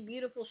lazy,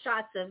 beautiful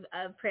shots of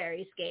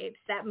prairiescapes,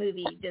 that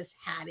movie just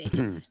had it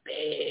in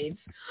spades.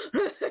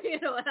 You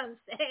know what I'm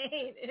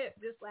saying? It's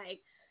just like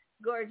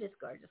gorgeous,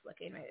 gorgeous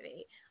looking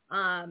movie.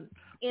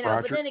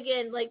 But then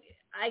again, like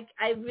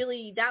I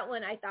really, that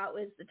one I thought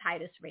was the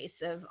tightest race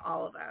of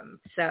all of them.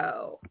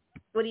 So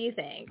what do you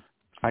think?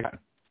 I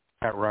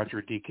got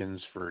Roger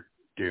Deakins for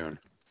Dune.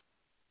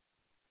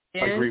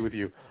 Dune? I agree with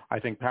you. I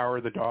think Power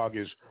of the Dog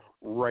is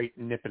right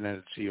nipping at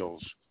its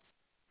heels.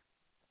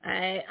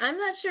 I'm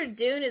not sure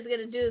Dune is going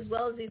to do as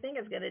well as you think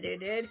it's going to do,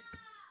 dude.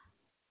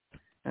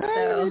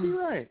 Maybe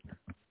you're right.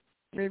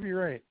 Maybe you're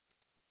right.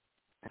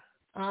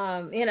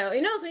 We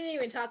didn't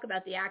even talk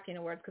about the acting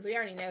awards because we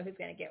already know who's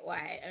going to get what.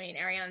 I mean,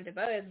 Ariana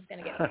DeBose is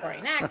going to get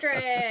supporting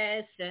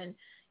actress, and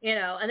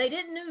they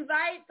didn't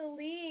invite the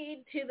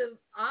lead to the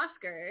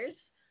Oscars.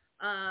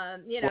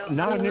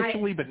 Not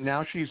initially, but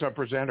now she's a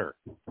presenter.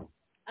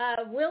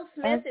 Will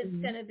Smith is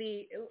going to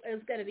be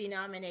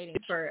nominating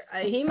for.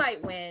 He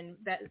might win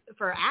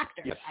for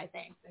actor, yes. I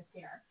think, this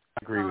year.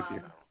 I agree with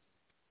you.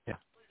 Yeah.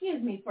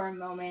 Excuse me for a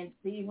moment.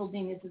 The evil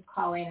genius is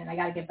calling, and I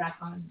got to get back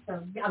on.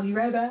 So I'll be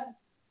right back.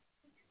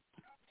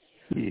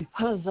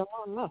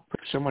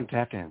 Someone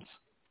tap dance.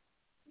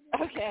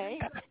 Okay.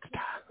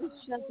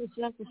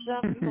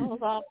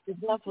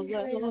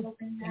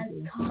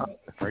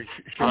 Right.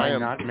 Should I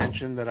not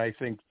mention that I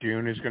think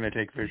Dune is going to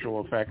take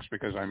visual effects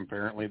because I'm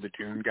apparently the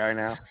Dune guy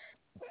now?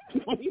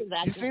 You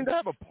seem to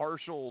have a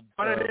partial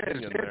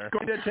opinion there. It's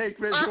going to take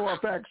visual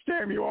effects.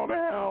 Damn you all to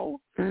hell.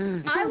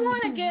 I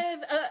want to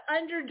give an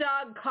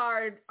underdog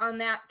card on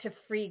that to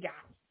Free Guy.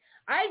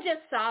 I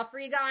just saw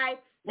Free Guy.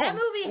 That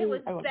movie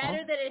was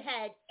better than it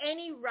had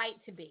any right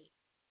to be.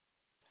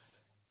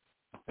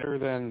 Better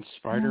than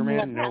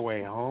Spider-Man No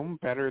Way Home?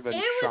 Better than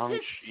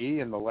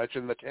Shang-Chi and the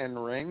Legend of the Ten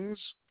Rings?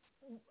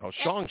 Oh,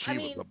 Shang-Chi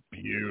was a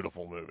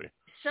beautiful movie.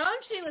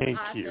 Shang-Chi was Thank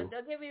awesome. you.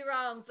 Don't get me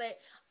wrong, but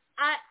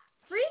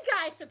Free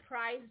Guy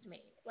surprised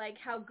me, like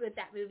how good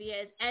that movie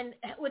is. And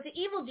with the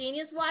Evil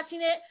Genius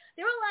watching it,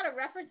 there were a lot of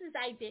references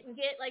I didn't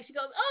get. Like she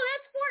goes, "Oh,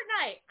 that's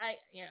Fortnite." I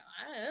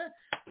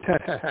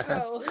don't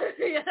know.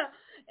 So, yeah.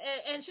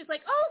 And she's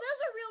like, "Oh, those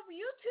are real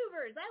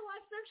YouTubers. I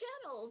watch their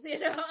channels."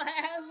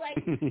 I was like,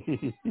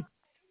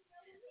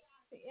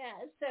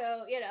 yeah.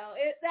 So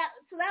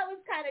that was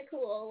kind of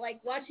cool.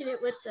 Like watching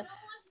it with the.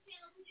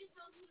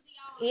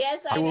 Yes,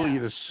 I will know.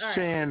 eat a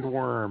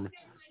sandworm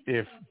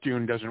if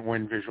Dune doesn't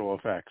win visual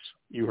effects.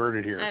 You heard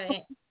it here. I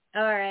mean,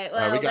 all right.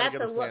 Well,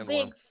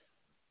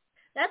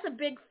 that's a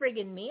big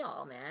friggin'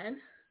 meal,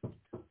 man.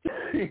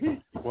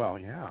 Well,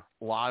 yeah.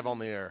 Live on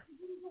the air.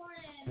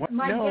 What?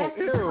 My guest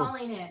is ew.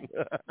 calling it.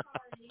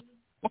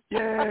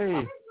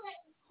 Yay.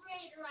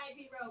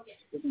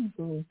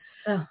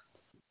 Oh.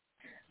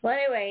 Well,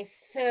 anyway,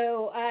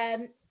 so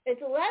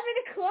it's 11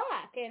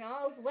 o'clock and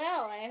all's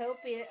well.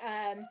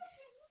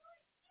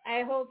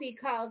 I hope he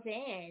calls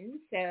in.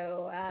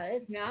 So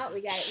if not,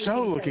 we got.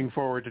 Looking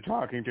forward to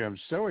talking to him.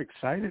 So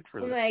excited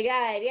for this. Oh my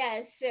God,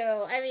 yes.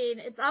 So I mean,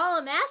 it's all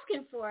I'm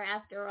asking for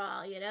after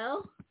all, I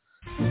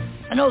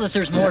know that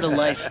there's more to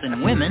life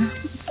than women.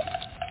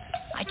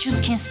 I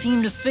just can't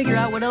seem to figure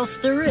out what else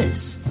there is.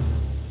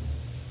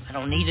 I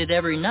don't need it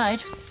every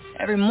night.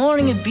 Every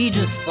morning it'd be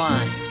just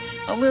fine.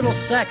 A little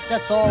sex,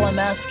 that's all I'm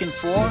asking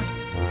for.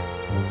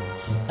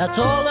 That's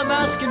all I'm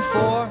asking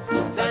for.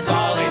 That's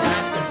all he's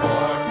asking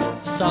for.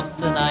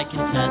 Something I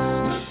can test.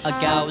 A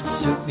gal would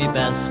suit me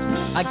best.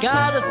 I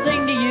got a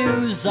thing to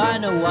use. I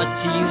know what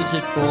to use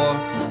it for.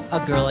 A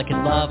girl I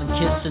can love and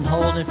kiss and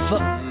hold and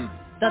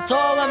That's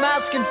all I'm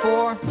asking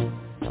for.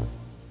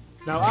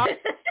 Now, I'm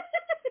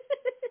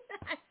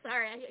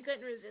sorry, I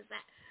couldn't resist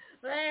that.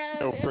 But,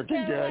 so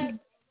freaking good.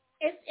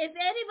 If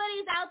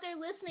anybody's out there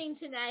listening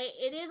tonight,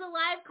 it is a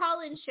live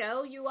call-in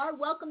show. You are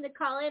welcome to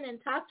call in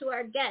and talk to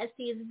our guest.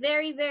 He is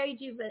very, very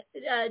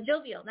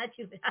jovial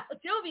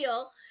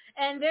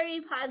and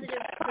very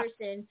positive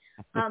person.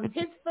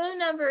 His phone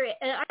number,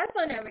 our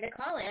phone number to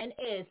call in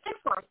is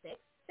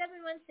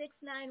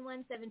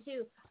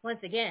 646-716-9172.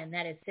 Once again,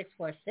 that is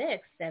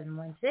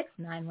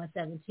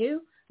 646-716-9172.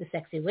 The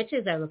Sexy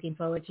Witches are looking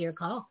forward to your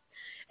call.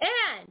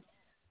 And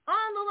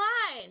on the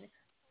line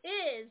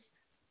is,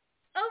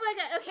 oh my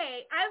God,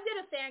 okay, I'm going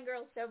to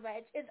fangirl so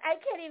much.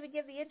 I can't even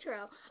give the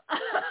intro.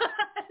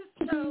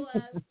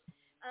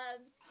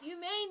 You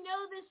may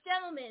know this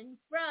gentleman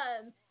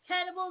from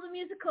Cannibal the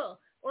Musical,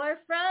 or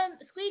from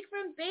Squeak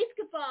from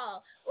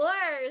Basketball, or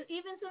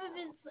even some of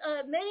his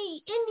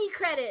many indie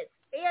credits.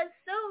 He has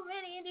so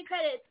many indie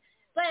credits,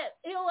 but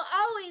it will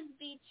always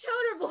be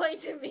Choder Boy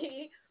to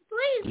me.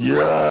 Please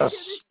welcome to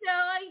the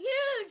show a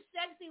huge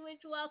Sexy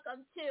Witch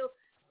welcome to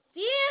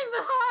DIAN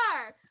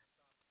BACHAR.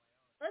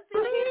 Let's see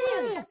what you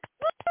do.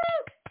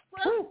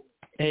 Well,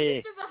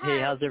 hey,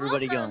 how's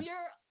everybody going?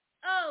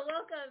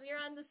 Welcome. You're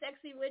on the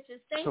Sexy Witches.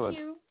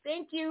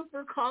 Thank you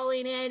for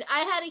calling in.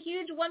 I had a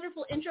huge,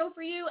 wonderful intro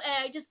for you,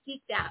 and I just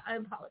geeked out. I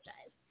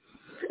apologize.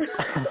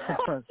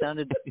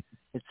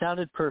 It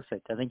sounded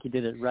perfect. I think you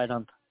did it right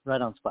on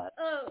spot.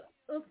 Oh,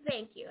 well,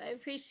 thank you. I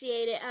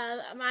appreciate it.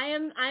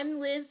 I'm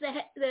Liz,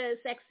 the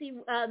sexy,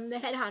 the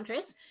head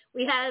hauntress.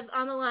 We have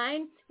on the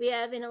line, we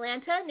have in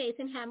Atlanta,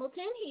 Nathan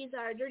Hamilton. He's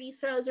our dirty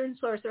southern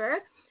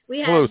sorcerer.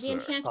 We have the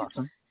Enchantress.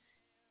 Awesome.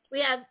 We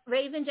have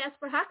Ravyn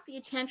Jazper-Hawke, the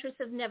Enchantress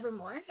of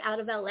Nevermore,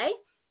 out of LA,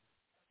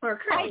 or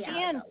currently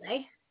out of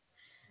LA.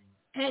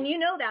 And you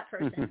know that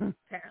person,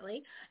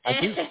 apparently.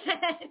 And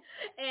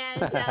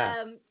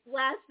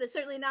last but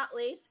certainly not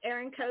least,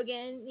 Aaron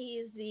Cogan.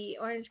 He's the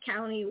Orange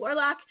County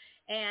Warlock,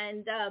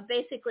 and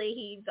basically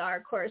he's our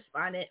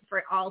correspondent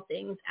for all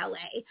things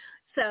LA.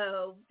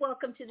 So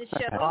welcome to the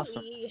show.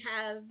 Awesome. We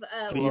have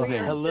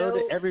hello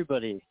to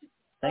everybody.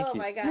 Thank you. Oh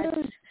my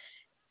gosh.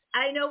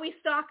 I know we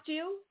stalked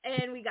you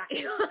and we got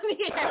you on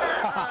the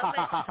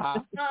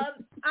air.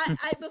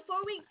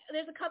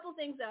 There's a couple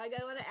things that I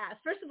want to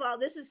ask. First of all,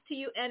 this is to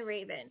you and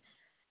Ravyn.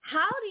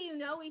 How do you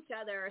know each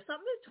other?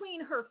 Something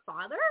between her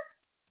father?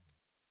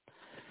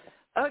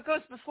 Oh, it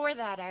goes before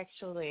that,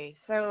 actually.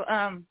 So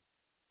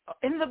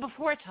in the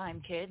before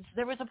time, kids,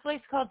 there was a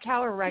place called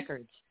Tower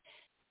Records.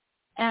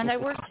 And I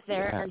worked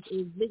there as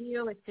a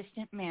video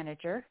assistant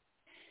manager.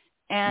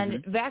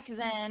 And back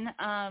then,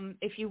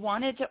 if you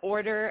wanted to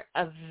order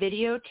a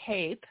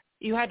videotape,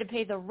 you had to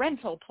pay the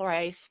rental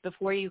price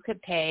before you could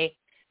pay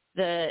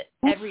the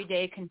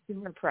everyday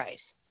consumer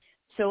price.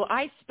 So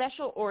I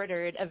special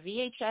ordered a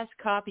VHS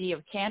copy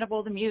of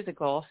Cannibal the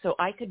Musical so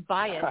I could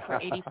buy it for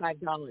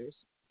 $85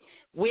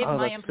 with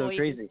my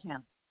employee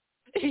discount.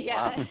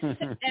 Yeah. Wow.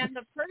 And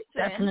the person...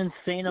 That's an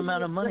insane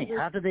amount of money.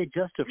 How do they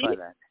justify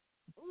that?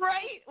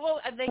 Right.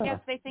 Well, they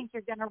guess they think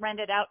you're going to rent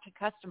it out to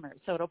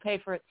customers, so it'll pay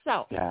for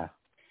itself. Yeah.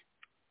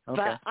 Okay.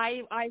 But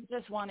I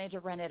just wanted to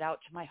rent it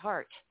out to my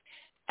heart.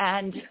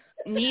 And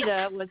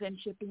Nita was in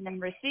shipping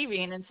and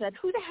receiving and said,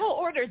 who the hell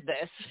ordered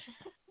this?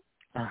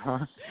 Uh-huh.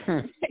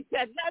 I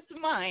said,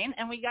 that's mine.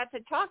 And we got to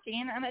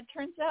talking, and it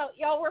turns out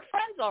y'all were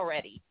friends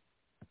already.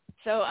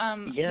 So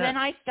then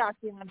I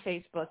stalked you on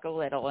Facebook a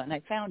little, and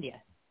I found you.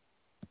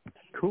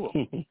 Cool.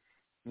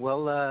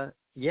 Well,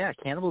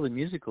 Cannibal the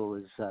Musical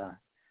is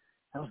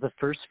that was the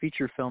first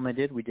feature film I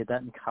did. We did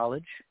that in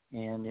college,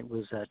 and it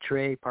was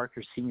Trey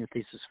Parker's senior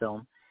thesis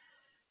film.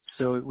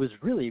 So it was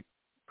really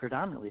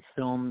predominantly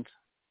filmed,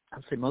 I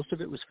would say most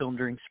of it was filmed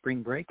during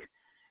spring break.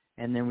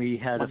 And then we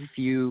had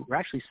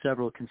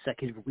several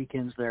consecutive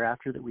weekends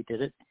thereafter that we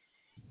did it.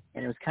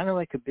 And it was kind of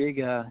like a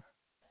big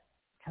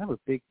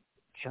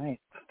giant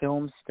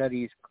film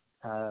studies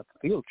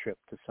field trip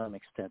to some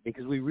extent,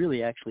 because we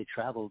really actually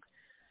traveled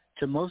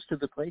to most of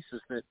the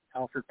places that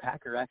Alfred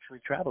Packer actually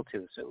traveled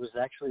to. So it was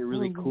actually a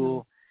really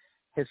cool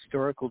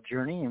historical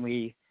journey, and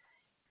we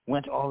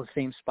went to all the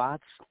same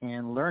spots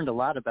and learned a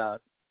lot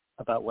about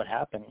what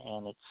happened.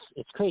 And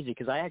it's crazy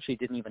because I actually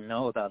didn't even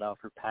know about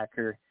Alfred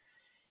Packer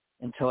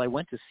until I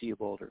went to CU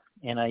Boulder,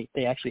 and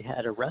they actually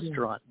had a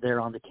restaurant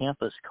there on the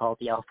campus called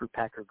the Alfred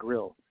Packer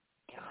Grill.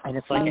 And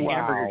it's like a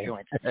hamburger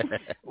joint,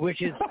 which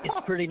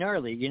it's pretty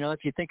gnarly. You know,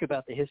 if you think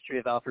about the history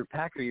of Alfred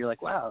Packer, you're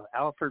like, wow,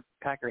 Alfred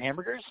Packer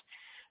hamburgers?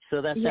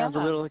 So that sounds a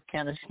little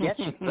kind of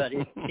sketchy, but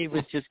it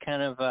was just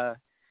kind of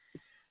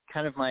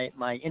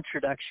my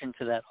introduction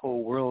to that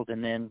whole world.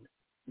 And then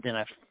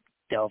I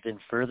delved in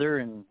further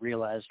and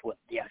realized what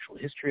the actual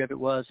history of it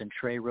was. And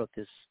Trey wrote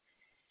this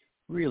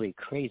really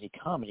crazy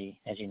comedy,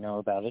 as you know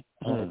about it.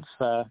 And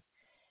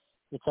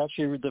it's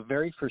actually the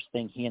very first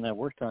thing he and I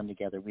worked on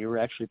together. We were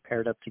actually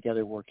paired up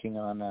together working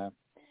on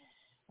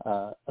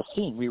a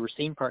scene. We were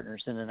scene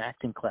partners in an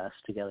acting class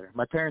together.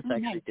 My parents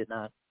actually did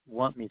not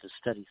want me to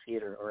study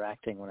theater or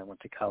acting when I went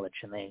to college,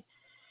 and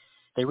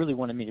they really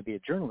wanted me to be a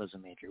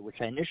journalism major, which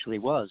I initially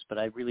was, but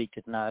I really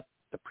did not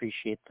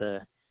appreciate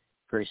the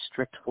very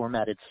strict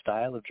formatted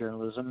style of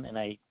journalism, and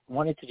I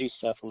wanted to do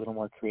stuff a little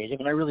more creative,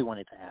 and I really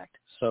wanted to act.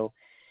 So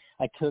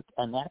I took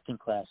an acting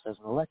class as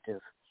an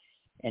elective,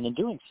 and in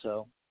doing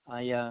so,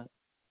 I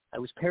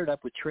was paired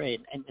up with Trey,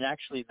 and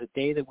actually the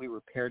day that we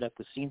were paired up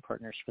with scene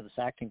partners for this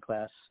acting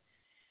class,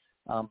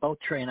 both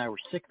Trey and I were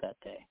sick that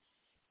day.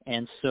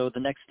 And so the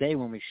next day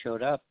when we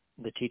showed up,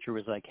 the teacher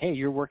was like, hey,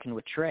 you're working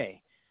with Trey.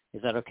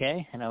 Is that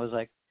okay? And I was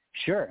like,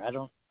 sure, I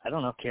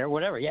don't care,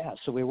 whatever. Yeah.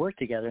 So we worked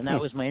together, and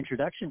that was my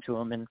introduction to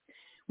him, and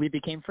we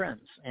became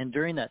friends. And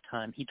during that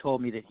time, he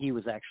told me that he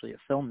was actually a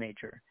film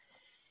major.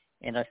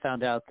 And I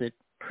found out that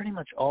pretty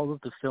much all of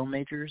the film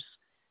majors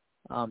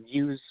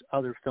use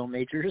other film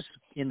majors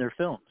in their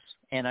films.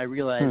 And I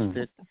realized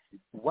that,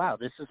 wow,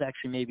 this is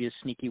actually maybe a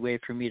sneaky way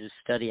for me to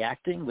study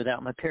acting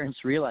without my parents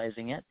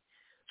realizing it.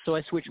 So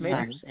I switched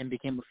majors and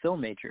became a film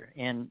major,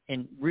 and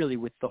really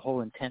with the whole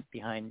intent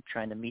behind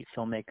trying to meet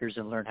filmmakers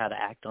and learn how to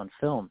act on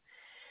film.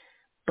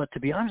 But to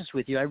be honest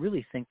with you, I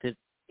really think that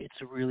it's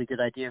a really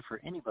good idea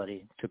for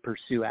anybody to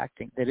pursue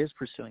acting, that is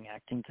pursuing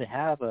acting, to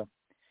have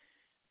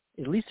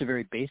at least a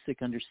very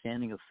basic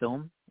understanding of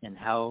film and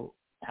how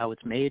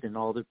it's made and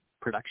all the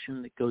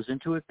production that goes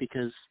into it,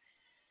 because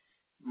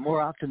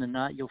more often than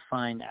not, you'll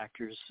find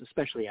actors,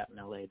 especially out in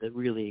LA, that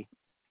really,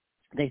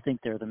 they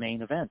think they're the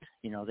main event.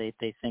 You know, they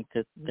think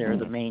that they're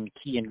the main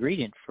key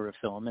ingredient for a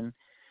film, and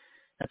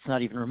that's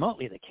not even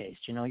remotely the case.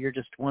 You know, you're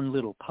just one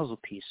little puzzle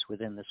piece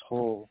within this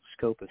whole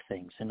scope of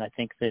things. And I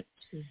think that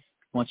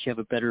once you have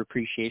a better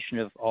appreciation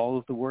of all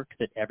of the work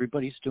that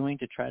everybody's doing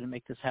to try to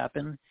make this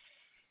happen,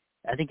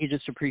 I think you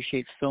just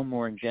appreciate film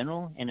more in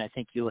general, and I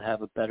think you'll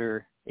have a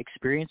better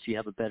experience. You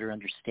have a better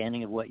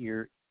understanding of what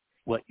your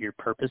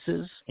purpose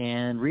is,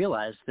 and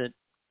realize that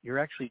you're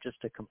actually just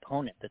a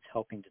component that's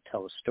helping to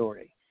tell a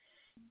story.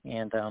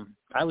 And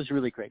I was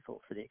really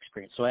grateful for the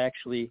experience. So I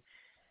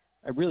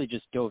really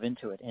just dove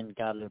into it and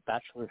got a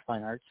Bachelor of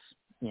Fine Arts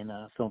in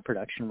film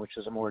production, which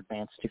is a more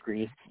advanced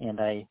degree. And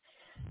I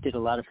did a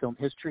lot of film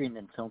history and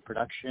then film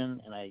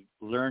production, and I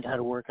learned how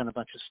to work on a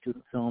bunch of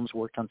student films,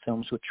 worked on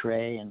films with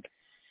Trey.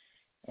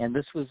 And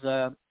this was,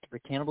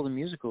 Cannibal the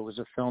Musical was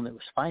a film that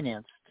was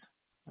financed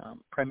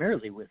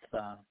primarily with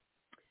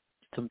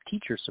some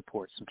teacher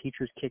support. Some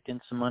teachers kicked in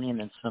some money, and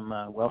then some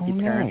wealthy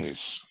parents.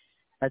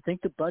 I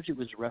think the budget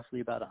was roughly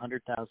about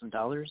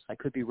 $100,000. I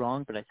could be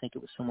wrong, but I think it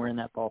was somewhere in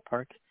that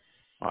ballpark.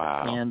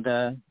 Wow. And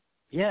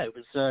it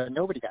was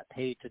nobody got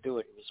paid to do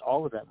it. It was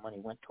all of that money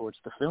went towards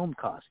the film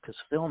cost, because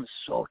film is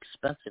so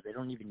expensive. They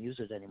don't even use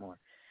it anymore.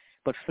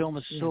 But film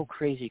is so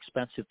crazy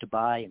expensive to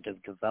buy and to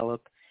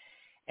develop.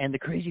 And the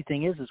crazy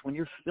thing is when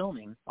you're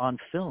filming on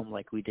film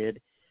like we did,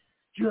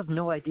 you have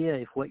no idea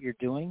if what you're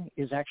doing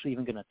is actually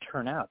even going to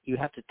turn out. You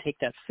have to take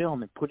that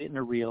film and put it in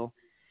a reel,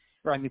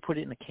 put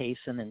it in a case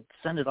and then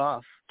send it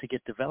off to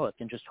get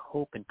developed, and just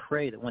hope and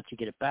pray that once you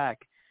get it back,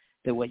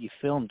 that what you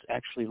filmed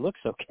actually looks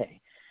okay.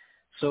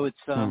 So it's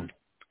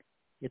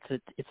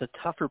a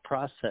tougher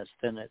process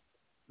than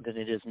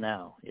it is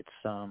now.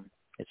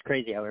 It's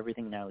crazy how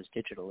everything now is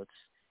digital. It's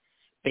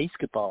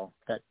Basketball,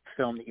 that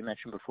film that you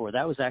mentioned before.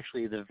 That was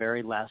actually the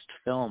very last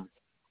film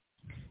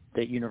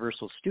that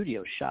Universal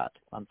Studios shot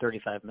on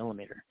 35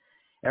 millimeter.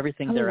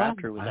 Everything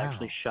thereafter was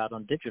actually shot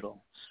on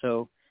digital.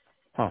 So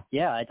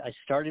Yeah, I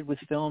started with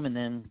film and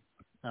then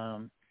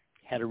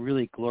had a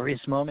really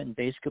glorious moment in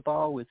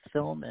basketball with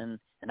film, and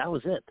that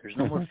was it. There's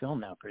no more film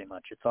now, pretty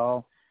much.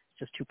 It's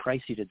just too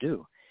pricey to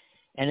do,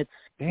 and it's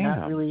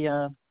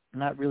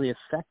not really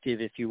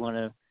effective if you want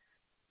to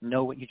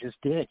know what you just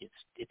did.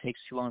 It takes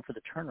too long for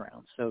the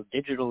turnaround. So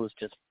digital has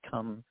just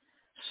come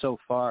so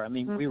far. I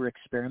mean, we were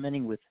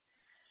experimenting with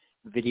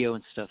video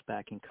and stuff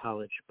back in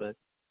college, but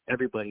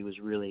everybody was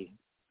really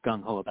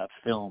gung-ho about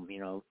film. You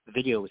know,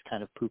 video was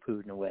kind of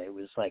poo-pooed in a way. It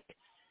was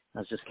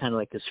just kind of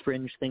like this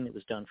fringe thing that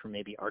was done for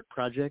maybe art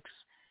projects,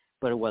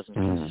 but it wasn't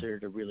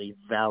considered a really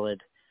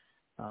valid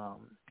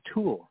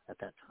tool at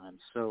that time.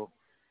 So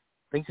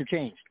things have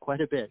changed quite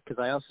a bit,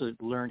 because I also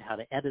learned how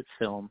to edit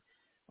film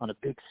on a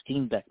big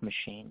Steenbeck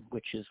machine,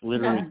 which is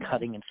literally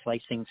cutting and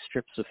slicing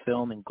strips of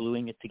film and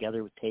gluing it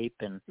together with tape.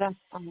 And that's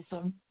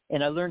awesome.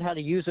 And I learned how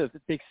to use a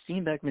big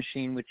Steenbeck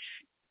machine, which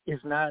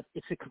it's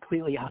a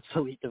completely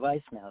obsolete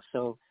device now.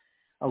 So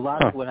a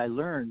lot of what I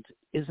learned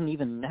isn't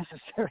even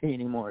necessary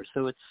anymore.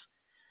 So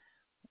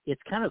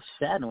it's kind of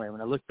sad in a way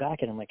when I look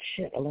back and I'm like,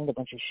 shit, I learned a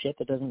bunch of shit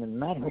that doesn't even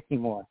matter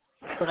anymore.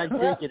 But I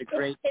did get a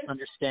great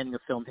understanding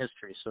of film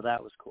history, so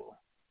that was cool.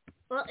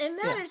 Well, it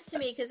matters to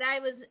me because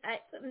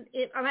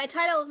my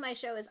title of my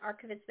show is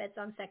Archivist Bets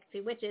on Sexy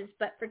Witches,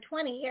 but for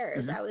 20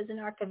 years I was an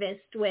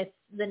archivist with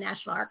the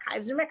National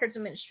Archives and Records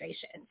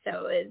Administration,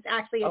 so it's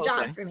actually a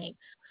job for me.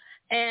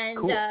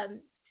 And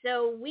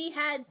so we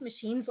had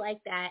machines like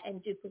that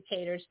and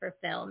duplicators for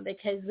film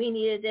because we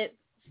needed it.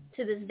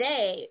 To this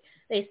day,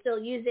 they still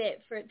use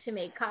it to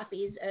make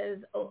copies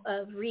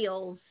of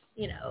reels.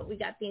 You know, we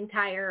got the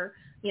entire,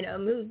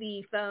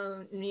 movie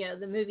phone,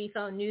 the movie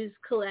phone news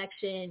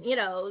collection,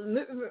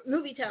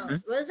 movie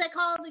tones. What is that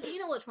called? You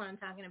know which one I'm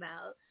talking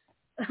about.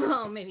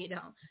 Oh, maybe you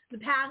don't. The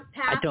past.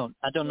 I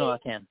don't know. I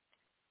can.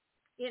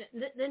 You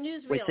know, the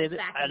news Wait, reels. say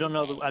that. I don't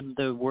know.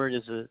 The word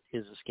is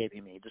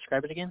escaping me.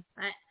 Describe it again.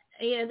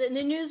 The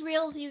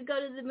newsreels, you go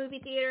to the movie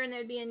theater and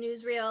there'd be a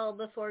newsreel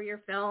before your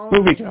film.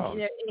 Movie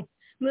tone.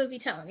 Movie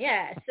tone,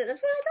 yes. So that's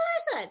what I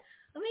thought I said.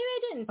 Well, maybe I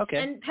didn't. Okay.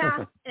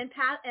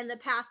 And the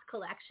past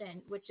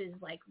collection, which is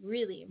like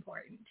really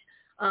important.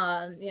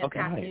 Past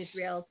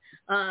newsreels.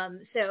 And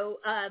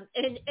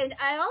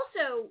I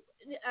also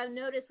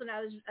noticed when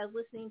I was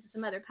listening to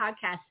some other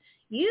podcasts,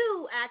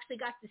 you actually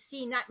got to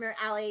see Nightmare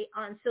Alley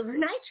on silver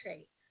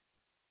nitrate.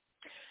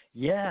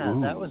 Yeah,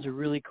 that was a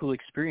really cool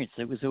experience.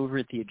 It was over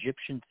at the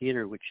Egyptian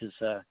Theater, which is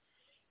a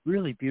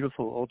really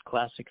beautiful old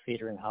classic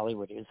theater in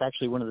Hollywood. It was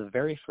actually one of the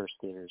very first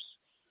theaters.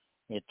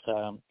 It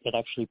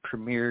actually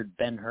premiered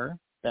Ben-Hur.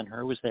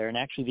 Ben-Hur was there, and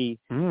actually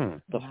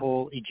the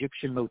whole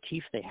Egyptian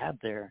motif they had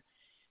there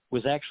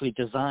was actually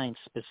designed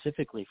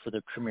specifically for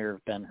the premiere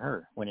of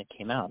Ben-Hur when it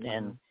came out.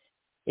 And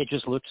it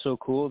just looked so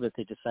cool that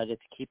they decided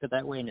to keep it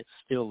that way, and it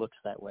still looks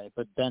that way.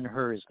 But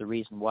Ben-Hur is the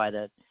reason why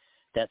that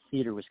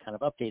theater was kind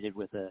of updated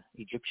with a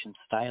Egyptian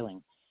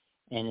styling,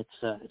 and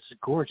it's a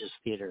gorgeous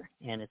theater,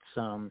 and it's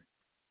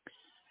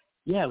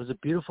it was a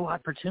beautiful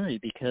opportunity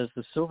because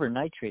the silver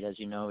nitrate, as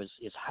you know, is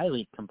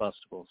highly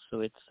combustible,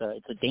 so it's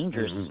a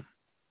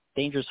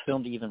dangerous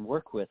film to even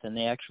work with, and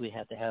they actually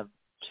had to have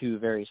two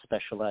very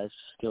specialized,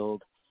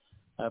 skilled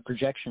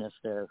projectionists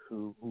there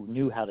who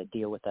knew how to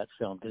deal with that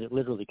film because it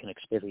literally can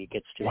explode. It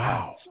gets too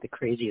hot. It's the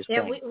craziest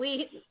thing.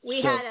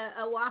 We had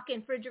a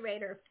walk-in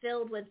refrigerator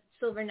filled with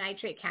silver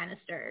nitrate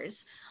canisters.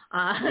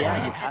 You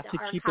have to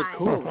keep it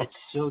cool. It's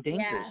so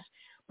dangerous. Yeah.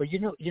 But you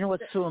know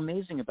what's so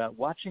amazing about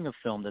watching a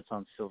film that's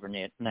on silver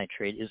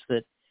nitrate is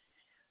that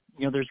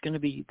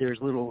there's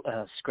little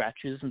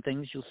scratches and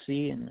things you'll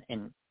see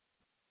and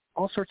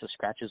all sorts of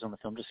scratches on the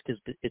film just because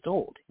it's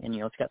old and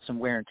it's got some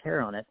wear and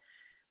tear on it.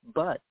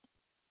 But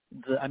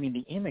the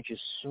image is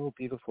so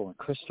beautiful and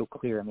crystal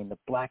clear. I mean, the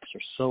blacks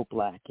are so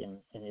black and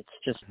it's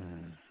just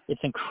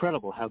it's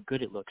incredible how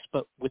good it looks.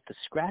 But with the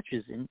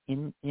scratches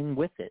in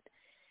with it,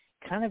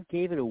 kind of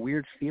gave it a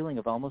weird feeling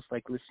of almost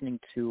like listening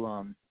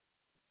to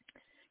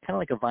kind of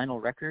like a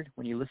vinyl record.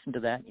 When you listen to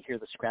that and you hear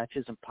the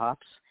scratches and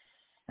pops,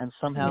 and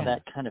somehow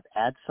that kind of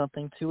adds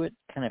something to it,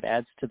 kind of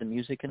adds to the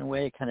music in a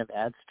way. It kind of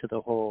adds to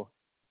the whole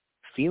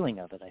feeling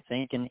of it, I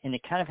think. And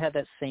it kind of had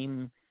that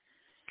same,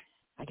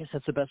 I guess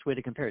that's the best way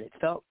to compare it.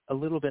 It felt a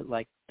little bit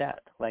like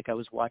that, like I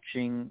was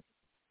watching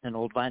an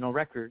old vinyl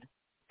record,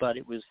 but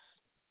it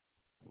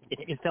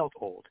felt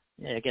old,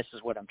 I guess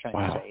is what I'm trying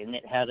to say. And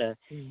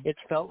it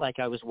felt like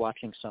I was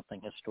watching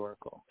something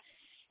historical.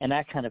 And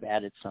that kind of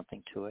added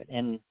something to it.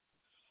 And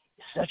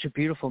such a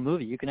beautiful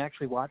movie. You can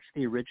actually watch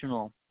the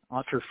original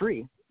for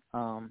free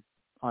on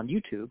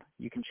YouTube.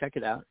 You can check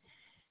it out.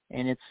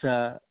 And it's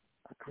a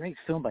great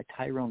film by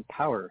Tyrone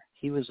Power.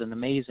 He was an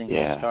amazing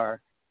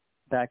star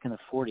back in the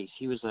 40s.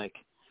 He was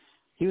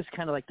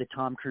kind of like the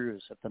Tom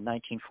Cruise of the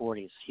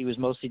 1940s. He was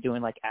mostly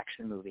doing like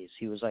action movies.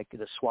 He was like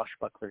the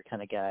swashbuckler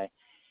kind of guy.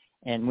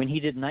 And when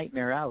he did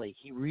Nightmare Alley,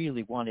 he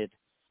really wanted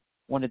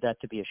that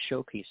to be a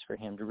showpiece for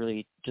him to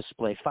really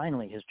display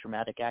finally his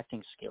dramatic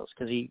acting skills,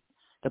 because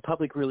the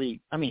public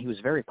really, he was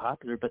very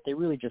popular, but they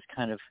really just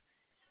kind of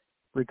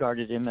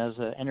regarded him as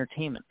an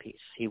entertainment piece.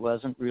 He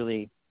wasn't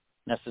really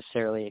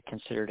necessarily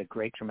considered a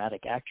great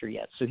dramatic actor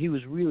yet. So he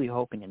was really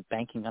hoping and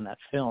banking on that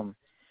film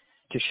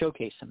to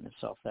showcase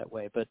himself that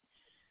way. But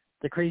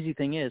the crazy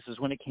thing is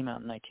when it came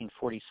out in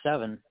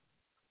 1947,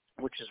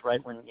 which is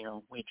right when,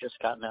 we'd just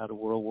gotten out of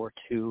World War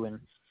II, and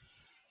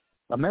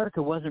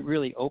America wasn't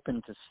really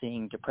open to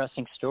seeing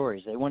depressing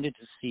stories. They wanted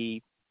to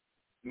see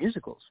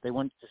musicals. They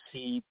wanted to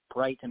see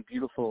bright and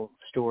beautiful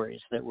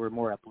stories that were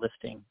more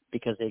uplifting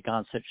because they'd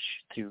gone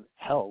through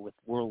hell with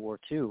World War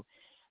II.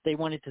 They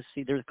wanted to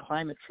see, their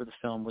climate for the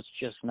film was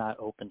just not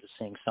open to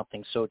seeing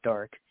something so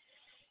dark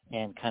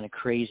and kind of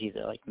crazy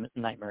like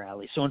Nightmare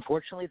Alley. So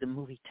unfortunately, the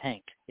movie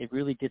tanked. It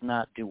really did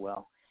not do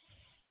well.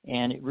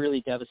 And it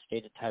really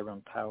devastated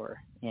Tyrone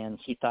Power. And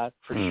he thought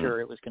for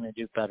sure it was going to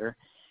do better,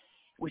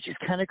 which is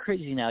kind of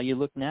crazy now. You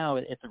look now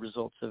at the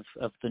results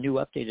of the new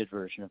updated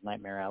version of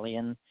Nightmare Alley,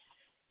 and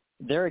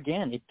there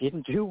again, it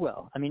didn't do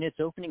well. I mean, its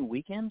opening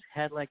weekend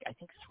had $3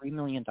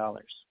 million.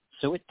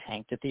 So it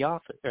tanked at the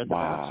box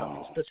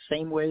office the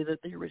same way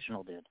that the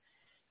original did,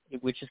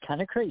 which is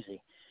kind of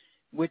crazy.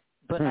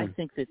 But I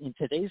think that in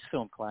today's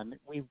film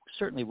climate, we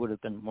certainly would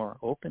have been more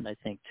open, I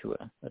think, to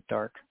a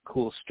dark,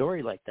 cool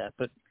story like that.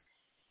 But,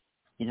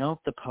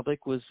 the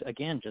public was,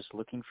 again, just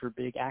looking for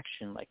big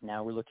action. Like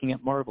now we're looking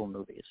at Marvel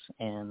movies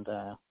and,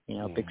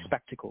 big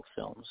spectacle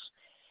films.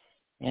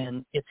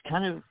 And it's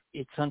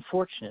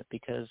unfortunate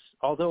because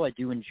although I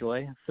do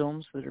enjoy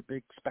films that are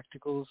big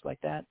spectacles like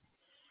that,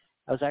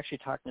 I was actually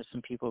talking to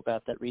some people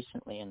about that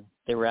recently, and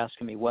they were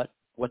asking me, what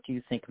do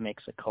you think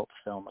makes a cult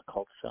film a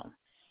cult film?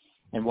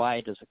 And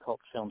why does a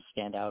cult film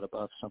stand out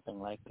above something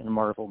like a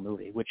Marvel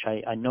movie, which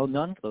I know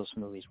none of those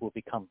movies will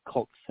become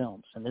cult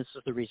films, and this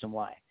is the reason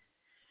why.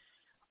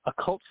 A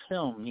cult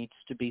film needs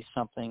to be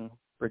something,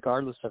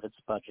 regardless of its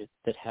budget,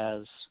 that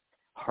has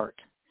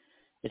heart.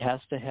 It has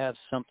to have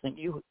something.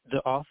 The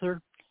author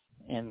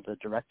and the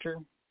director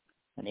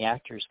and the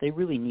actors, they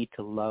really need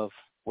to love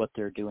what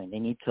they're doing. They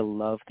need to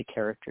love the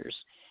characters.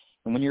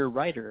 And when you're a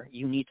writer,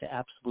 you need to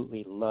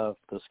absolutely love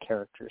those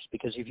characters,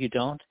 because if you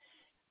don't,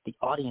 the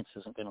audience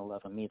isn't going to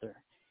love them either.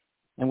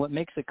 And what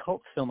makes a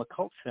cult film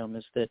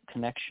is that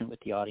connection with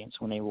the audience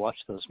when they watch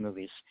those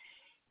movies.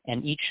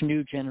 And each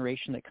new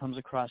generation that comes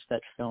across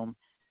that film,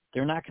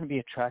 they're not going to be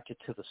attracted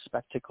to the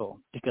spectacle,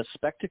 because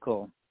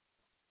spectacle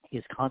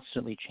is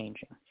constantly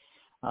changing.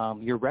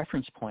 Your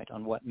reference point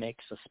on what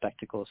makes a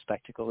spectacle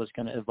is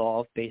going to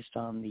evolve based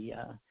on the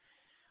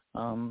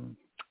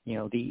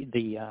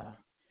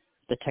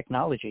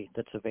technology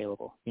that's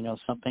available.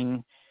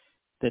 Something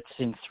that's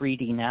in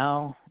 3D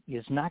now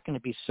is not going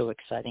to be so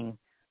exciting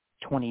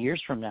 20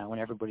 years from now when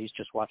everybody's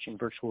just watching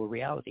virtual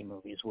reality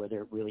movies where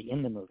they're really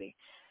in the movie.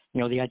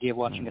 The idea of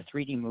watching a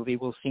 3D movie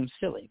will seem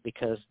silly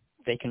because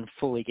they can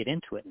fully get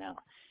into it now.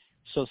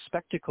 So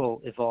spectacle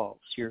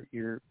evolves.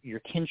 Your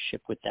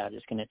kinship with that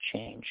is going to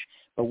change.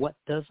 But what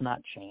does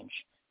not change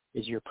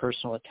is your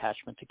personal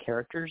attachment to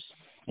characters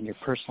and your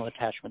personal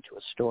attachment to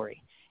a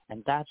story.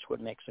 And that's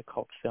what makes a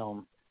cult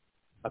film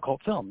a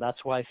cult film.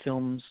 That's why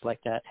films like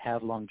that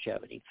have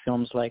longevity.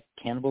 Films like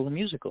Cannibal the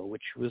Musical,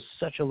 which was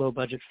such a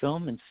low-budget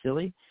film and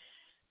silly,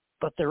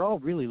 but they're all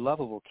really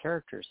lovable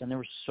characters, and there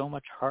was so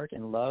much heart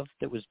and love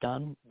that was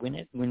done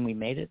when we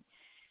made it,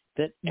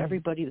 that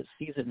everybody that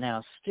sees it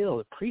now still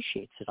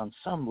appreciates it on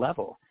some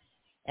level.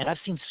 And I've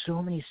seen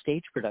so many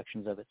stage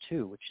productions of it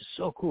too, which is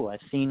so cool. I've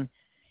seen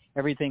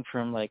everything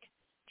from like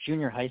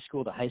junior high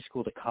school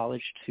to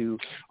college to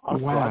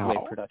off-Broadway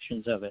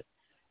productions of it.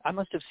 I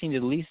must have seen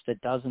at least a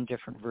dozen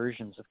different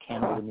versions of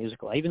Cannibal the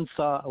Musical. I even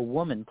saw a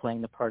woman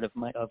playing the part of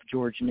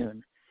George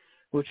Noon,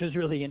 which was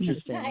really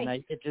interesting.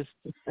 Nice.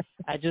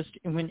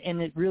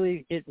 And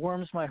it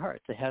warms my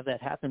heart to have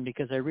that happen,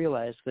 because I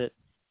realized that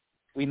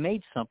we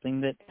made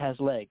something that has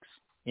legs.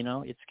 You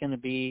know, it's going to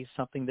be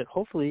something that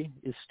hopefully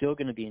is still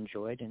going to be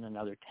enjoyed in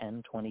another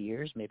 10, 20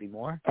 years, maybe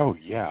more. Oh,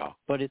 yeah.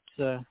 But it's,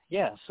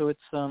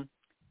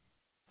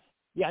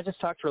 I just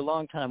talked for a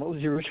long time. What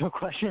was your original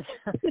question?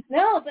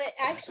 No, but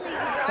actually you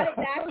brought it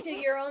back to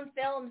your own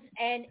films,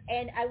 and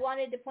I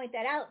wanted to point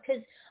that out,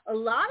 because a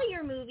lot of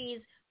your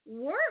movies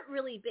weren't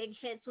really big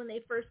hits when they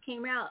first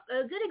came out.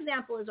 A good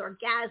example is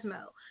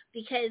Orgasmo,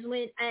 because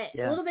when a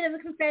little bit of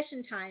a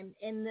confession time,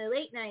 in the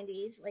late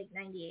 90s, like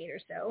 98 or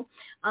so,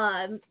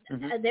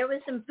 there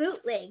was some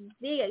bootleg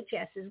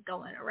VHSs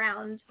going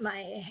around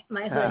my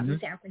hood in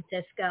San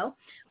Francisco.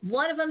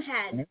 One of them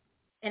had,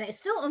 and I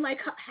still own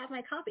have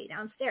my copy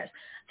downstairs.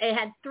 It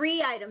had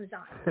 3 items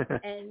on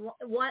it, and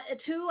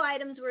 2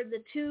 items were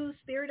the 2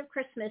 Spirit of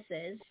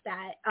Christmases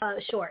that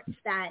shorts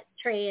that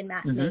Trey and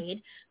Matt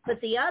made, but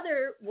the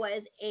other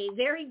was a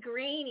very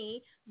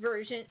grainy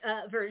version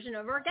of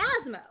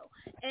Orgasmo,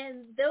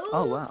 and those a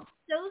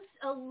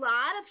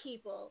lot of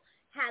people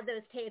had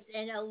those tapes,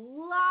 and a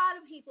lot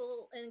of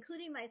people,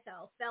 including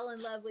myself, fell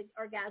in love with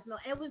Orgasmo,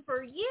 and it was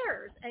for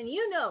years, and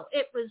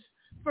it was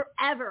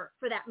forever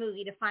for that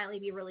movie to finally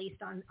be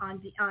released on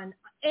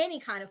any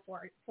kind of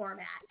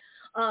format.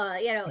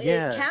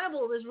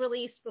 Cannibal was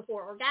released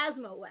before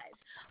Orgasmo was,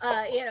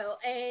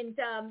 and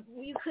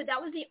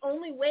that was the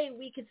only way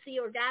we could see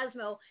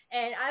Orgasmo,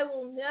 and I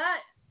will not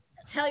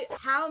tell you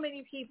how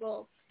many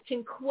people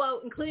can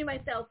quote, including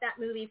myself, that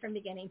movie from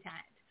beginning to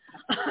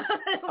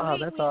end.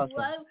 That's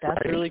awesome.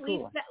 That's really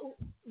cool.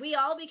 We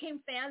all became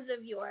fans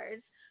of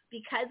yours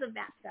because of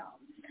that film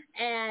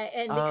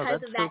and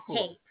because of that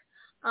tape.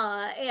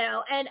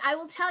 And I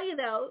will tell you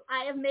though,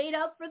 I have made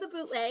up for the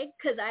bootleg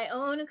because I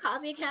own a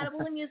copy of Cannibal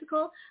the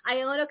Musical.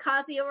 I own a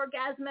copy of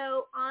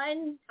Orgasmo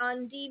on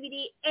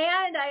DVD,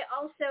 and I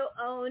also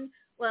own.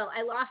 Well,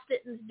 I lost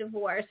it in the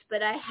divorce,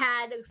 but I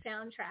had a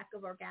soundtrack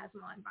of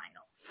Orgasmo on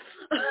vinyl.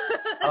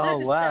 Oh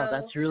wow,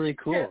 that's really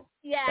cool.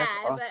 Yeah,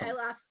 awesome. But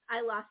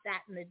I lost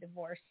that in the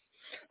divorce.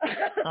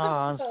 Oh,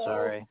 I'm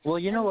sorry. Well,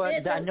 you know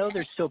what? I know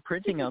they're still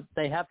printing them.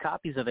 They have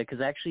copies of it because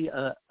actually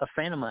a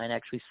friend of mine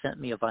actually sent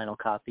me a vinyl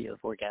copy of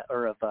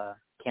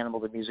Cannibal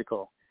the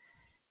Musical,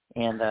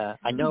 and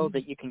I know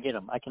that you can get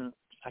them. I can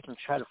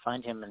try to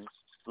find him and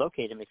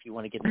locate him if you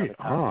want to get another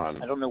copy.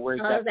 I don't know where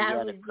exactly he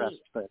had it pressed,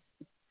 but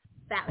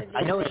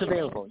I know it's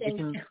available.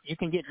 You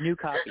can get new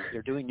copies.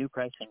 They're doing new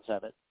pricings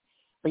of it.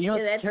 But you know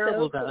what's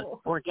terrible about it?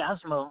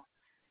 Orgasmo,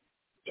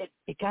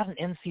 it got an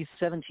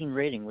NC-17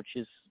 rating, which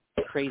is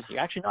crazy.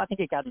 Actually, no, I think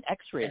it got an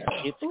X rating.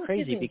 It's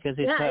crazy because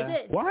it's it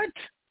did. What?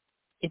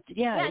 That's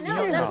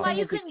why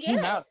you couldn't get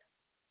it.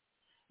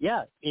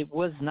 Yeah, it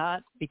was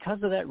not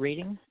because of that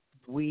rating.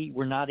 We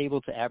were not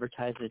able to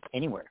advertise it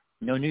anywhere.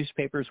 No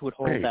newspapers would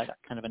hold that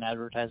kind of an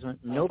advertisement.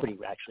 Nobody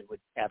actually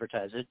would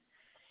advertise it,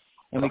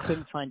 and we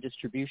couldn't find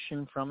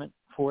distribution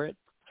for it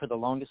for the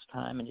longest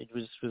time. And it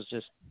was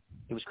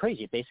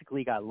crazy. It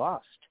basically got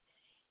lost,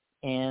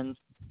 and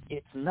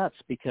it's nuts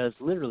because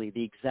literally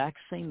the exact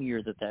same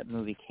year that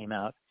movie came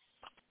out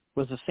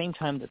was the same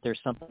time that There's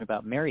Something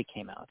About Mary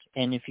came out.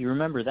 And if you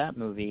remember, that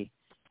movie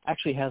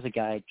actually has a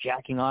guy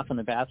jacking off in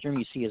the bathroom.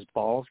 You see his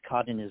balls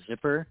caught in his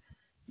zipper.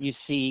 You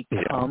see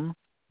cum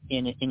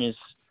in his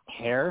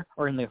hair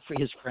or in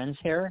his friend's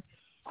hair.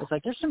 It's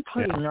like there's some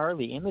pretty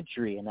gnarly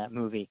imagery in that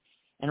movie.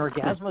 And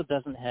Orgasmo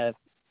doesn't have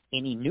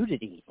any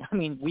nudity. I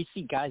mean, we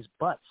see guys'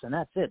 butts, and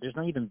that's it. There's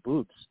not even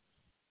boobs.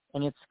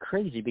 And it's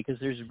crazy because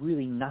there's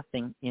really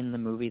nothing in the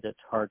movie that's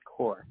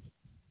hardcore.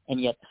 And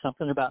yet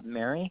Something About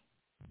Mary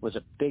was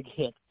a big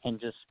hit and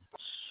just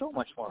so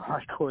much more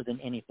hardcore than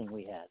anything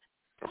we had.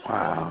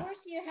 Wow. Of course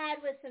you had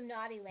with some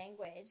naughty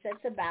language.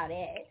 That's about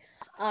it.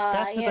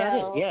 That's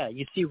about it, yeah.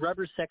 You see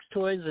rubber sex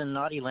toys and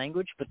naughty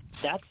language, but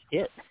that's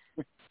it.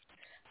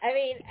 I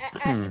mean,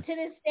 to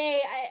this day,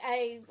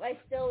 I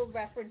still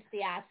reference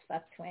the Ass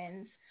Fuck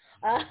Twins.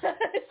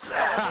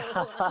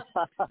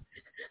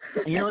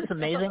 You know what's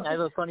amazing? I have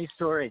a funny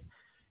story.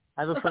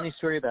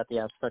 About the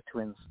Ass Fuck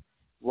Twins.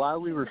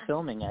 While we were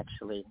filming,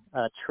 actually,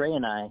 Trey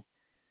and I,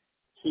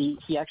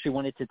 he actually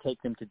wanted to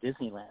take them to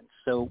Disneyland.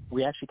 So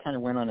we actually kind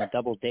of went on a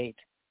double date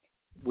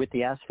with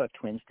the Ass Fuck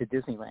Twins to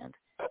Disneyland.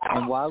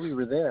 And while we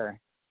were there,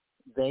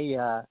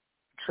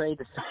 Trey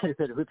decided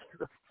that it would be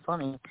really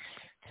funny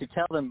to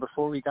tell them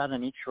before we got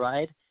on each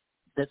ride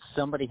that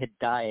somebody had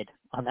died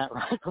on that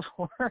ride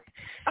before.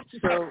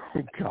 So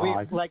we,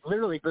 like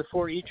literally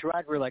before each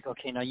ride, we're like,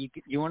 okay, now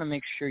you want to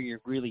make sure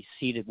you're really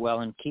seated well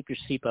and keep your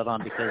seatbelt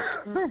on because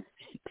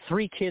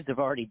 3 kids have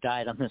already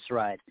died on this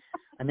ride.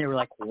 And they were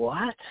like,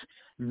 what?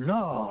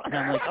 No. And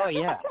I'm like, oh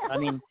yeah. I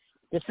mean,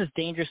 this is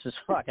dangerous as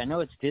fuck. I know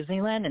it's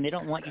Disneyland and they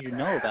don't want you to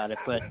know about it,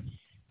 but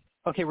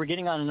okay, we're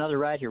getting on another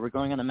ride here. We're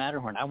going on the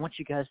Matterhorn. I want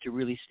you guys to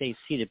really stay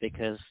seated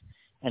because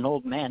an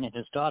old man and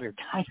his daughter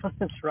died on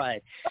this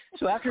ride.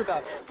 So after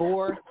about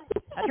 4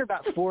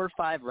 or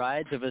 5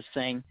 rides of us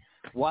saying,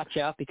 watch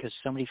out because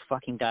somebody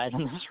fucking died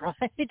on this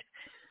ride,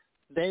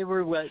 they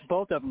were,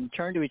 both of them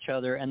turned to each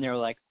other and they were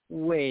like,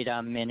 wait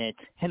a minute.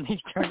 And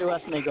they turned to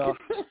us and they go,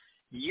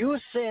 you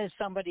said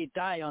somebody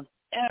died on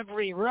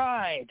every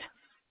ride.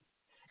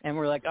 And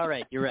we're like, all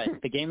right, you're right.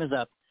 The game is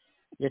up.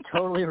 You're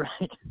totally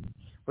right.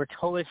 We're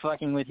totally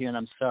fucking with you and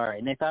I'm sorry.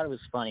 And they thought it was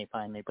funny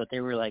finally, but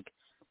they were like,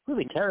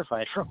 really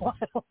terrified for a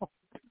while.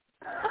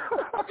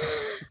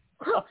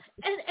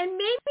 and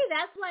maybe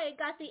that's why it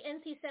got the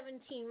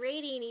NC-17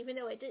 rating, even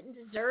though it didn't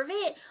deserve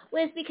it,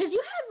 was because you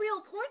had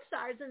real porn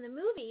stars in the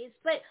movies.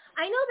 But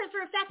I know that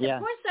for a fact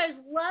that porn stars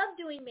love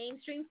doing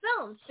mainstream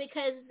films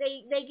because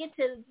they get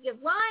to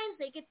give lines,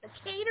 they get the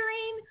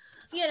catering.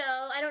 You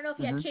know, I don't know if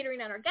you had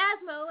catering on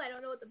Orgasmo. I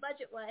don't know what the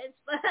budget was,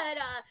 but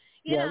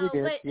you know, we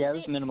did. But it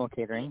was minimal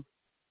catering.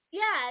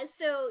 Yeah,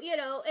 so you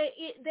know,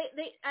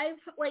 I've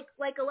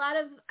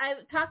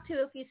talked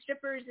to a few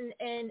strippers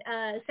and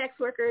sex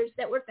workers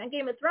that worked on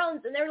Game of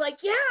Thrones, and they were like,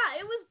 yeah,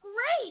 it was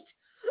great.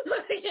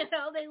 You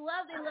know, they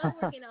love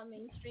working on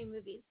mainstream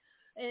movies,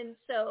 and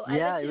so you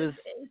got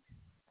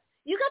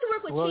to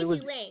work with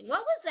Casey Lane.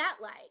 What was that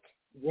like?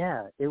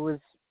 Yeah, it was.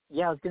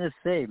 Yeah, I was gonna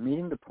say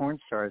meeting the porn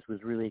stars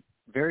was really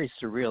very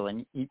surreal,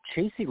 and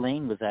Casey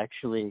Lane was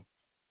actually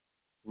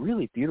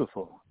really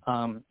beautiful.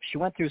 She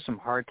went through some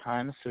hard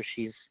times, so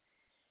she's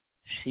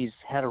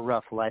had a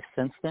rough life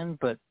since then,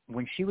 but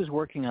when she was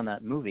working on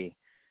that movie,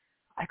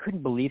 I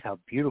couldn't believe how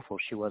beautiful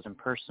she was in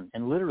person.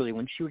 And literally,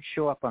 when she would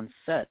show up on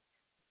set,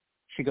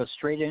 she'd go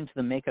straight into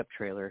the makeup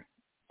trailer,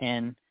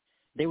 and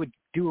they would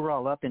do her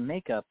all up in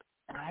makeup.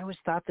 And I always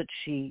thought that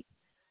she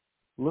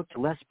looked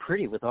less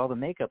pretty with all the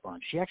makeup on.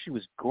 She actually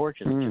was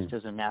gorgeous just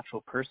as a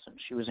natural person.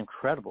 She was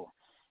incredible,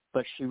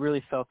 but she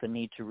really felt the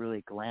need to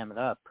really glam it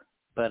up.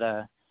 But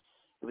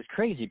it was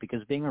crazy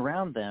because being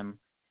around them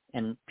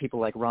and people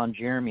like Ron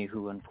Jeremy,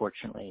 who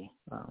unfortunately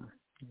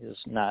is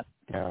not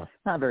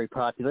very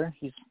popular.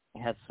 He's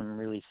had some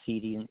really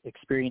seedy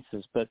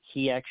experiences, but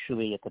he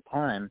actually at the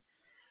time,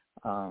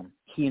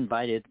 he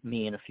invited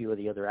me and a few of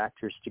the other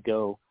actors to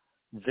go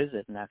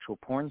visit an actual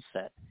porn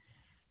set.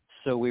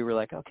 So we were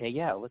like, okay,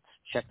 yeah, let's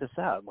check this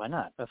out. Why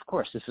not? Of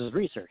course, this is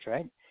research,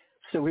 right?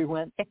 So we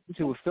went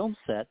to a film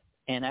set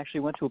and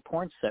actually went to a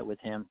porn set with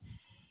him.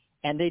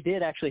 And they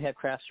did actually have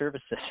craft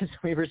services.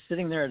 We were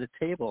sitting there at a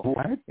table.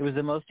 What? It was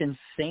the most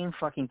insane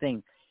fucking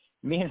thing.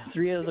 Me and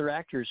 3 other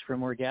actors from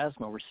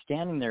Orgasmo were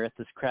standing there at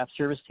this craft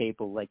service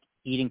table, like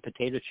eating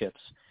potato chips,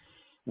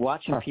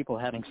 watching people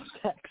having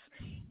sex.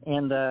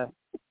 And the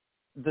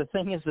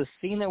thing is, the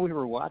scene that we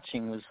were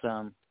watching was,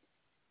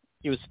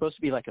 it was supposed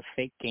to be like a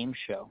fake game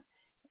show.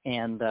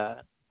 And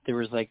there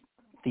was like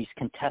these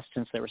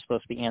contestants that were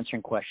supposed to be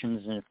answering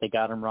questions, and if they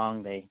got them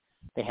wrong, they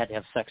had to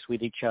have sex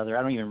with each other.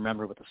 I don't even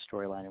remember what the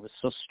storyline. It was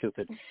so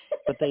stupid.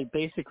 But they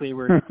basically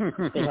were,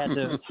 they had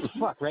to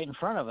fuck right in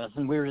front of us,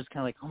 and we were just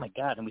kind of like, oh, my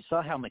God. And we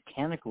saw how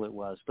mechanical it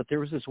was. But there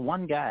was this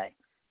one guy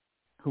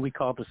who we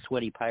called the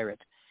Sweaty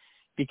Pirate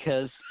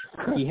because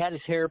he had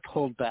his hair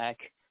pulled back.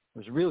 It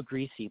was real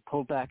greasy,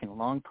 pulled back in a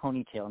long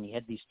ponytail, and he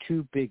had these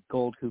 2 big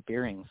gold hoop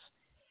earrings.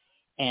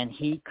 And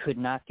he could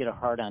not get a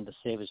hard-on to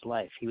save his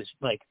life. He was,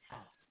 like,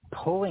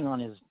 pulling on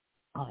his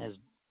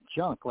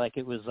junk like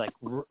it was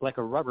like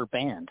a rubber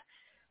band.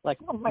 Like,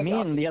 me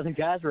and the other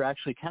guys were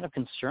actually kind of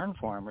concerned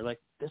for him. We're like,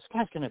 this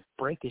guy's going to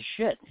break his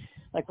shit.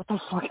 Like, what the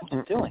fuck is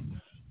he doing?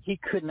 He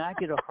could not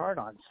get a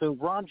hard-on. So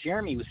Ron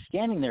Jeremy was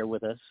standing there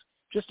with us,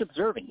 just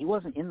observing. He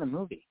wasn't in the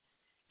movie.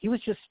 He was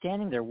just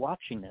standing there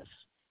watching this.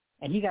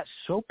 And he got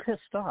so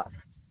pissed off.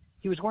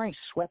 He was wearing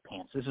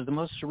sweatpants. This is the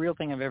most surreal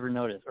thing I've ever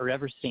noticed or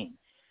ever seen.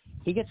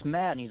 He gets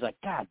mad, and he's like,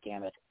 God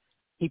damn it.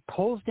 He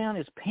pulls down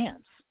his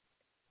pants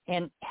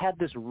and had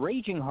this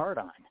raging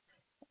hard-on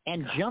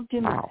and jumped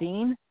in the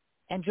scene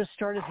and just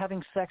started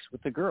having sex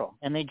with the girl.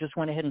 And they just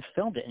went ahead and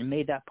filmed it and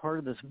made that part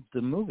of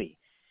the movie.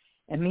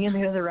 And me and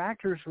the other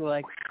actors were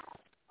like,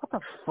 what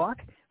the fuck?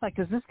 Like,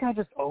 does this guy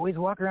just always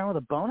walk around with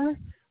a boner?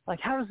 Like,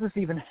 how does this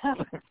even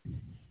happen?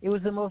 It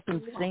was the most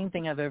insane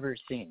thing I've ever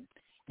seen.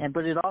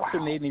 But it also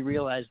made me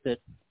realize that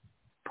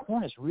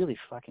porn is really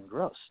fucking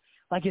gross.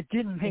 Like, it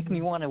didn't make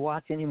me want to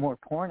watch any more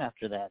porn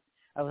after that.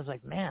 I was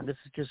like, man, this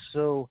is just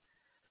so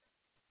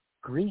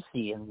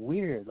greasy and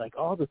weird. Like,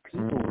 all the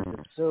people were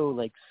just so,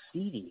 like,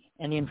 seedy.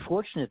 And the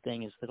unfortunate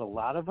thing is that a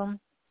lot of them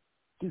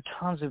do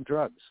tons of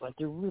drugs. Like,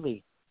 they're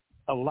really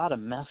a lot of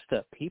messed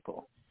up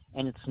people.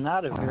 And it's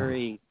not a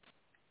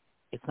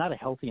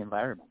healthy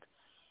environment.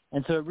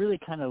 And so it really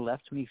kind of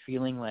left me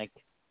feeling like,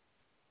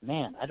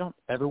 man, I don't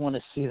ever want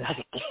to see that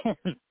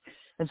again.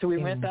 And so we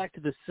went back to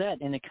the set,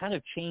 and it kind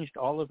of changed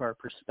all of our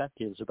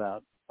perspectives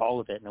about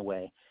all of it in a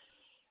way,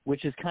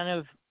 which is kind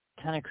of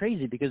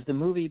crazy because the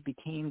movie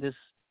became this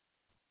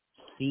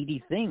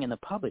seedy thing in the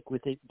public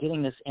with it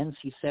getting this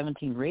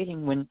NC-17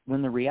 rating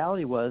when the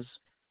reality was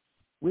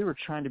we were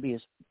trying to be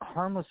as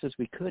harmless as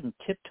we could and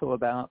tiptoe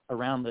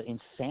around the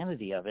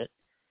insanity of it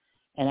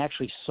and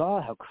actually saw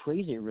how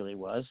crazy it really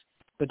was,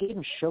 but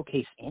didn't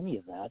showcase any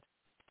of that.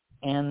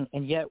 And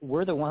yet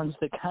we're the ones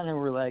that kind of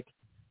were like,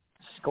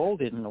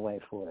 scolded in a way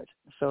for it.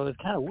 So it's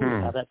kind of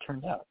weird how that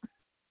turned out.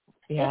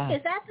 Yeah.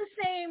 Is that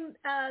the same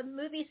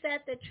movie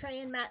set that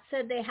Trey and Matt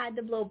said they had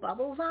to blow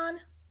bubbles on?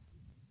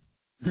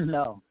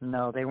 No,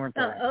 they weren't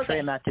there. Oh, okay. Trey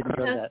and Matt didn't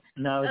go to that.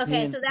 No,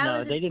 okay,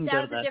 so they didn't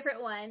go to that. That was a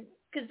different one.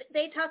 Because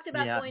they talked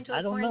about going to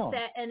a porn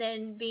set and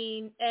then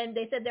and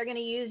they said they're going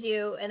to use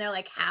you, and they're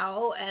like,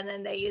 how? And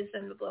then they used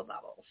them to blow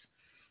bubbles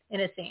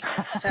in a scene.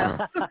 So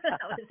that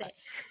was it.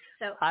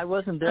 So I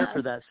wasn't there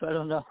for that, so I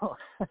don't know.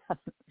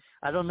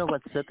 I don't know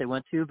what set they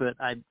went to, but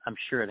I'm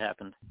sure it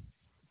happened.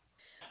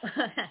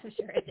 I'm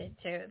sure it did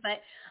too.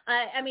 But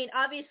I mean,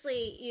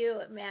 obviously,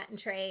 you, Matt, and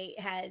Trey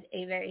had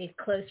a very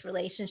close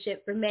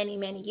relationship for many,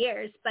 many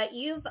years. But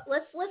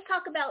let's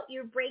talk about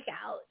your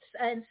breakouts.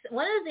 And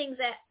one of the things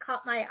that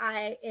caught my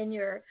eye in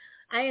your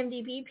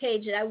IMDb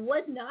page that I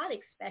was not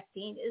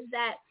expecting is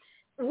that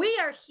we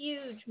are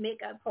huge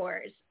makeup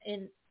whores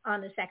on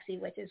the Sexy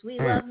Witches. We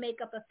love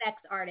makeup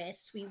effects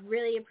artists. We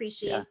really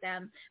appreciate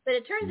them. But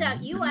it turns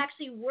out you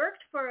actually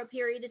worked for a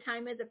period of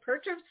time as a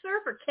purchaser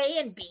for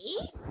K&B?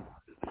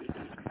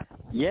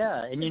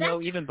 Yeah, and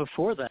even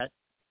before that,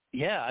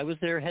 I was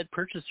their head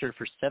purchaser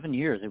for 7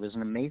 years. It was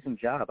an amazing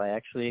job. I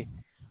actually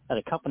had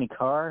a company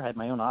car, had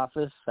my own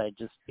office.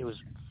 It was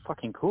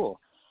fucking cool.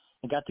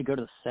 I got to go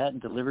to the set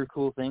and deliver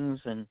cool things,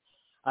 and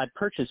I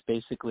purchased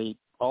basically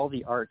all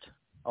the art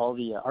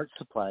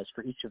supplies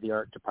for each of the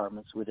art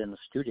departments within the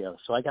studio.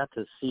 So I got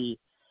to see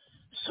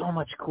so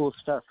much cool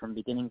stuff from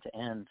beginning to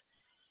end.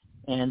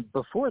 And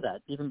before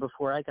that, even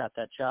before I got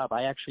that job,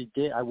 I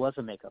was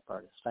a makeup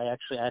artist. I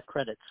have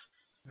credits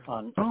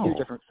on a few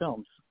different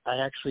films. I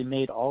actually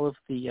made all of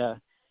the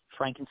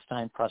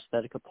Frankenstein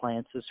prosthetic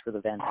appliances for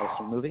the Van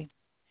Helsing movie,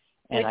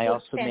 and Which I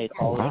was also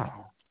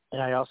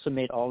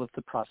made all of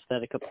the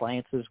prosthetic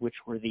appliances, which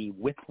were the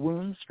whip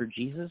wounds for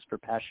Jesus for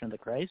Passion of the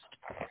Christ,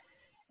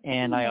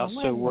 and I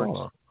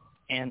also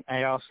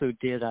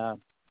did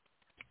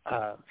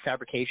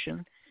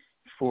fabrication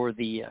for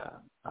the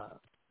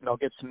Mel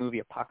Gibson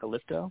movie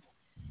Apocalypto.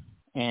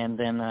 And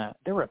then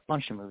there were a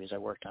bunch of movies I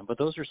worked on, but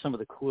those are some of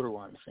the cooler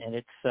ones. And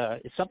it's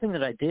something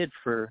that I did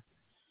for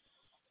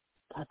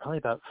probably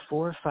about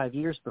 4 or 5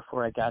 years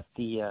before I got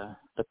the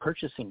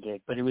purchasing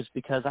gig. But it was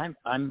because I'm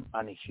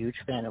a huge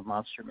fan of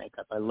monster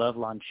makeup. I love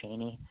Lon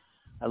Chaney.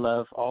 I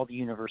love all the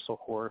Universal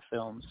horror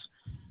films.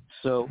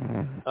 So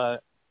a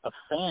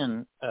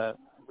fan, a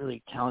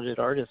really talented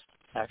artist,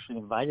 actually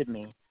invited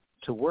me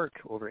to work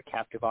over at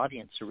Captive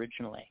Audience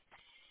originally.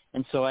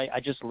 And so I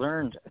just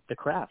learned the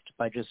craft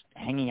by just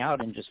hanging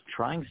out and just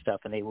trying stuff.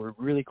 And they were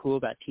really cool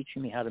about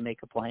teaching me how to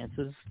make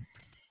appliances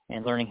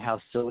and learning how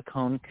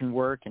silicone can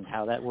work and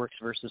how that works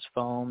versus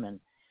foam. And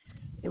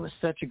it was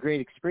such a great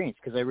experience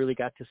because I really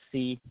got to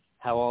see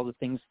how all the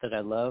things that I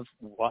love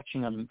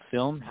watching on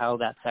film, how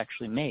that's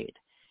actually made.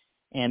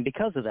 And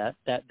because of that,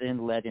 that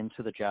then led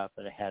into the job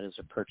that I had as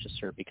a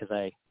purchaser, because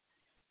I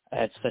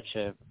had such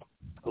a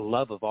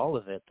love of all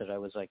of it that I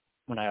was like,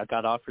 when I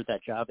got offered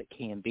that job at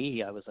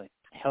K&B, I was like,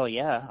 hell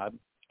yeah, I'm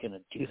going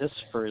to do this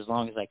for as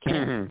long as I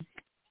can.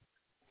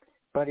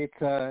 But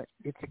it's a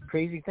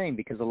crazy thing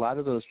because a lot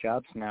of those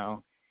jobs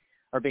now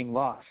are being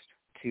lost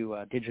to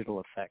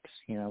digital effects.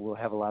 You know, we'll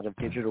have a lot of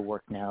digital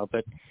work now,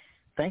 but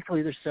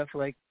thankfully there's stuff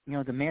like, you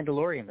know, The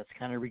Mandalorian that's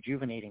kind of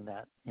rejuvenating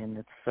that. And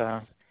it's,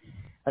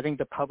 I think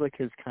the public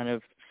has kind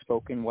of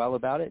spoken well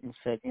about it and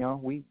said, you know,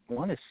 we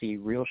want to see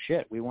real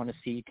shit. We want to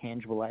see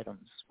tangible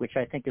items, which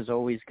I think is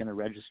always going to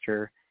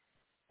register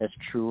as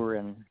truer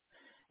and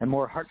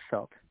more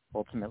heartfelt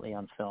ultimately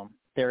on film.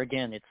 There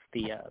again, it's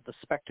the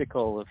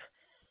spectacle of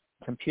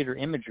computer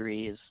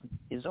imagery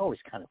is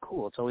always kind of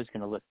cool. It's always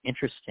going to look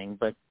interesting,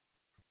 but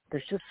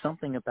there's just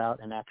something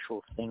about an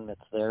actual thing that's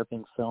there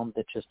being filmed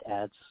that just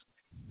adds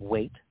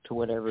weight to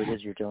whatever it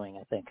is you're doing,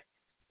 I think.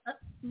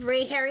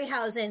 Ray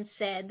Harryhausen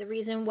said the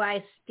reason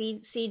why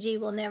CG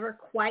will never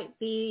quite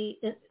be,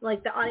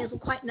 like the audience will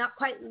not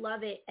quite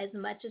love it as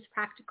much as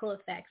practical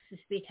effects is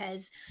because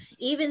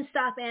even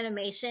stop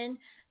animation,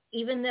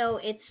 even though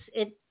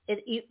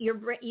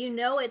you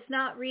know it's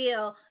not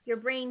real, your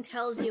brain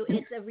tells you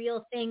it's a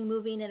real thing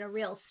moving in a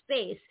real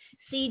space.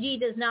 CG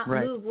does not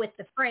move with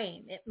the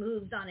frame. It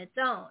moves on its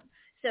own.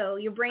 So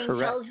your brain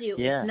tells you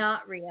it's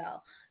not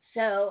real.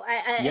 So,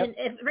 and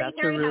if Ray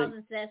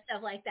Harryhausen says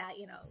stuff like that,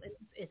 you know,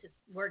 it's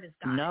word is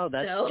God. No,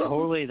 that's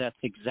that's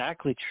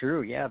exactly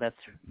true. That's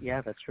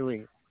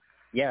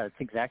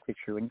exactly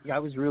true. And I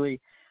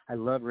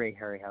love Ray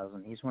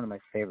Harryhausen. He's one of my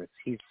favorites.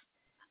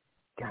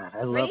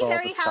 I love all the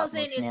stop motion animation stuff.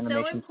 Ray Harryhausen is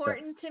so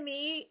important to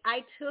me.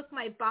 I took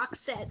my box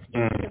sets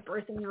into the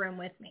birthing room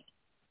with me.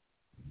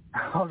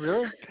 Oh,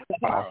 really?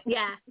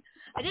 Yeah.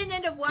 I didn't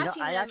end up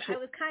watching them. I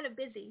was kind of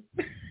busy.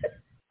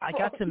 I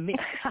got to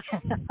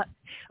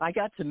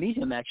meet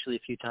him actually a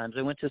few times.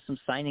 I went to some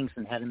signings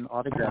and had him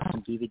autograph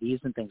some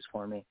DVDs and things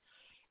for me.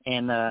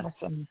 And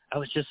awesome. I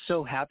was just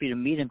so happy to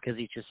meet him because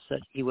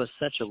he was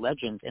such a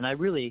legend. And I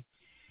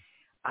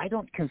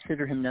don't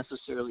consider him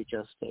necessarily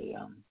just a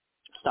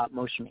stop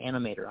motion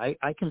animator.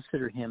 I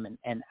consider him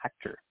an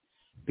actor,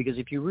 because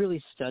if you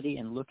really study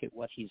and look at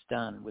what he's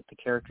done with the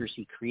characters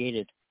he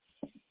created,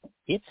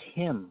 it's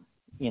him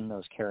in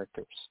those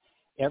characters.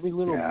 Every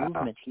little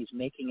movement he's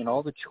making and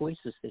all the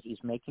choices that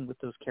he's making with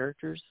those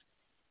characters,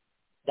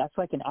 that's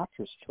like an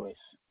actor's choice.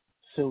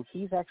 So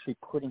he's actually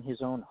putting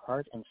his own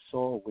heart and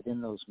soul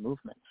within those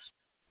movements.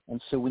 And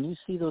so when you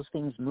see those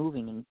things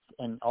moving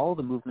and all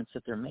the movements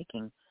that they're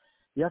making,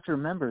 you have to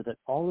remember that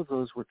all of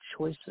those were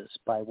choices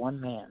by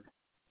one man.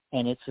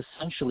 And it's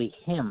essentially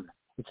him.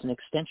 It's an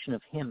extension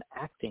of him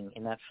acting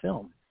in that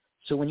film.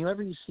 So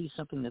whenever you see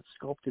something that's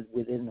sculpted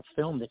within the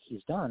film that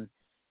he's done,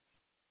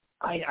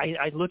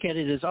 I look at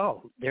it as,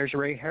 there's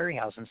Ray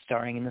Harryhausen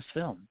starring in this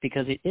film,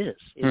 because it is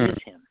him.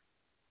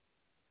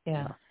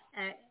 Yeah.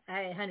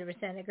 I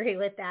 100% agree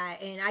with that.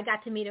 And I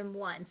got to meet him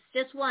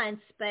just once,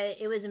 but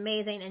it was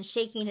amazing. And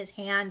shaking his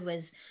hand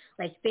was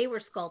like, they were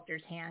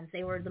sculptor's hands.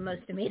 They were the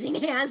most amazing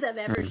hands I've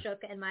ever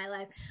shook in my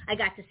life. I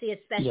got to see a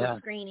special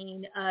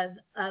screening on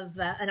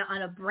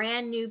a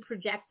brand new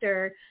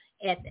projector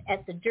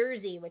at the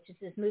Jersey, which is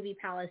this movie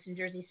palace in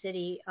Jersey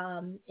City,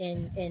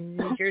 in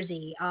New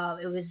Jersey.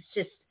 It was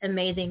just an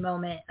amazing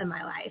moment in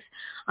my life.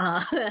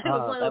 That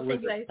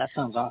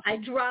sounds awesome. I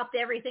dropped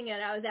everything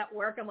and I was at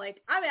work. I'm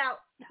like, I'm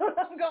out.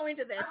 I'm going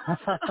to this.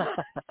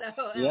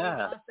 So it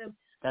was awesome.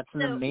 That's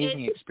an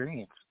amazing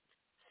experience.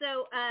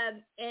 So,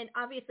 and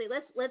obviously,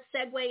 let's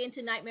segue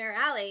into Nightmare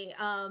Alley.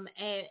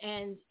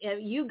 And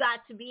you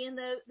got to be in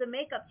the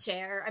makeup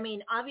chair. I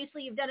mean,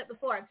 obviously, you've done it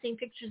before. I've seen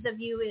pictures of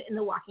you in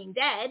The Walking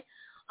Dead.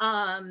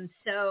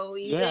 So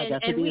I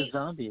got to be a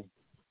zombie.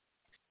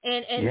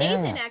 And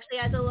Nathan actually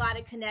has a lot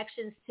of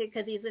connections to,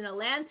 because he's in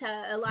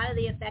Atlanta, a lot of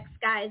the effects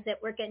guys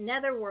that work at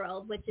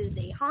Netherworld, which is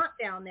a haunt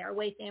down there, a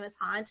way famous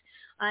haunt.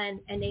 And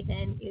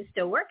Nathan used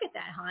to work at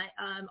that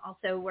haunt,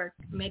 also work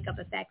makeup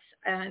effects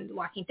on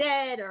Walking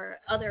Dead or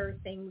other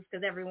things,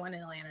 because everyone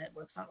in Atlanta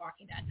works on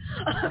Walking Dead.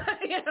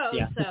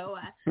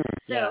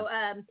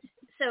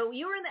 So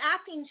you were in the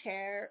acting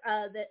chair,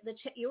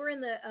 you were in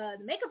the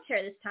makeup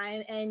chair this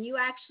time, and you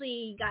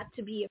actually got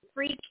to be a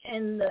freak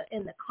in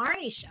the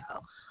Carney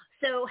show.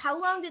 So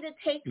how long did it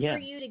take for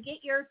you to get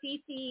your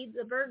Fifi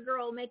the Bird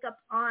Girl makeup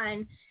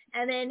on?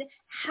 And then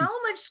how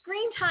much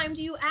screen time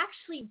do you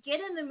actually get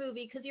in the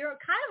movie? Because you're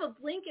kind of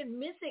a blink and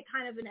miss it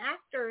kind of an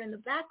actor in the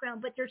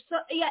background, but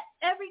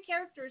every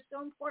character is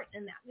so important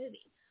in that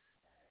movie.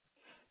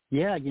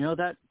 Yeah,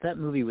 that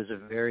movie was a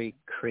very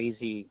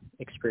crazy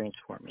experience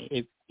for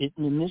me. It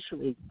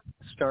initially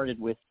started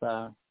with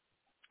the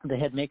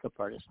head makeup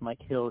artist,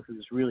 Mike Hill,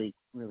 who's really,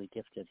 really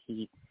gifted.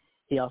 He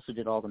also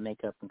did all the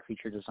makeup and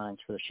creature designs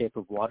for The Shape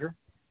of Water,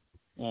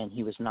 and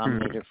he was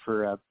nominated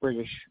for a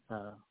British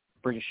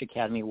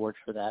Academy Award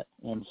for that.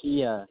 And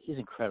he's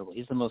incredible.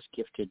 He's the most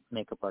gifted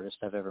makeup artist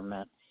I've ever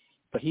met.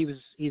 But he's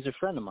a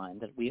friend of mine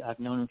that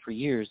I've known him for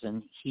years,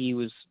 and he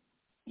was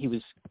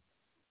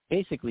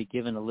basically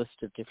given a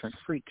list of different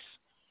freaks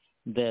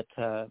that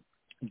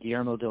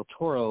Guillermo del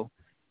Toro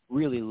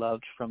really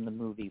loved from the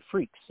movie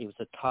Freaks. It was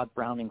a Todd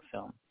Browning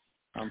film.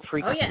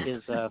 Freaks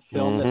is a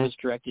film that was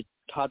directed.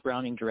 Todd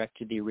Browning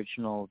directed the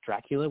original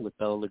Dracula with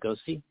Bela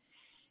Lugosi.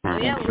 Oh,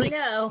 yeah, we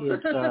know.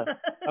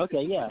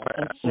 Okay, yeah,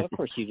 and of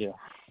course you do.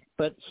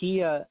 But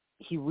he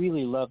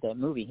really loved that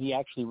movie. He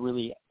actually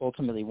really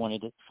ultimately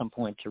wanted at some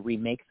point to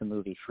remake the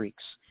movie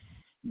Freaks.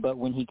 But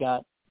when he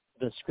got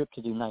the script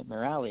to do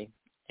Nightmare Alley,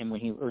 and when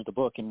he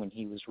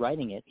was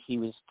writing it, he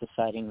was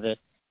deciding that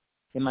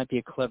it might be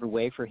a clever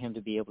way for him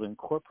to be able to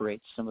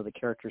incorporate some of the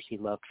characters he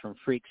loved from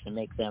Freaks and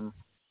make them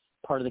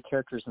part of the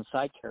characters and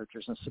side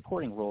characters and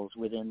supporting roles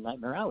within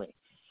Nightmare Alley.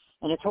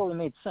 And it totally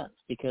made sense,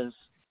 because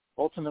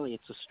ultimately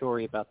it's a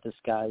story about this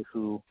guy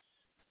who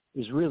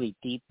is really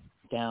deep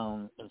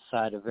down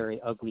inside a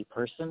very ugly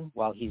person,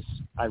 while he's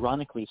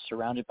ironically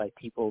surrounded by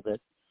people that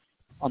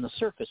on the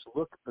surface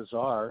look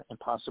bizarre and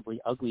possibly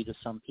ugly to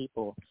some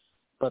people.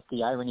 But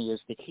the irony is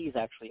that he's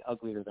actually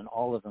uglier than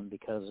all of them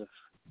because of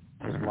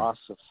his loss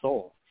of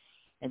soul.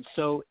 And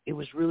so it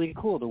was really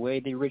cool the way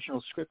the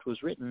original script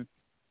was written.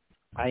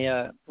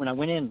 When I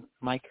went in,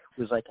 Mike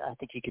was like, I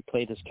think you could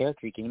play this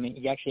character.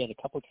 He actually had a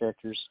couple of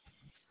characters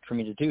for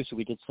me to do, so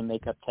we did some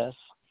makeup tests.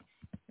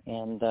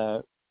 And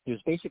it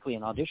was basically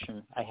an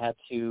audition. I had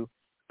to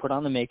put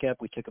on the makeup,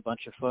 we took a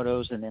bunch of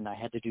photos, and then I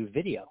had to do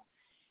video.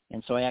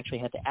 And so I actually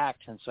had to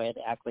act, and so I had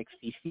to act like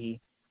Fifi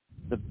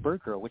the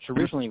Bird Girl, which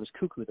originally was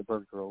Cuckoo the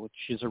Bird Girl, which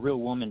is a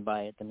real woman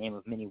by the name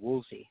of Minnie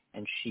Woolsey.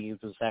 And she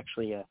was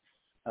actually a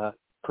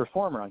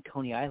performer on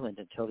Coney Island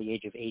until the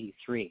age of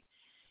 83.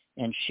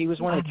 And she was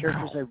one of the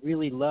characters I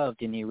really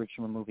loved in the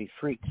original movie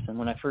Freaks. And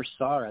when I first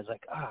saw her, I was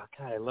like, oh,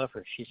 God, I love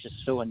her. She's just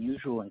so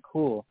unusual and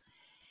cool.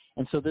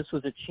 And so this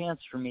was a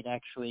chance for me to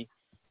actually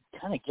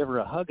kind of give her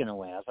a hug in a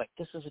way. I was like,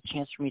 this is a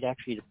chance for me to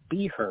actually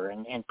be her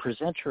and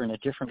present her in a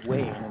different way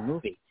in a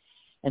movie.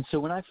 And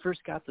so when I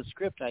first got the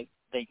script,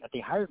 they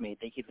hired me.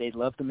 They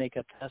loved the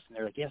makeup test, and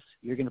they're like, yes,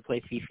 you're going to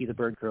play Fifi the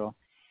Bird Girl.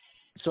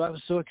 So I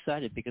was so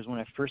excited, because when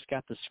I first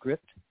got the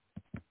script,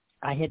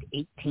 I had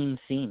 18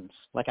 scenes.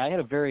 Like, I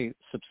had a very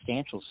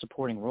substantial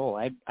supporting role.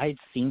 I had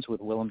scenes with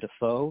Willem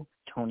Dafoe,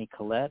 Toni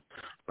Collette,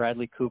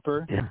 Bradley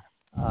Cooper,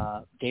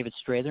 David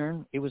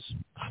Strathairn. It was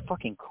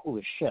fucking cool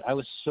as shit. I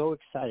was so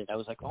excited. I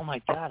was like, oh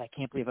my God, I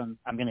can't believe I'm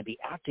going to be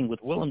acting with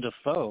Willem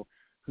Dafoe,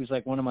 who's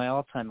like one of my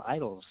all-time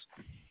idols.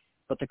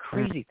 But the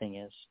crazy thing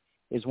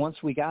is once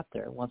we got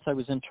there, once I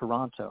was in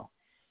Toronto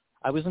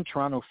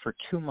for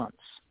 2 months,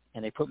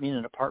 and they put me in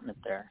an apartment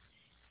there.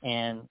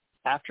 And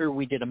after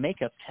we did a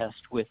makeup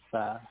test with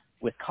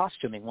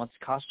costuming, once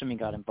costuming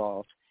got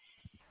involved,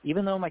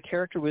 even though my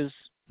character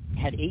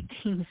had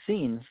 18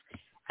 scenes,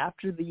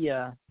 after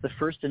the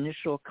first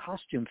initial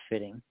costume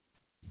fitting,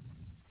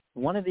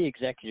 one of the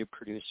executive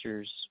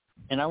producers,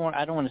 and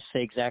I don't want to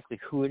say exactly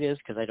who it is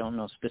because I don't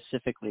know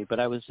specifically, but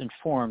I was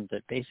informed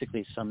that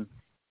basically some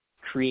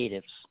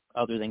creatives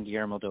other than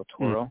Guillermo del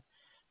Toro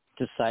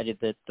decided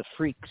that the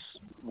freaks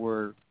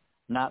were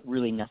not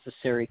really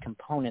necessary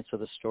components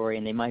of the story,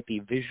 and they might be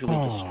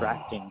visually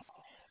distracting.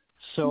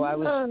 So I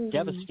was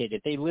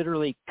devastated. They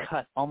literally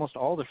cut almost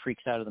all the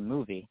freaks out of the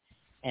movie,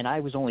 and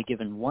I was only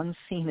given one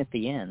scene at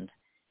the end.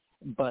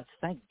 But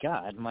thank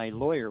God my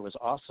lawyer was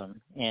awesome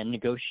and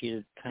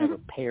negotiated kind of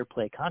a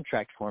pay-or-play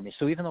contract for me.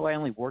 So even though I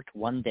only worked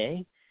one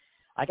day,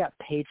 I got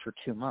paid for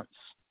 2 months.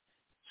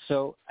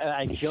 So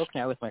I joke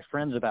now with my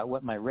friends about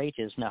what my rate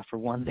is now for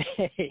one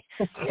day.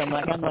 I'm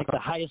like the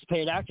highest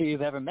paid actor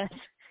you've ever met.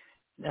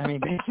 I mean,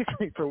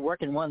 basically for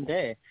working one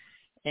day.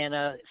 And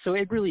so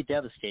it really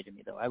devastated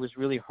me, though. I was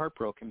really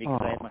heartbroken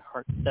because I had my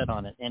heart set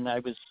on it. And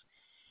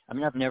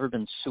I've never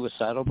been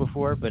suicidal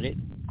before, but it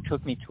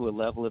took me to a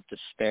level of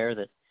despair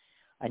that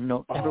I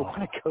never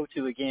want to go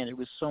to again. It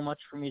was so much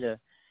for me to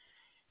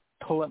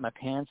pull up my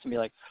pants and be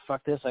like,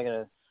 fuck this, I got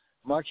to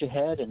march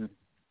ahead and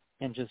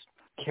just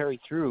carry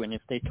through. And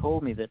if they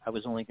told me that I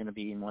was only going to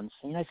be in one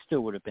scene, I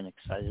still would have been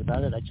excited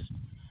about it. I just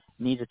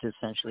needed to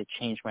essentially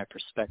change my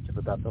perspective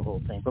about the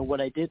whole thing. But what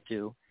I did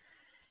do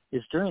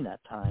is during that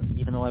time,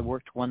 even though I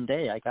worked one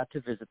day, I got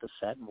to visit the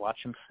set and watch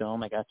him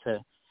film. I got to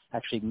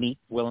actually meet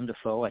Willem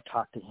Dafoe. I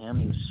talked to him.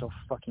 He was so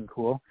fucking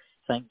cool.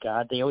 Thank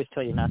God. They always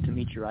tell you not to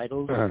meet your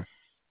idols,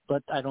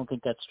 but I don't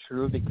think that's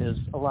true because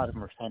a lot of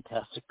them are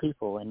fantastic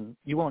people, and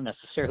you won't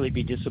necessarily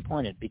be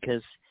disappointed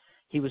because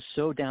he was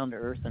so down to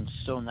earth and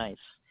so nice.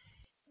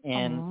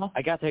 And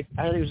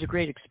it was a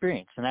great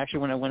experience. And actually,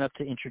 when I went up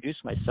to introduce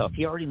myself,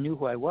 he already knew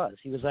who I was.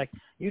 He was like,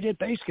 "You did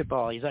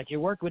basketball." He's like, "You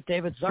worked with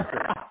David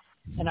Zucker."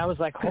 And I was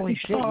like, "Holy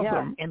shit,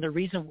 yeah!" And the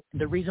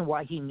reason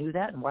why he knew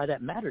that and why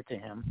that mattered to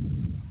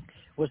him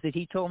was that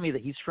he told me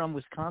that he's from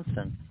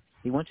Wisconsin.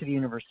 He went to the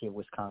University of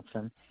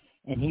Wisconsin,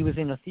 and he was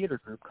in a theater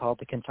group called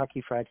the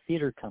Kentucky Fried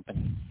Theater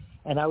Company.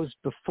 And I was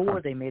before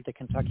they made the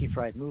Kentucky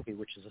Fried Movie,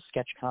 which is a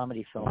sketch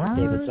comedy film that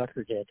David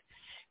Zucker did.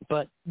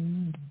 But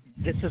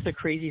this is the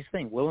craziest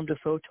thing. Willem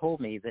Dafoe told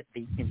me that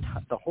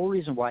the whole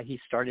reason why he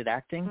started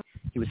acting,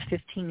 he was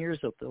 15 years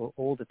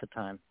old at the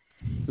time.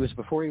 It was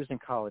before he was in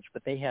college,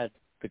 but they had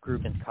the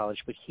group in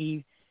college. But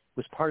he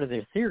was part of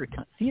their theater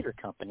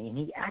company, and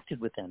he acted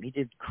with them. He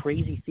did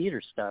crazy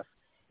theater stuff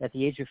at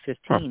the age of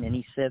 15, and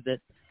he said that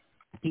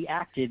he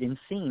acted in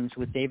scenes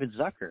with David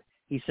Zucker.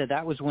 He said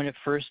that was when it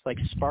first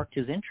sparked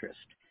his interest.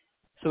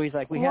 So he's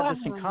like, we have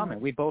this in common.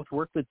 We both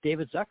worked with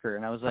David Zucker.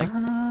 And I was like,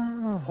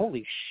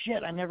 holy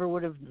shit, I never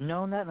would have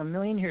known that in a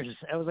million years.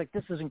 I was like,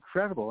 this is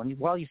incredible. And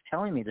while he's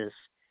telling me this,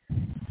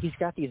 he's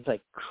got these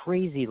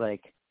crazy,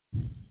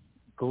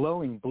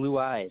 glowing blue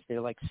eyes.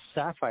 They're like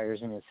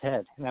sapphires in his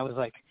head. And I was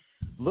like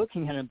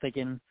looking at him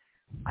thinking,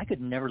 I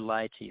could never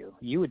lie to you.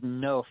 You would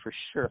know for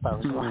sure if I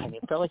was lying.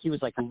 It felt like he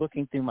was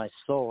looking through my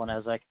soul. And I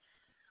was like,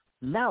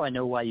 now I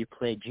know why you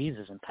played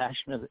Jesus in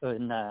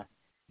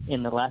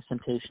in The Last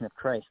Temptation of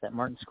Christ, that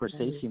Martin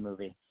Scorsese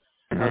movie.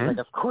 I was like,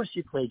 of course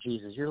you play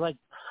Jesus. You're like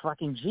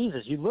fucking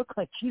Jesus. You look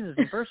like Jesus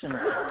in person. And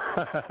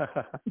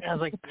I was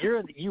like,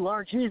 you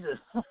are Jesus.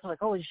 I was like,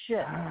 holy shit.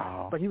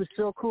 Wow. But he was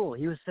so cool.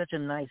 He was such a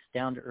nice,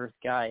 down-to-earth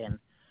guy. And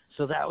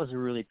so that was a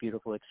really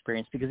beautiful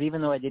experience because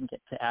even though I didn't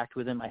get to act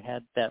with him, I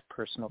had that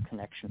personal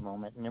connection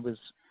moment. And it was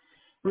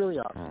really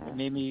awesome. It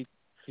made me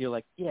feel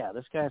like, yeah,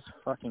 this guy's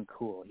fucking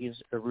cool.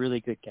 He's a really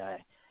good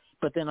guy.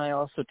 But then I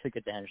also took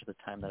advantage of the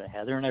time that I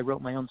had there, and I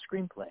wrote my own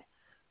screenplay.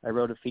 I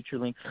wrote a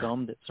feature-length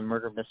film that's a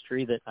murder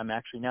mystery that I'm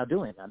actually now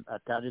doing.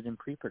 I've got it in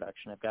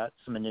pre-production. I've got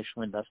some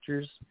initial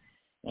investors,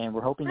 and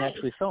we're hoping to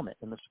actually film it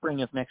in the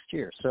spring of next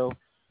year. So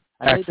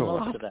I made the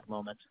most of that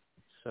moment.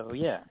 So,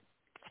 yeah.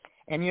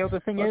 And,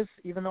 the thing is,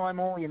 even though I'm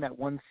only in that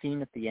one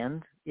scene at the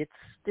end, it's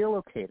still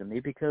okay to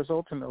me because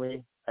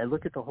ultimately I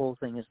look at the whole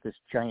thing as this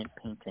giant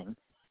painting.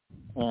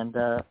 And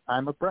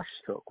I'm a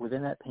brushstroke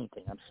within that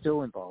painting. I'm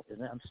still involved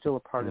in it. I'm still a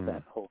part of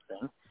that whole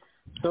thing.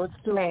 So it's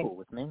still cool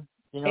with me.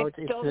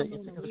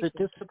 It's a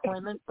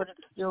disappointment, but it's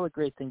still a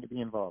great thing to be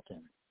involved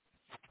in.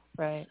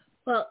 Right.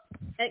 Well,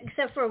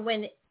 except for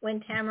when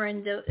Tamara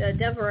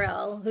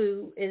Deverell,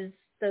 who is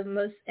the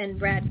most, and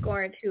Brad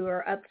Gort, who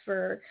are up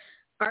for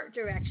art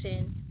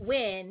direction,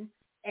 win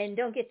and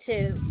don't get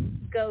to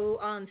go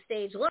on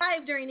stage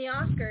live during the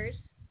Oscars.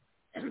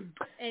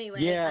 Anyway,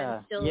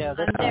 I'm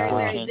very,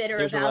 very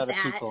bitter about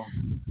that.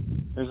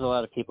 There's a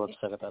lot of people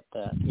upset about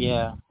that.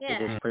 Yeah,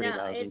 it is pretty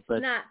lousy. It's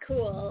not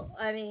cool.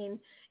 I mean,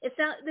 it's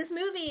not. This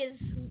movie is,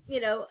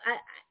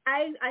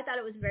 I thought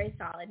it was a very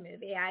solid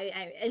movie.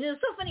 And it was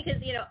so funny because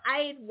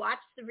I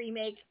watched the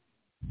remake,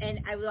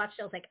 and I watched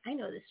it. I was like, I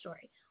know this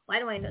story. Why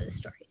do I know this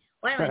story?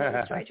 Why do I know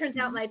this story? It turns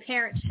out my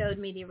parents showed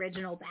me the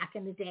original back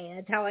in the day, and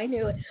that's how I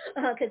knew it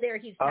because they were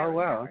huge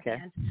Power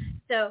fans.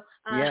 So,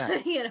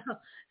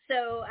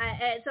 So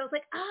I was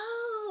like,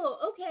 oh,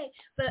 okay.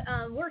 But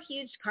we're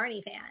huge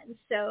Carney fans.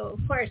 So,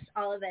 of course,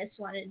 all of us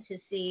wanted to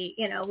see,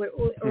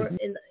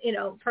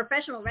 we're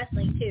professional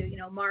wrestling, too.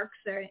 Marks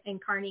and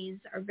Carneys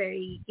are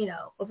very,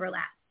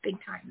 overlap big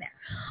time there.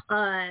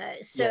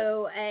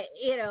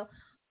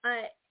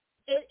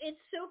 It's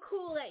so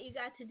cool that you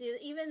got to do,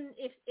 even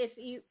if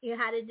you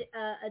had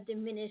a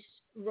diminished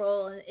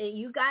role,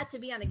 you got to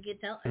be on a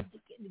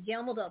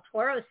Guillermo del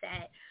Toro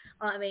set,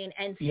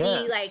 and see,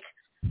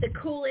 the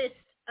coolest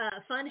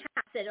fun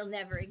house that'll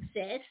never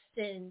exist,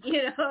 and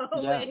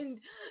and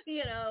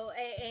you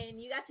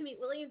got to meet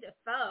William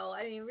Dafoe.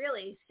 I mean,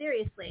 really,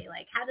 seriously,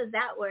 how does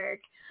that work?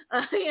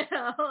 I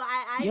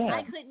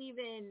couldn't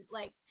even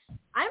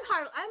I'm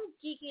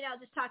geeking out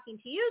just talking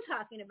to you,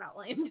 talking about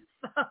William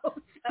Dafoe.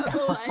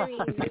 So I mean,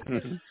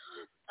 any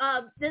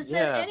of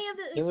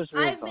the? It was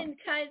really fun.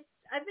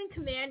 I've been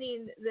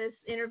commanding this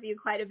interview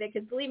quite a bit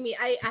because, believe me,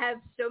 I have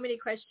so many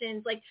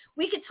questions.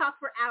 We could talk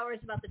for hours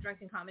about the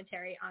drunken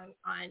commentary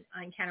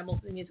on Cannibal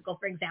the Musical,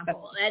 for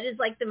example. That is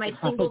my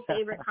single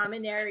favorite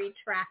commentary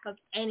track of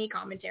any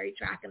commentary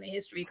track in the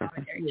history of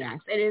commentary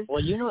tracks. It is.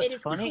 Well,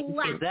 what's funny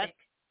is that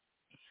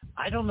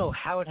I don't know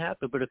how it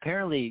happened, but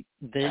apparently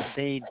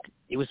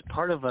it was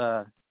part of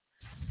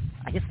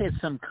I guess they had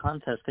some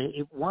contest.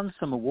 It won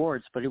some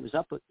awards, but it was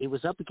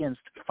up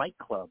against Fight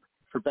Club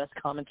for best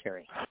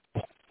commentary.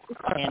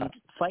 And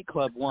Fight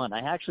Club won. I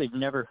actually have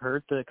never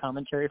heard the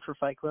commentary for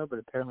Fight Club, but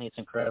apparently it's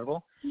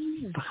incredible.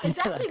 It's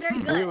actually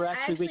very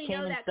good. We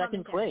came in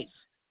second place.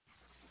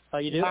 Oh,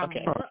 you do?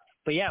 Okay.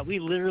 But yeah, we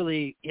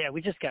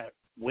just got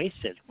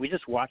wasted. We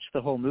just watched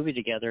the whole movie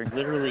together and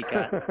literally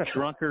got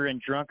drunker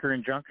and drunker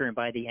and drunker. And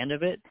by the end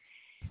of it,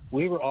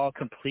 we were all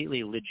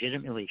completely,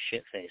 legitimately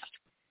shit-faced.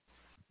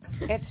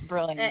 It's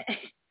brilliant.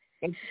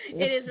 It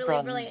is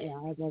really brilliant. Yeah,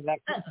 I love that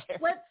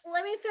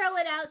let me throw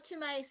it out to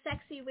my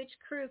sexy witch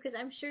crew because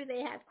I'm sure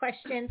they have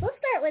questions. Let's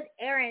start with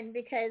Aaron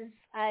because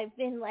I've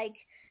been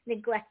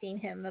neglecting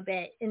him a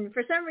bit, and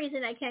for some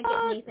reason I can't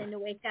get Nathan to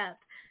wake up.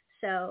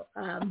 So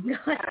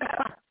go ahead.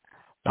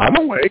 I'm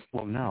awake.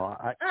 Well, no,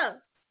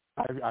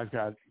 I've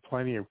got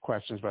plenty of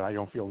questions, but I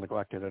don't feel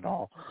neglected at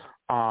all.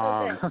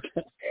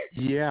 Okay.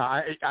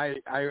 Yeah,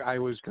 I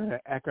was going to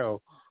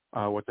echo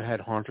what the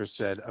head hauntress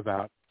said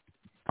about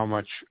how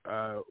much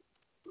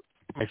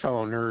my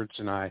fellow nerds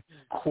and I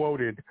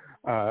quoted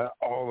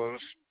all those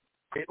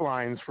hit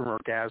lines from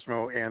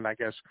Orgasmo, and I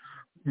guess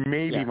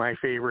maybe my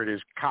favorite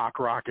is Cock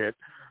Rocket.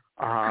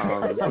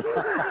 I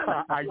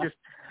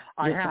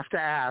have to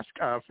ask,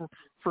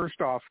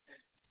 first off,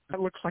 that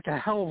looks like a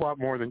hell of a lot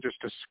more than just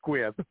a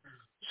squib.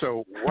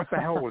 So what the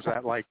hell was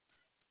that like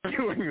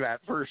doing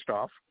that first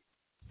off?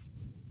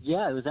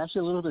 Yeah, it was actually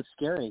a little bit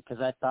scary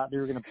because I thought they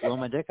were going to blow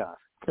my dick off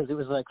because it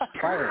was like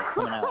fire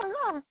coming out.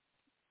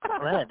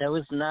 Yeah, that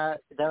was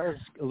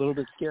a little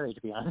bit scary,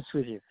 to be honest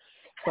with you.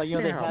 But,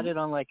 they had it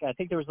on I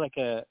think there was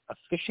a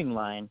fishing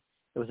line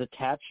that was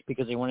attached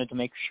because they wanted to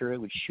make sure it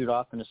would shoot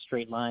off in a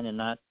straight line and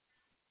not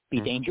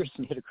be dangerous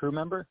and hit a crew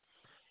member.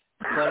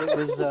 But it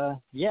was,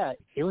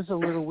 it was a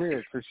little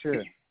weird for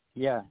sure.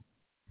 Yeah.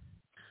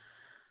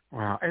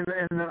 Wow. And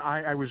then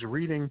I was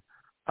reading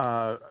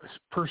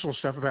personal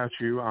stuff about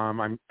you.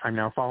 I'm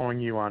now following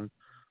you on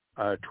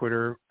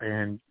Twitter,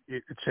 and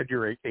it said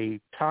you're a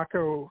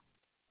taco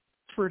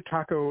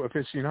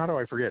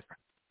aficionado. I forget.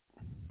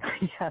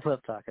 Yeah, I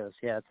love tacos.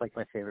 Yeah, it's like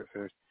my favorite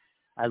food.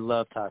 I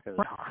love tacos.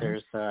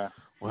 There's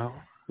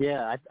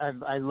yeah,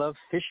 I love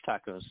fish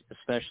tacos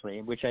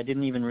especially, which I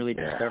didn't even really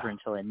discover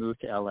until I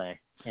moved to LA.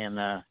 And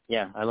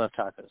I love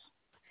tacos.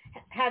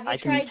 Have you I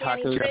can tried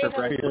eat tacos for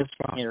breakfast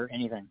or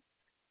anything.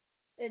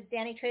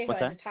 Danny Trejo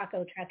has a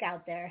taco truck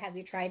out there. Have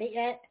you tried it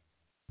yet?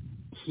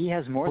 He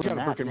has more than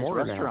that. He has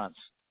restaurants.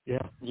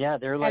 Now. Yeah,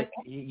 they're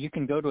you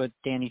can go to a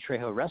Danny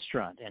Trejo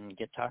restaurant and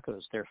get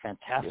tacos. They're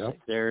fantastic. Yep.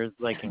 They're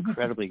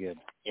incredibly good.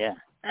 Yeah.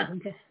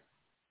 Okay.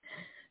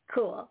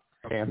 Cool.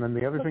 And then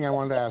the other thing I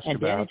wanted to ask and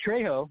about. Danny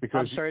Trejo,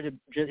 I'm sorry to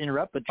just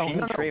interrupt, but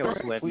Danny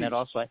Trejo, who I've met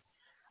also,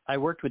 I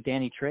worked with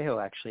Danny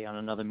Trejo actually on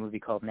another movie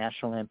called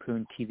National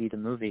Lampoon TV the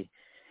Movie.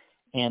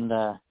 And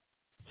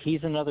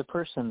he's another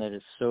person that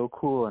is so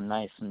cool and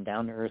nice and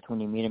down to earth when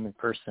you meet him in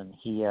person.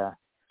 He's a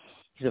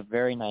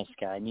very nice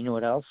guy. And you know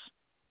what else?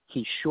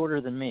 He's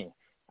shorter than me.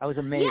 I was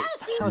amazed.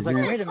 Yes, I was like,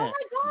 wait a minute.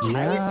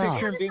 Yeah. I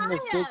picture him being this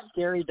big,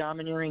 scary,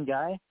 domineering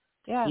guy.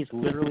 Yeah. He's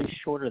literally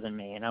shorter than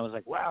me. And I was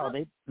like, wow,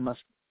 they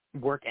must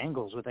work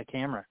angles with a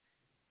camera.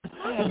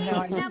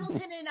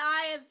 Hamilton and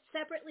I have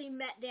separately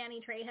met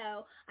Danny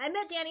Trejo. I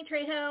met Danny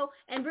Trejo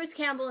and Bruce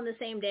Campbell in the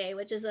same day,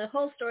 which is a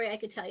whole story I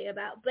could tell you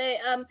about. But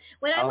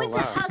when I went to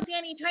house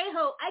Danny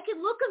Trejo, I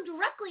could look him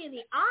directly in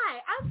the eye.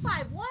 I'm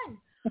 5'1".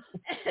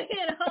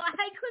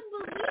 I couldn't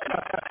believe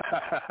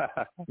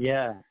it.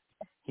 Yeah,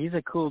 he's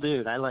a cool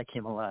dude. I like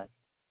him a lot.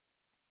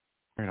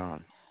 Right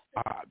on.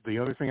 The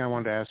other thing I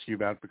wanted to ask you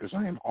about, because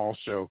I am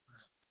also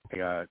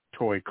a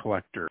toy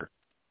collector,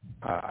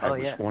 I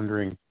was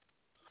wondering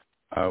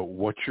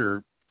what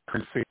your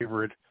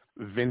favorite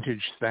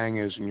vintage thing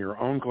is in your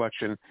own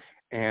collection,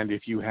 and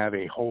if you have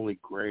a Holy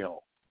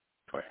Grail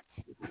toy.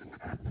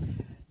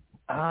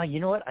 You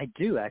know what? I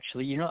do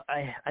actually.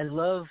 I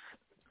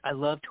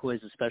love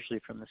toys, especially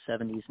from the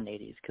 70s and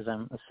 80s, because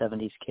I'm a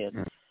 70s kid.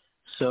 Mm.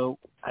 So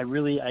I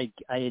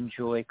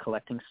enjoy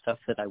collecting stuff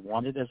that I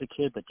wanted as a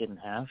kid but didn't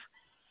have.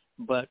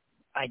 But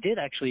I did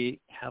actually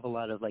have a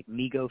lot of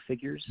Mego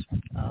figures.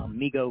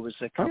 Mego was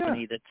a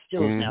company that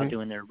still is now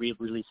doing their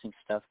re-releasing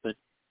stuff, but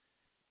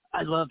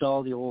I loved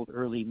all the old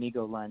early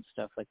Mego line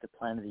stuff, like the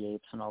Planet of the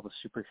Apes and all the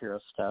superhero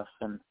stuff.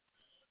 And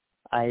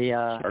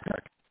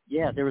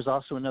there was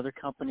also another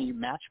company,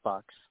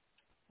 Matchbox,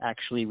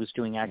 actually was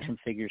doing action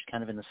figures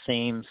kind of in the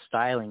same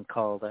styling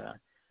called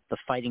the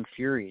Fighting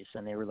Furies,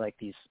 and they were like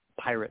these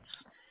pirates.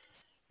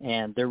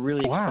 And they're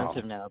really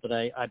expensive now, but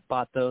I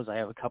bought those. I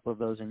have a couple of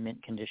those in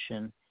mint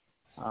condition.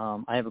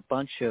 I have a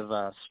bunch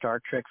of Star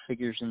Trek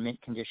figures in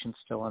mint condition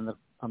still on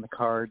the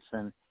cards.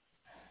 And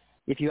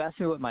if you ask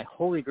me what my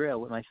Holy Grail,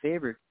 what my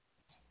favorite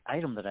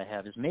item that I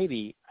have is,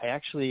 maybe I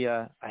have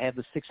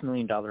the $6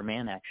 Million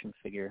Man action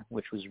figure,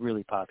 which was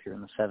really popular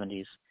in the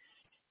 70s.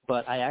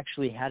 But I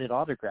actually had it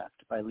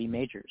autographed by Lee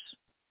Majors,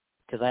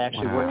 because I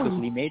actually worked with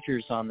Lee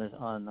Majors on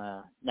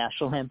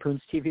National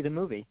Lampoon's TV the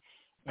Movie,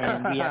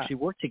 and we actually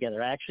worked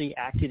together. I actually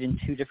acted in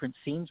 2 different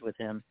scenes with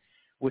him,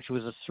 which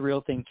was a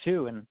surreal thing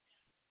too. And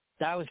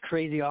that was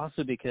crazy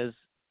also because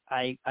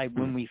I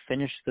when we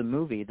finished the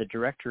movie, the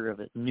director of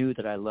it knew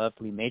that I loved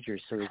Lee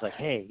Majors, so he's like,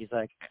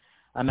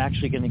 I'm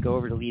actually going to go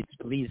over to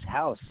Lee's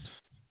house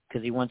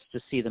because he wants to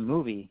see the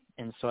movie.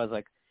 And so I was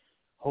like,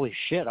 holy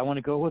shit, I want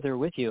to go over there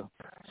with you.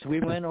 So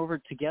we went over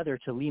together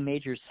to Lee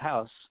Majors'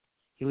 house.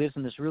 He lives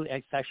in this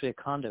it's actually a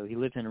condo. He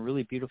lived in a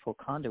really beautiful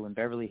condo in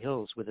Beverly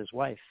Hills with his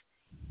wife.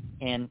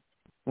 And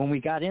when we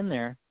got in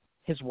there,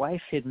 his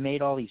wife had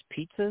made all these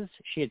pizzas.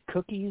 She had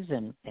cookies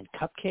and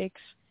cupcakes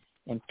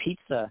and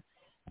pizza.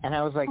 And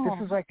I was like,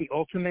 this is like the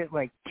ultimate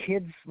like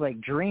kids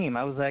like dream.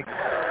 I was like,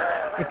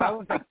 if I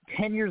was like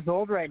 10 years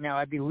old right now,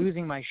 I'd be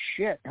losing my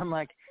shit. I'm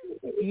like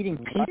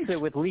eating pizza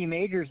with Lee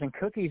Majors and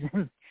cookies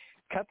and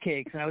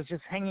cupcakes. And I was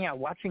just hanging out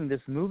watching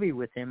this movie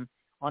with him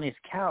on his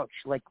couch,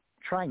 like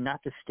trying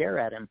not to stare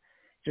at him,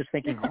 just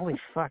thinking, holy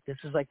fuck, this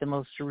is like the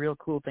most surreal,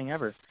 cool thing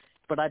ever.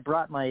 But I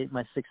brought my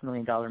 $6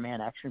 Million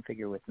Man action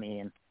figure with me,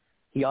 and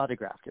he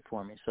autographed it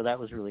for me. So that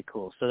was really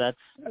cool. So that's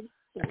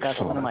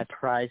one of my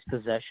prized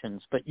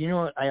possessions. But you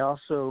know what?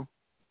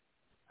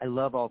 I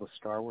love all the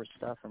Star Wars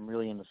stuff. I'm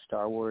really into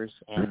Star Wars,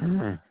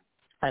 and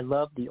I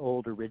love the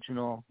old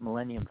original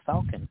Millennium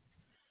Falcon.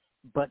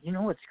 But you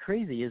know what's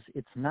crazy is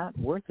it's not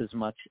worth as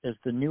much as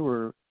the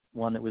newer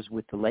one that was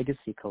with the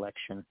Legacy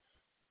Collection.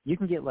 You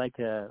can get like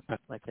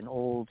an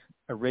old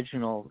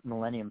original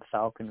Millennium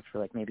Falcon for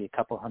like maybe a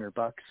couple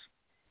 $100.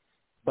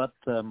 But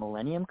the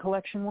Millennium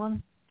Collection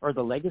one or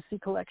the Legacy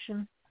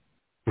Collection,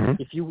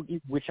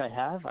 which I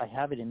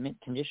have it in mint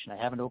condition. I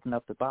haven't opened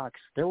up the box.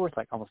 They're worth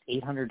like almost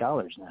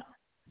 $800 now.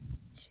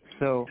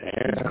 So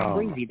it's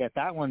crazy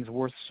that one's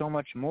worth so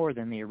much more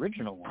than the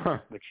original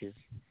one, which is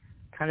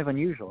kind of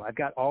unusual. I've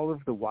got all of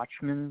the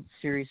Watchmen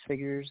series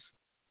figures.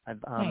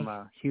 I'm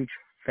a huge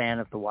fan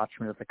of the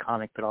Watchmen of the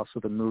comic, but also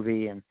the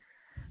movie, and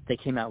they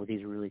came out with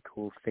these really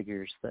cool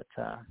figures that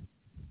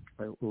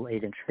little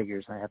 8-inch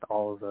figures, and I have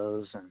all of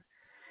those, and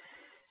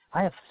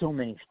I have so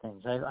many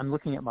things. I'm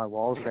looking at my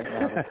walls right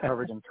now. They're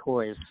covered in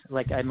toys.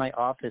 Like my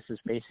office is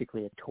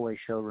basically a toy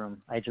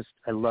showroom. I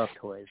love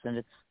toys, and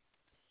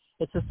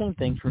it's the same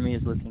thing for me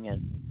as looking at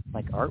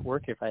like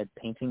artwork. If I had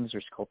paintings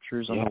or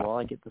sculptures on the wall,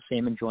 I get the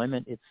same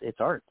enjoyment. It's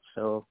art,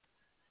 so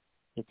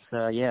it's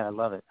I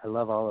love it. I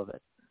love all of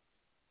it.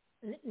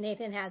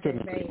 Nathan has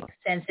a very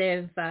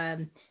extensive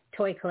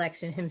toy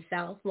collection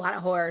himself. A lot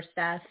of horror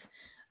stuff.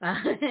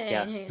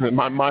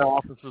 My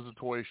office is a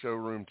toy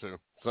showroom too.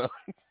 So.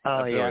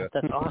 Oh yeah,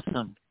 that's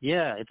awesome.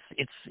 Yeah,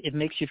 it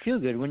makes you feel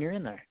good when you're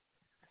in there.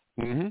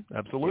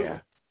 Absolutely. Yeah.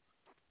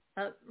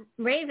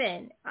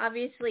 Ravyn,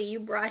 obviously you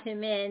brought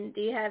him in.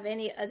 Do you have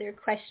any other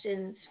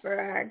questions for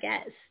our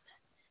guest?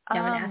 I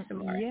want to ask some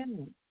more. Yeah.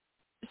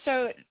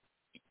 So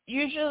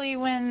usually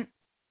when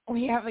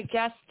we have a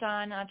guest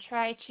on, I'll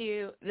try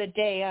to, the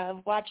day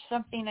of, watch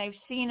something I've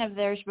seen of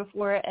theirs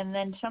before and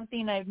then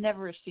something I've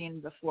never seen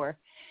before.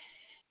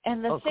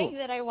 And the thing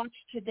that I watched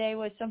today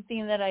was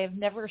something that I have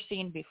never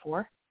seen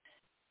before,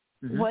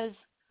 was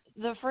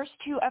the first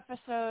 2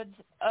 episodes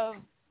of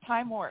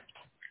Time Warped.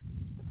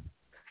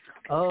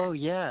 Oh,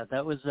 yeah.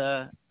 That was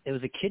it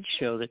was a kid's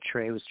show that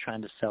Trey was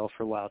trying to sell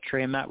for a while.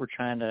 Trey and Matt were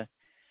trying to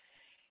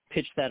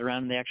pitch that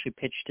around, and they actually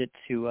pitched it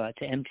to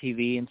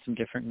MTV and some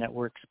different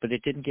networks, but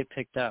it didn't get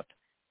picked up.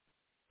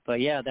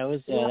 But yeah, that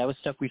was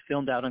stuff we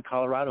filmed out in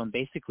Colorado, and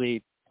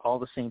basically all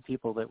the same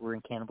people that were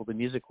in Cannibal the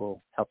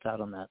Musical helped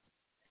out on that.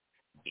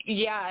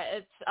 Yeah,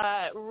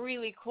 it's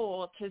really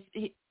cool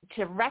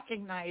to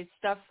recognize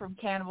stuff from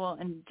Cannibal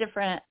and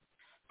different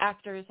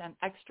actors and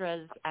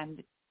extras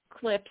and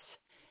clips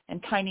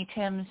and Tiny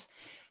Tims.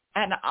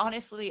 And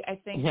honestly, I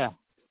think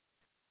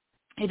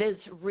it is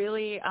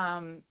really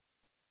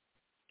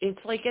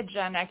it's like a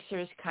Gen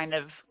Xers kind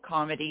of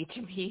comedy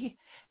to me,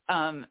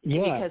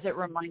 because it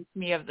reminds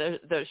me of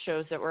those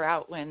shows that were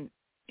out when,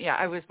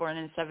 I was born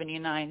in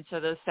 79, so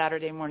those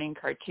Saturday morning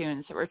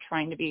cartoons that were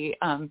trying to be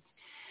trying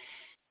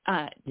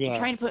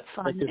to put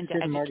fun like into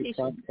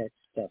education.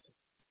 Stuff.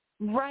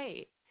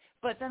 Right.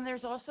 But then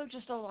there's also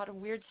just a lot of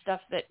weird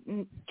stuff that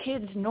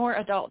kids nor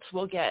adults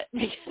will get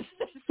because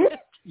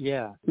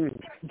there's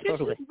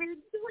totally weird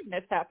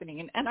silliness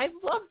happening, and I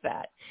love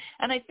that.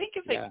 And I think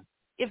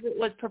if it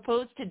was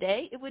proposed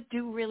today, it would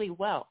do really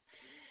well.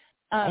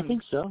 I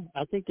think so.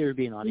 I think there would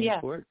be an audience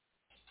for it.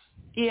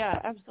 Yeah,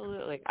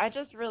 absolutely. I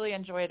just really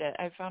enjoyed it.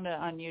 I found it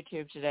on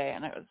YouTube today,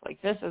 and I was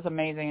like, this is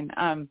amazing.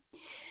 And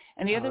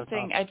the other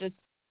thing awesome.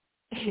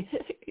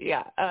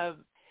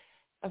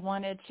 I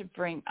wanted to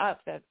bring up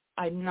that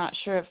I'm not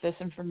sure if this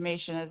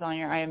information is on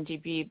your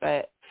IMDb,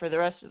 but for the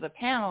rest of the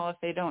panel, if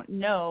they don't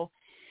know,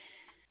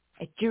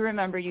 I do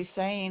remember you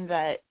saying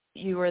that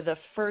you were the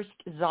first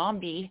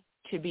zombie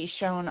to be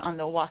shown on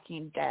The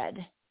Walking Dead.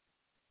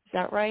 Is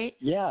that right?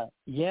 Yeah.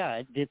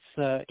 It's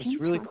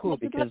really cool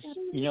because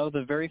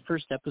the very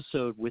first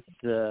episode with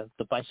the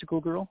bicycle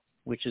girl,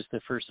 which is the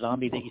first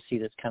zombie that you see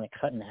that's kind of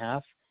cut in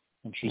half,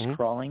 and she's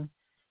crawling.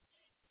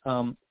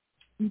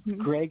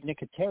 Greg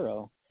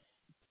Nicotero,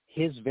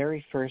 his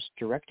very first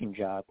directing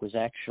job was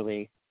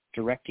actually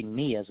directing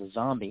me as a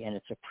zombie, and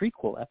it's a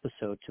prequel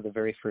episode to the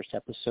very first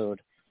episode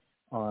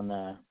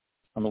on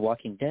on The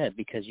Walking Dead,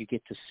 because you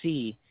get to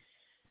see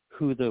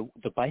who the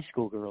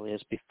bicycle girl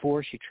is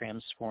before she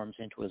transforms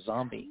into a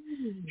zombie.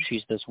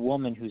 She's this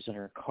woman who's in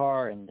her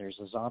car, and there's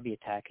a zombie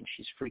attack, and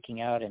she's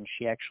freaking out, and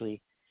she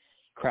actually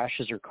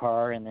crashes her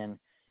car and then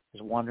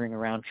is wandering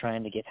around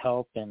trying to get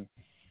help. And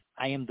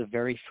I am the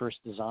very first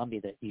zombie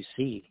that you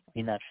see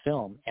in that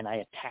film, and I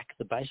attack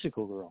the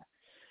bicycle girl.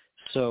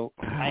 So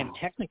I am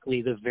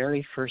technically the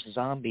very first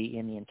zombie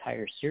in the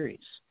entire series.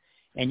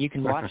 And you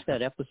can watch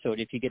that episode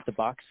if you get the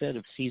box set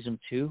of season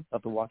 2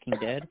 of The Walking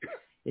Dead.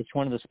 It's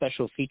one of the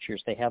special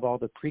features. They have all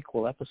the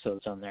prequel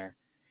episodes on there.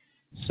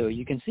 So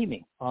you can see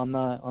me on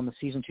the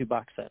season 2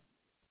 box set.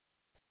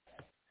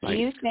 Do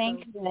you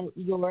think that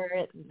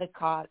you're the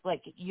cause,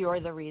 like you're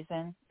the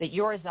reason, that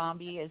your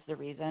zombie is the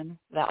reason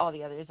that all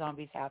the other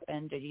zombies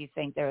happened? Or do you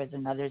think there was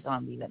another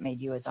zombie that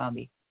made you a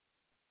zombie?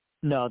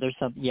 No, there's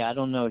some. Yeah, I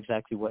don't know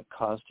exactly what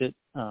caused it,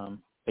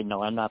 but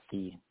no, I'm not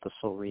the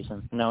sole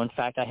reason. No, in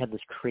fact, I had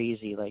this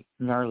crazy, like,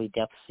 gnarly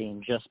death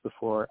scene just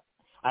before.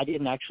 I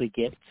didn't actually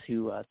get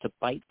to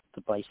bite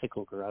the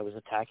bicycle girl. I was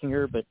attacking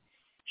her, but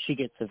she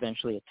gets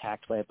eventually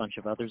attacked by a bunch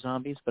of other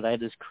zombies. But I had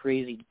this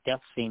crazy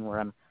death scene where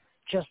I'm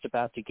just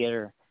about to get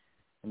her,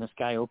 and this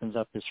guy opens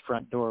up his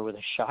front door with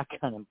a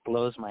shotgun and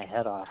blows my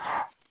head off.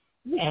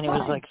 And it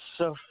was, like,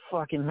 so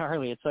fucking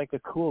gnarly. It's like a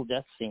cool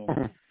death scene.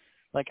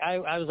 Like,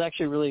 I was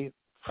actually really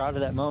proud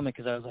of that moment,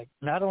 because I was like,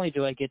 not only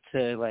do I get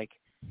to, like,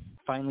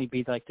 finally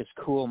be, like, this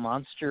cool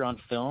monster on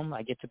film,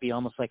 I get to be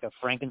almost like a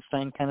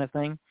Frankenstein kind of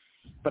thing,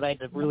 but I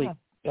had a really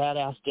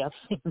badass death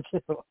scene,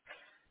 too.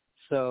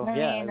 So,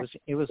 yeah,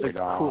 it was a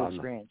cool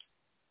experience.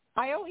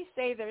 I always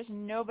say there's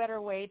no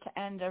better way to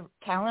end a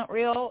talent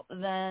reel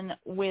than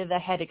with a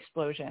head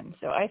explosion.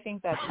 So I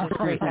think that's just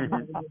great.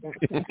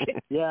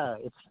 Yeah,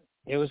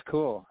 it was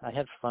cool. I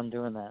had fun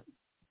doing that.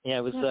 Yeah,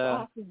 it was.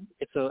 Awesome.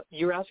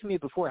 You were asking me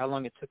before how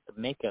long it took the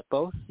makeup.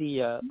 Both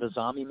the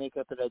zombie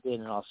makeup that I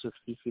did and also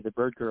Fifi the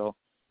bird girl.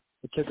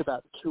 It took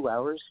about 2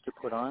 hours to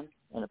put on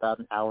and about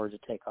an hour to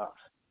take off.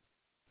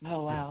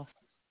 Oh wow,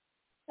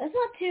 that's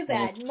not too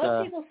bad.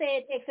 Most people say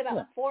it takes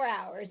about 4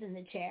 hours in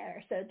the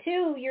chair. So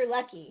 2, you're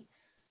lucky.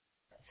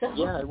 So.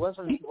 Yeah, it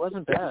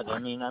wasn't bad. I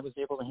mean, I was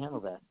able to handle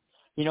that.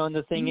 You know, and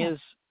the thing is,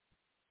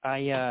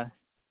 I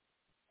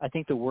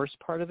think the worst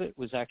part of it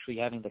was actually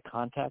having the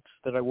contacts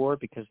that I wore,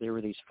 because they were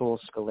these full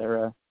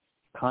sclera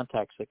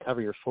contacts that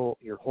cover your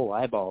whole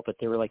eyeball, but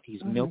they were like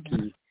these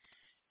milky,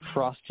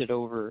 frosted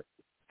over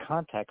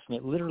contacts, and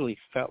it literally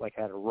felt like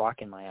I had a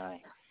rock in my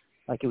eye.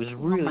 Like, it was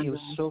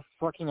so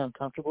fucking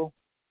uncomfortable,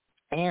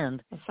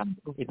 and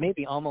it made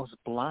me almost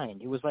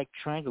blind. It was like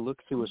trying to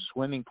look through a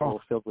swimming pool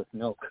filled with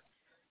milk.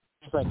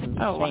 It's like insane.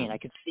 Oh, wow. I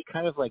could see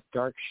kind of like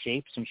dark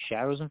shapes and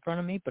shadows in front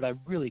of me, but I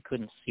really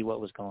couldn't see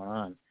what was going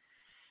on.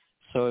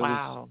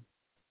 So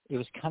it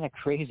was kind of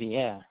crazy,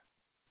 yeah.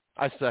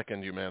 I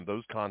second you, man.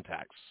 Those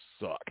contacts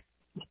suck.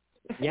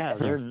 Yeah,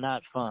 they're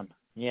not fun.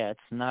 Yeah, it's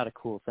not a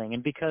cool thing.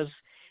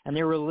 And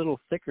they were a little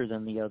thicker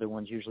than the other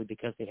ones usually,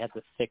 because they had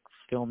the thick,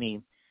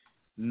 filmy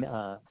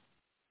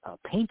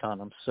paint on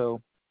them.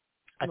 So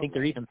I think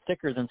they're even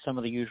thicker than some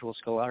of the usual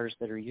sclars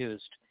that are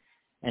used.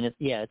 And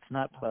it's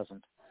not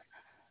pleasant.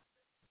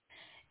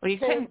 Well, you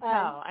couldn't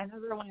tell. I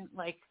never went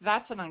like,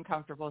 that's an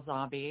uncomfortable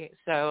zombie.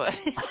 So it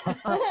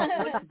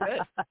looks good.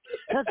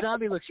 That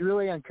zombie looks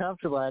really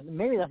uncomfortable.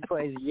 Maybe that's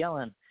why he's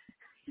yelling.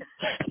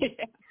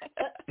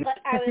 But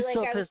I was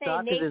so pissed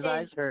off that his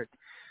eyes hurt.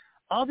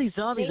 All these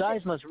zombies'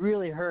 eyes must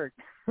really hurt.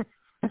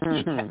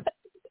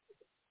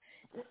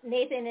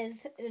 Nathan is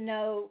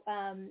no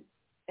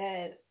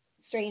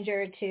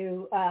stranger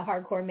to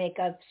hardcore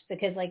makeups,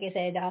 because, like I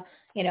said, as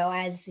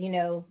you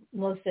know,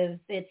 most of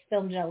it's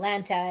filmed in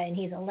Atlanta, and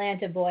he's an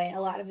Atlanta boy. A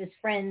lot of his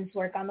friends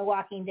work on The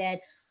Walking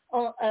Dead,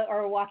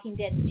 or Walking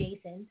Dead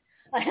adjacent,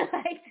 I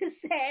like to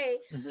say.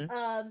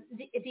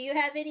 Do you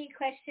have any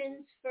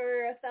questions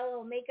for a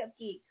fellow makeup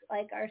geek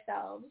like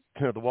ourselves?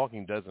 The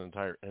Walking Dead's an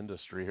entire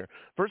industry here.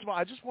 First of all,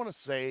 I just want to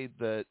say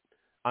that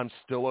I'm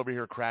still over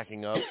here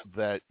cracking up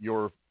that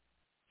your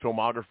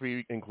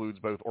filmography includes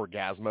both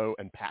Orgasmo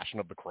and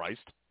Passion of the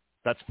Christ.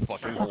 That's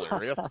fucking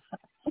hilarious.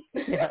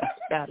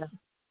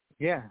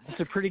 Yeah, it's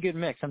a pretty good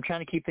mix. I'm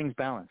trying to keep things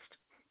balanced.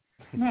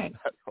 Right.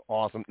 That's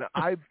awesome. Now,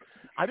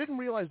 I didn't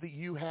realize that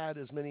you had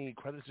as many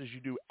credits as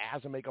you do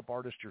as a makeup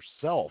artist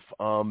yourself.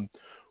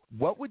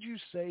 What would you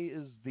say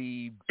is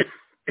the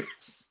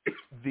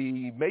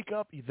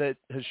makeup that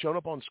has shown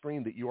up on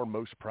screen that you are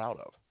most proud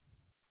of?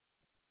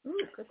 Ooh,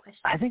 good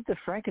question. I think the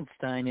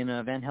Frankenstein in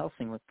Van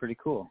Helsing was pretty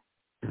cool.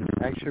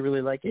 I actually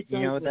really like it.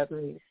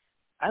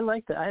 I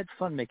liked it. I had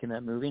fun making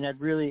that movie, and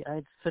I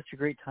had such a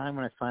great time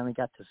when I finally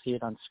got to see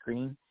it on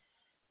screen.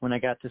 When I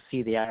got to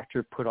see the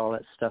actor put all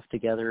that stuff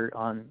together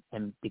on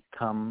and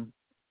become,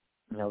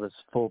 this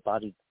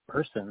full-bodied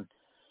person.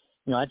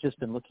 I'd just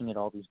been looking at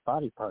all these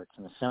body parts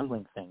and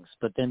assembling things,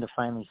 but then to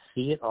finally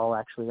see it all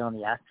actually on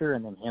the actor,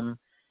 and then him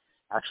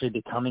actually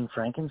becoming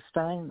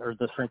Frankenstein, or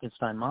the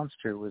Frankenstein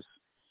monster, was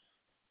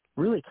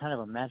really kind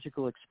of a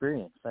magical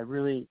experience.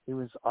 It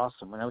was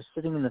awesome. When I was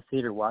sitting in the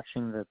theater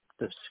watching the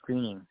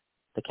screening,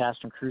 the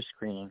cast and crew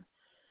screening,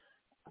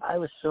 I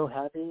was so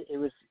happy.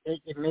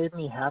 It made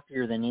me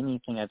happier than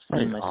anything I've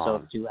seen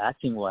myself do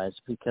acting wise,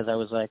 because I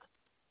was like,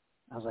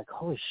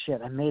 holy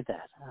shit, I made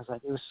that. I was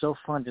like, it was so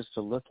fun just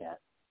to look at.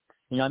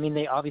 You know, I mean,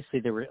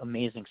 there were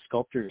amazing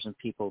sculptors and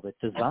people that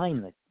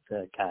designed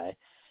the guy,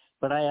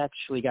 but I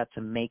actually got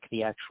to make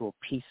the actual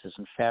pieces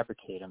and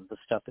fabricate them, the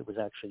stuff that was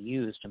actually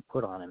used and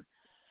put on him.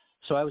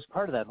 So I was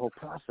part of that whole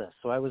process.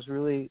 So I was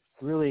really,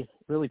 really,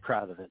 really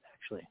proud of it,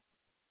 actually.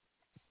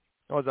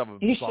 I always have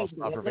a soft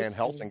spot for Van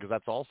Helsing,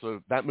 because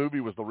that movie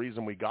was the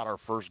reason we got our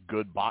first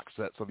good box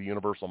sets of the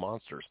Universal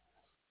Monsters.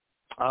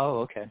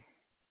 Oh, okay.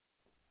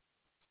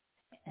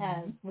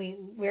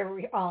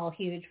 We're all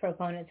huge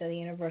proponents of the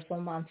Universal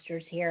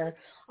Monsters here.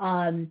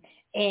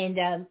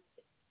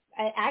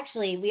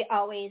 Actually, we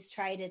always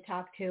try to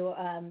talk to,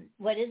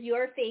 what is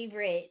your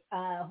favorite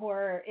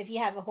horror? If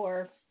you have a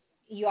horror,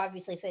 you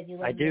obviously said you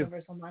love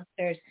Universal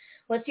Monsters.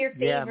 What's your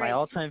favorite? Yeah, my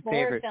all-time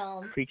favorite,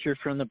 film? Creature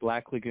from the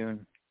Black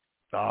Lagoon.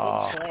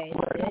 Oh.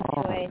 Good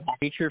choice.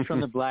 Creature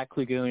from the Black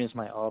Lagoon is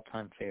my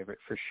all-time favorite,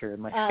 for sure.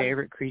 My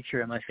favorite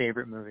creature and my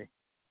favorite movie.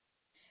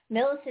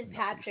 Millicent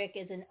Patrick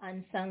is an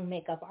unsung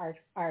makeup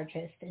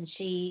artist, and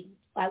she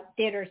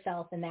outdid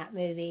herself in that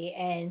movie.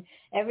 And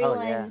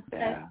everyone,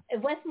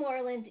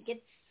 Westmoreland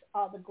gets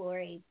all the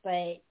glory,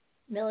 but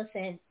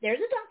Millicent, there's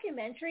a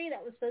documentary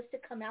that was supposed to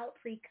come out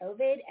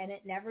pre-COVID, and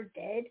it never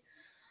did.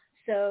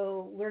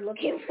 So we're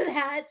looking for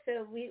that.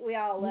 So we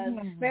all love.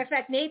 Matter of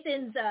fact,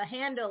 Nathan's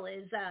handle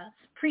is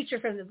Preacher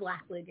from the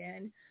Black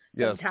Lagoon.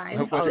 Yes.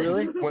 Oh,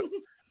 really?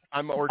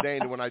 I'm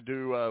ordained. When I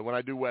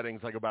do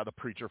weddings, I go by the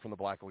Preacher from the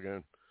Black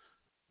Lagoon.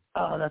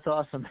 Oh, that's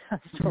awesome.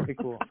 That's totally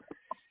cool.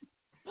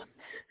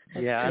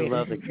 I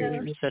love the creature.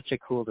 It's such a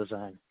cool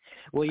design.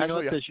 Well, you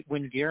know,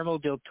 when Guillermo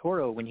del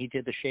Toro, when he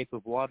did The Shape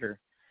of Water,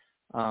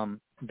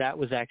 that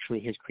was actually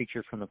his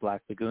Creature from the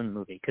Black Lagoon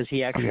movie, because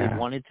he actually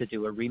wanted to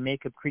do a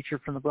remake of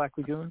Creature from the Black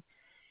Lagoon,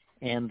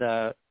 and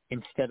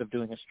instead of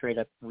doing a straight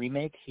up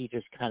remake, he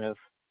just kind of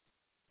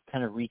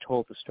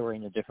retold the story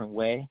in a different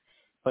way.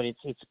 But it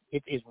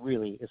is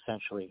really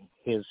essentially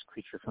his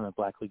Creature from the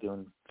Black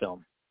Lagoon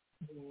film.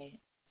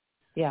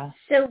 Yeah.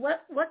 So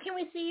what can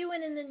we see you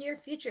in the near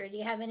future? Do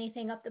you have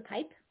anything up the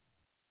pipe?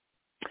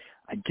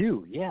 I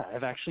do, yeah.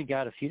 I've actually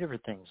got a few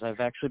different things.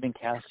 I've actually been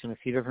cast in a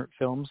few different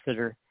films that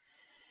are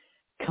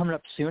coming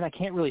up soon. I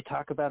can't really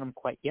talk about them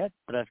quite yet,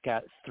 but I've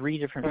got 3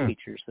 different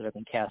features that I've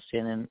been cast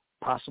in, and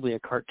possibly a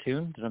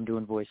cartoon that I'm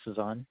doing voices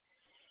on.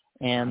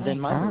 And then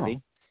my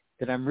movie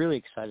that I'm really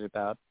excited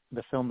about,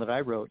 the film that I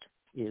wrote,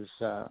 is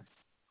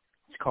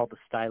it's called The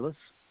Stylist,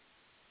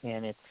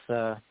 and it's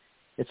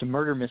a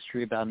murder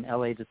mystery about an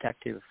LA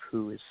detective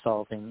who is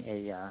solving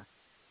a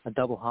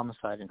double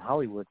homicide in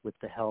Hollywood with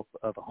the help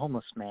of a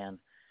homeless man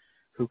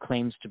who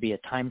claims to be a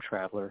time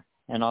traveler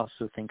and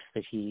also thinks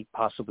that he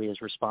possibly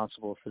is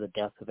responsible for the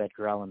death of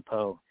Edgar Allan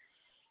Poe.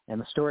 And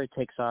the story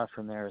takes off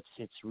from there.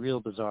 It's real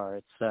bizarre.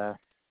 It's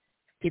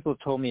people have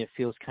told me it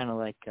feels kind of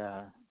like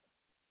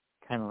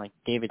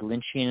David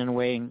Lynchian in a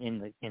way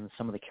in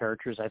some of the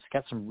characters. It's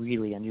got some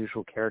really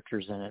unusual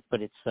characters in it,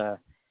 but it's kind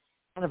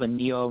of a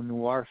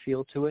neo-noir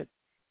feel to it.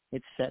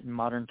 It's set in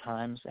modern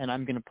times, and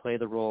I'm going to play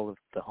the role of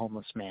the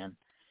homeless man.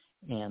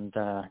 And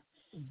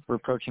we're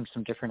approaching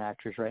some different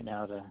actors right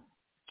now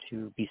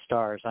to be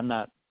stars. I'm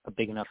not a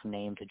big enough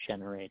name to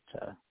generate,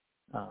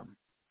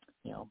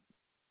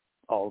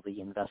 all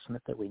the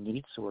investment that we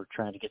need, so we're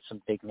trying to get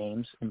some big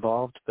names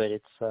involved. But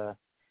it's the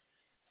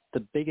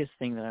biggest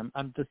thing that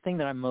the thing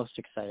that I'm most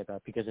excited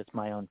about, because it's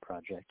my own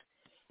project,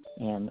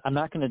 and I'm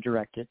not going to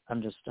direct it.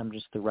 I'm just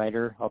the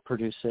writer. I'll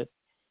produce it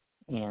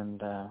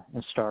and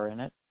star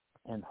in it.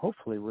 And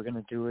hopefully we're going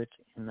to do it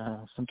in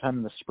sometime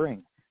in the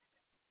spring.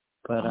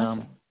 But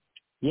awesome.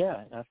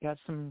 I've got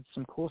some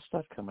cool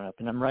stuff coming up,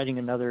 and I'm writing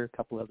a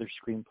couple other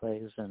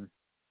screenplays, and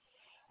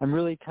I'm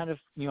really kind of,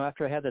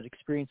 after I had that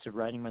experience of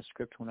writing my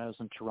script when I was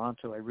in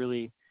Toronto,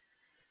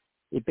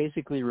 it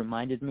basically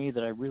reminded me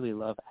that I really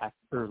love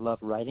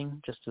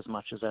writing just as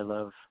much as I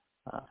love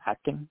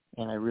acting,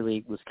 and I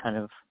really was kind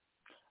of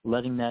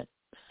letting that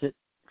sit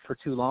for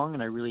too long,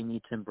 and I really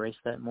need to embrace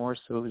that more.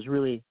 So it was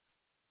really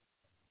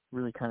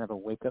kind of a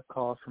wake-up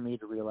call for me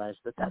to realize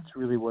that that's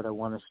really what I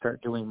want to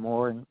start doing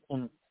more,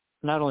 and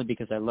not only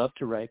because I love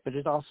to write, but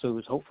it also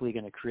is hopefully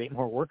going to create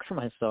more work for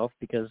myself,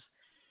 because,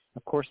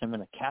 of course, I'm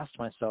going to cast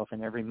myself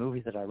in every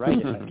movie that I write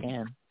if I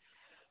can.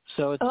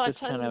 So it's just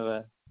kind of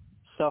a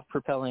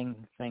self-propelling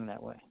thing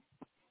that way.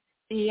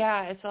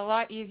 Yeah, it's a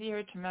lot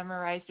easier to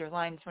memorize your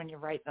lines when you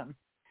write them.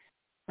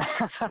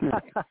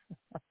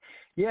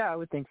 Yeah, I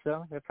would think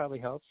so. That probably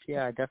helps.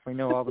 Yeah, I definitely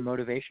know all the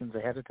motivations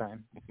ahead of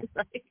time.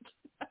 Right.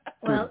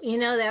 Well, you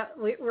know that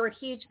we're a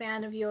huge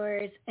fan of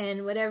yours,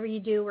 and whatever you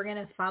do, we're going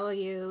to follow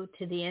you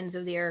to the ends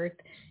of the earth.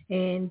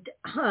 And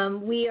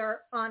we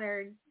are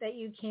honored that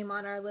you came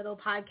on our little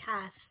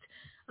podcast.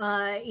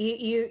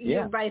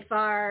 You by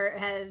far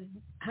have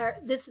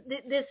this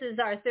is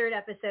our 3rd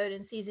episode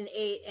in season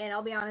 8, and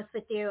I'll be honest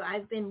with you,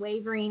 I've been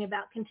wavering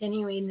about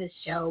continuing this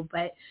show,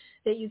 but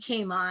that you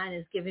came on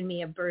has given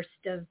me a burst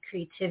of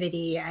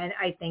creativity, and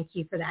I thank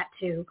you for that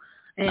too.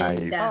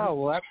 And oh,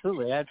 well,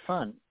 absolutely. I had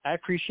fun. I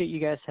appreciate you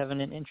guys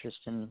having an interest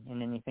in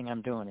anything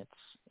I'm doing.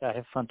 I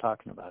have fun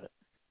talking about it.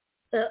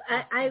 So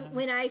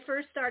when I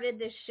first started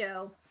this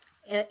show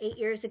 8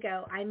 years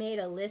ago, I made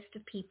a list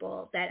of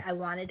people that I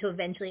wanted to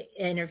eventually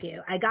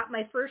interview. I got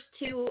my first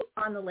 2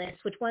 on the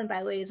list, which one,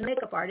 by the way, is a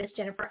makeup artist,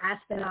 Jennifer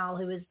Aspinall,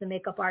 who is the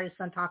makeup artist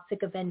on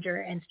Toxic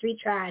Avenger and Street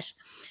Trash,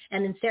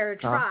 and then Sarah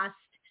Trost,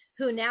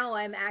 who now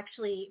I'm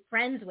actually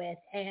friends with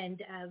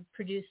and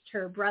produced 2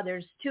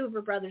 of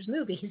her brother's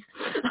movies.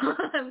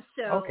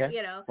 So,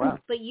 wow.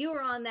 But you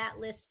were on that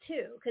list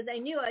too, because I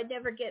knew I'd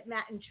never get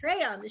Matt and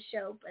Trey on the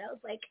show, but I was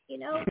like,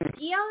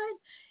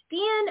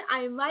 DIAN,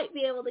 I might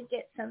be able to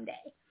get someday.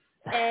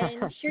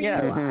 And here you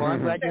are. Well,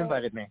 I'm glad you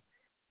invited me.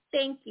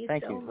 Thank you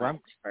so much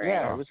for it.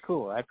 Yeah, it was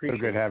cool. I appreciate it.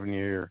 So good having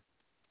you here.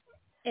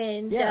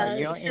 And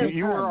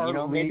you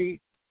were maybe.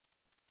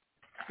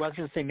 Well, I was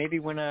going to say, maybe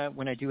when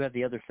I do have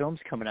the other films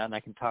coming out and I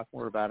can talk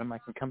more about them, I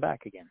can come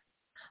back again.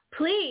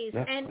 Please,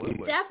 and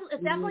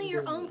definitely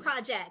your own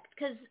project,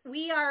 because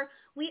we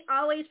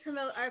always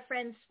promote our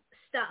friends'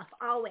 stuff,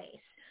 always.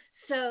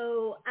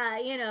 So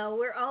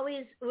we're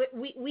always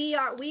we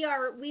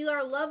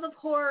are love of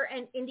horror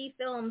and indie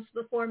films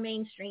before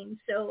mainstream.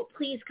 So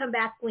please come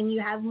back when you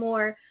have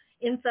more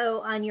info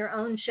on your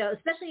own show,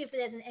 especially if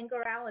it has an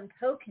Edgar Allan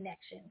Poe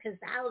connection, because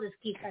that'll just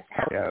keep us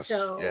out. Yes.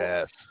 So,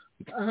 yes.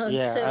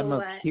 I'm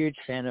a huge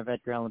fan of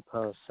Edgar Allan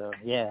Poe. So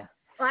yeah.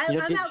 Well,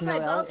 I'm outside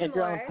Baltimore.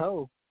 Edgar Allan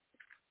Poe.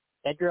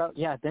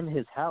 I've been to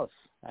his house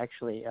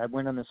actually. I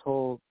went on this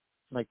whole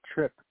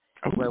trip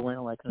where I went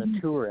on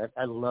a tour.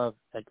 I'm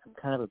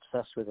kind of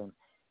obsessed with him,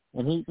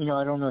 and he,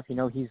 I don't know if you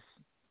know, he's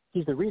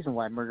the reason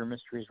why murder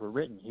mysteries were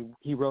written.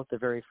 He wrote the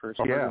very first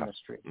murder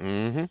mystery.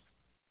 Mm-hmm.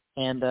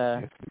 And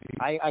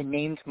I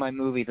named my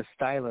movie The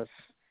Stylist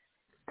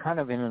kind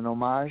of in an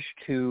homage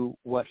to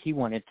what he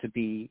wanted to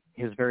be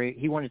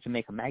he wanted to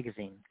make a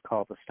magazine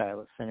called The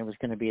Stylist, and it was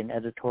going to be an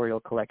editorial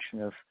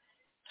collection of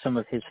some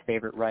of his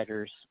favorite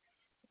writers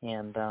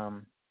and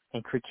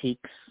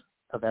critiques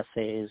of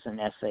essays,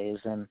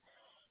 and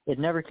it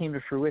never came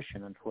to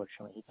fruition,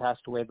 unfortunately. He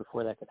passed away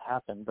before that could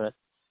happen, but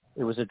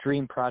it was a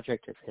dream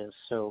project of his.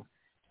 So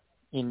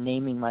in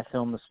naming my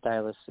film The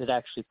Stylist, it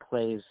actually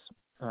plays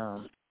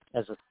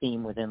as a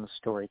theme within the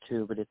story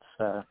too, but it's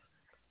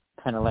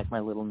kind of like my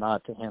little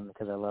nod to him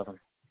because I love him.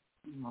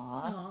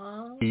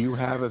 Aww. Do you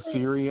have a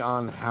theory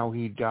on how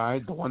he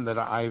died? The one that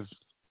I've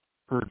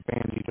heard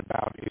bandied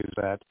about is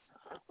that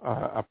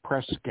a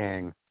press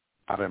gang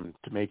got him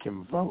to make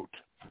him vote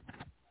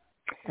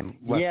and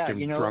left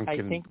him drunk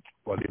and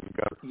let him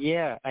go.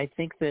 Yeah, I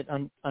think that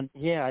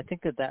I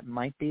think that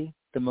might be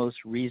the most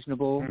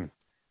reasonable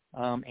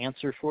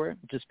answer for it,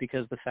 just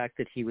because the fact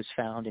that he was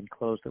found in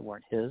clothes that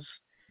weren't his,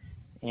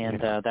 and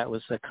that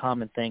was a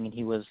common thing, and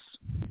he was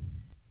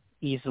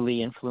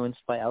easily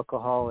influenced by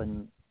alcohol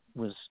and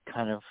was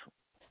kind of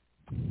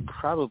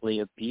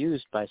probably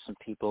abused by some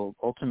people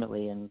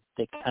ultimately, and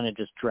they kind of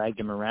just dragged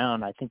him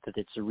around. I think that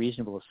it's a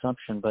reasonable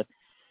assumption, but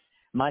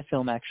my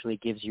film actually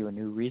gives you a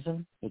new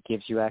reason. It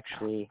gives you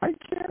actually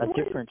a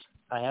different.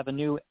 I have a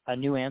new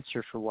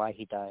answer for why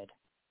he died.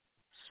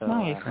 So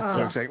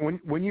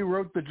when you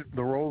wrote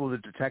the role of the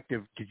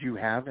detective, did you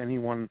have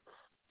anyone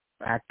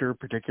actor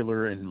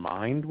particular in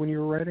mind when you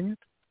were writing it?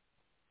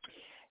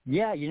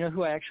 Yeah,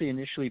 who I actually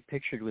initially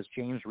pictured was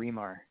James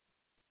Remar.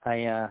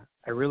 I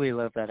really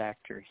love that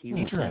actor. He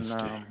was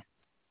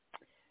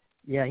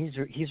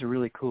he's a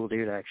really cool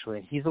dude,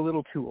 actually. He's a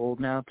little too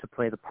old now to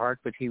play the part,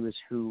 but he was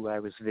who I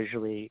was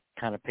visually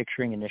kind of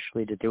picturing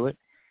initially to do it.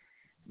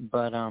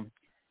 But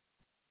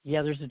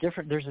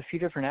there's a few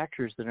different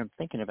actors that I'm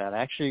thinking about.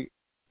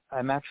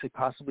 I'm actually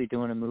possibly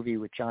doing a movie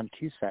with John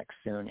Cusack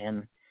soon,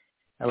 and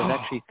I was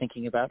actually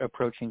thinking about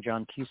approaching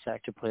John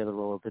Cusack to play the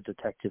role of the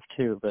detective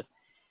too, but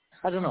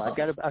I don't know.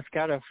 I've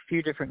got a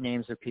few different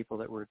names of people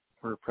that we're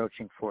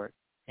approaching for it,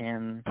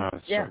 and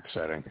that's so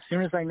exciting. As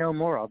soon as I know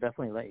more, I'll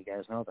definitely let you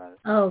guys know about it.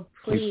 Oh,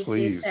 please.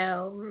 Do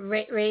so.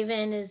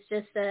 Ravyn is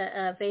just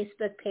a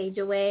Facebook page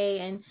away,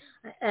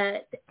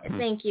 and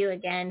thank you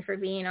again for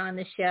being on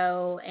the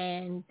show.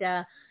 And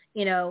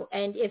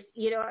and if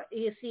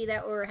you see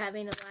that we're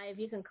having a live,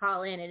 you can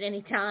call in at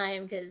any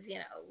time because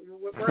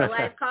we're a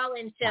live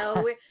call-in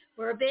show.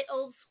 We're a bit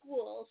old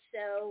school,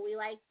 so we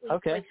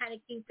kind of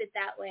keep it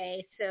that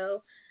way.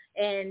 So,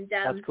 and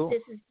that's cool.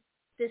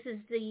 This is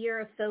the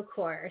year of folk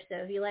horror, so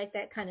if you like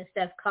that kind of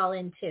stuff, call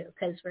in too,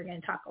 because we're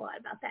going to talk a lot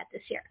about that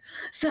this year.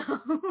 So,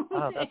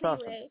 that's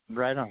awesome.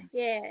 Right on.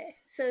 Yeah.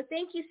 So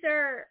thank you,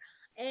 sir.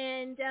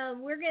 And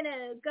we're going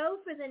to go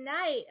for the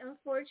night,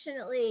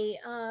 unfortunately.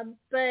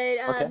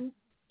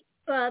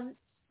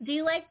 Do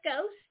you like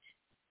Ghost,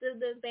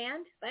 the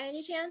band, by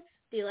any chance?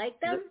 Do you like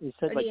them? You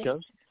said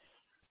Ghost?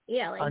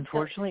 Yeah.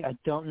 Unfortunately, I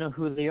don't know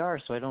who they are,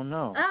 so I don't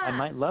know. I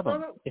might love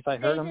them. If I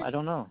heard them, I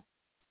don't know.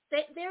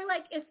 They're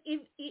like,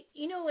 if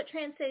you know what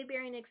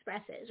Trans-Siberian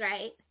Express is,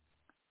 right?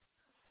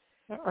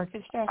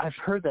 I've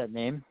heard that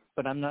name,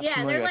 but I'm not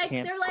familiar.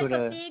 They're like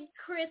a big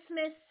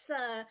Christmas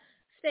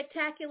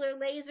spectacular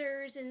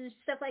lasers and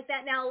stuff like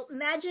that. Now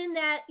imagine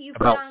that you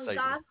put on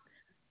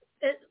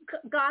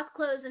goth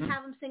clothes and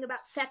have them sing about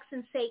sex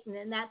and Satan,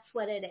 and that's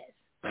what it is.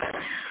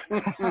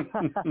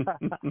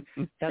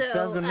 That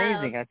sounds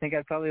amazing. I think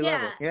I'd probably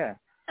love it. Yeah.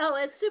 Oh,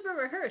 it's super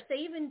rehearsed. They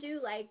even do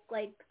like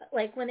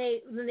when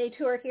they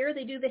tour here,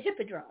 they do the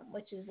Hippodrome,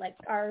 which is like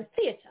our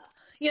theater.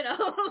 You know.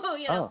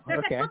 Oh,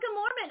 There's okay. a Book of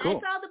Mormon. Cool. I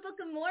saw the Book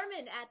of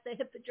Mormon at the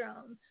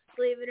Hippodrome.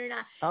 Believe it or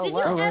not. Oh, Did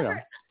wow. you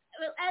ever?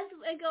 Well, as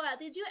I go out,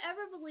 did you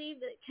ever believe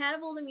that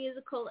Cannibal the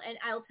Musical? And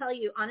I'll tell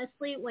you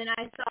honestly, when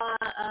I saw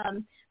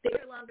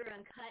Bigger, Longer,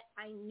 Uncut,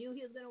 I knew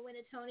he was going to win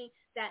a Tony.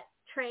 That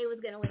Trey was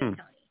going to win a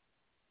Tony.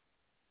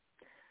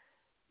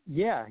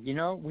 Yeah,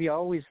 we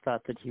always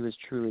thought that he was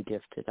truly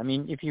gifted. I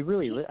mean, if you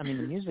really, the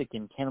music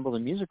in Cannibal the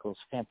Musical is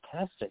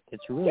fantastic.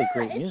 It's really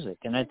great music,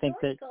 and I think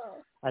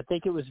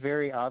it was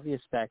very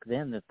obvious back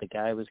then that the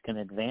guy was going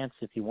to advance.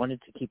 If he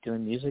wanted to keep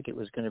doing music, it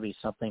was going to be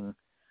something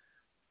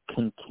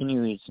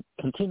continually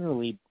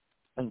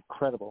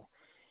incredible.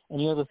 And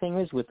the thing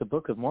is, with the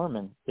Book of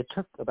Mormon, it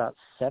took about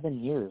 7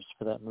 years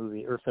for that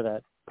movie or for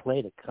that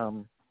play to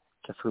come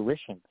to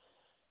fruition.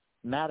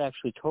 Matt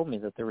actually told me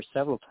that there were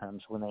several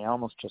times when they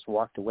almost just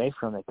walked away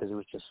from it because it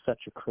was just such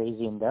a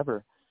crazy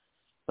endeavor,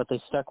 but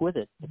they stuck with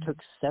it. It took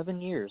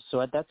 7 years.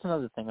 So that's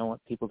another thing I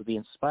want people to be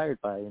inspired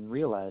by and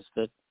realize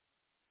that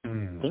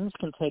things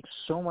can take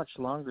so much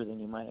longer than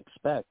you might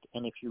expect.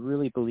 And if you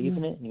really believe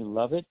in it and you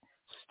love it,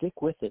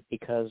 stick with it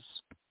because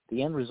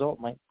the end result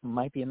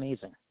might be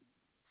amazing.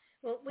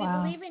 Well, we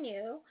believe in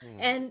you.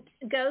 And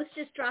Ghost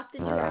just dropped a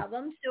new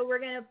album, so we're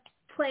going to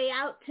play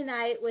out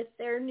tonight with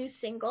their new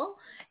single.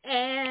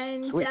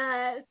 And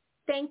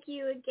thank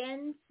you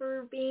again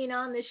for being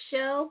on the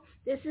show.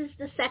 This is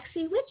the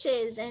Sexy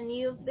Witches, and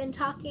you've been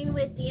talking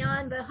with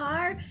DIAN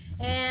BACHAR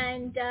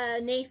and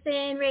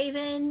Nathan,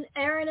 Ravyn,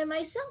 Aaron, and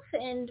myself.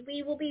 And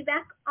we will be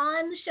back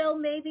on the show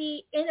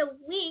maybe in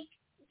a week.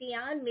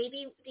 DIAN,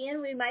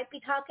 we might be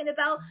talking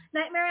about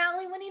Nightmare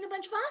Alley winning a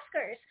bunch of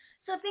Oscars.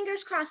 So fingers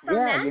crossed on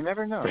that. Yeah, you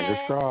never know. Fingers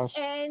crossed.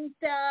 And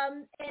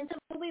so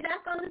we'll be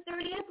back on the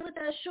 30th with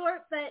a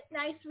short but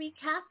nice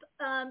recap.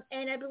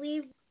 And I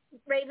believe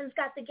Raven's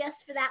got the guest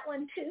for that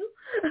one too.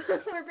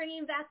 We're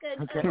bringing back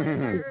one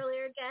of our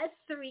earlier guests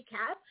to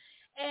recap.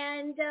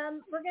 And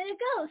we're going to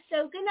go.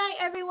 So good night,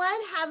 everyone.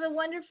 Have a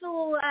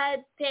wonderful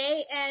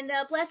day, and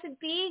blessed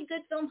be.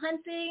 Good film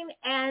hunting,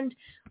 and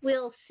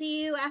we'll see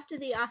you after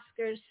the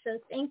Oscars. So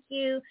thank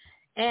you,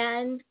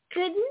 and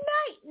good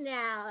night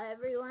now,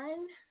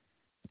 everyone.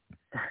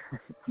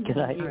 Good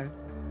night.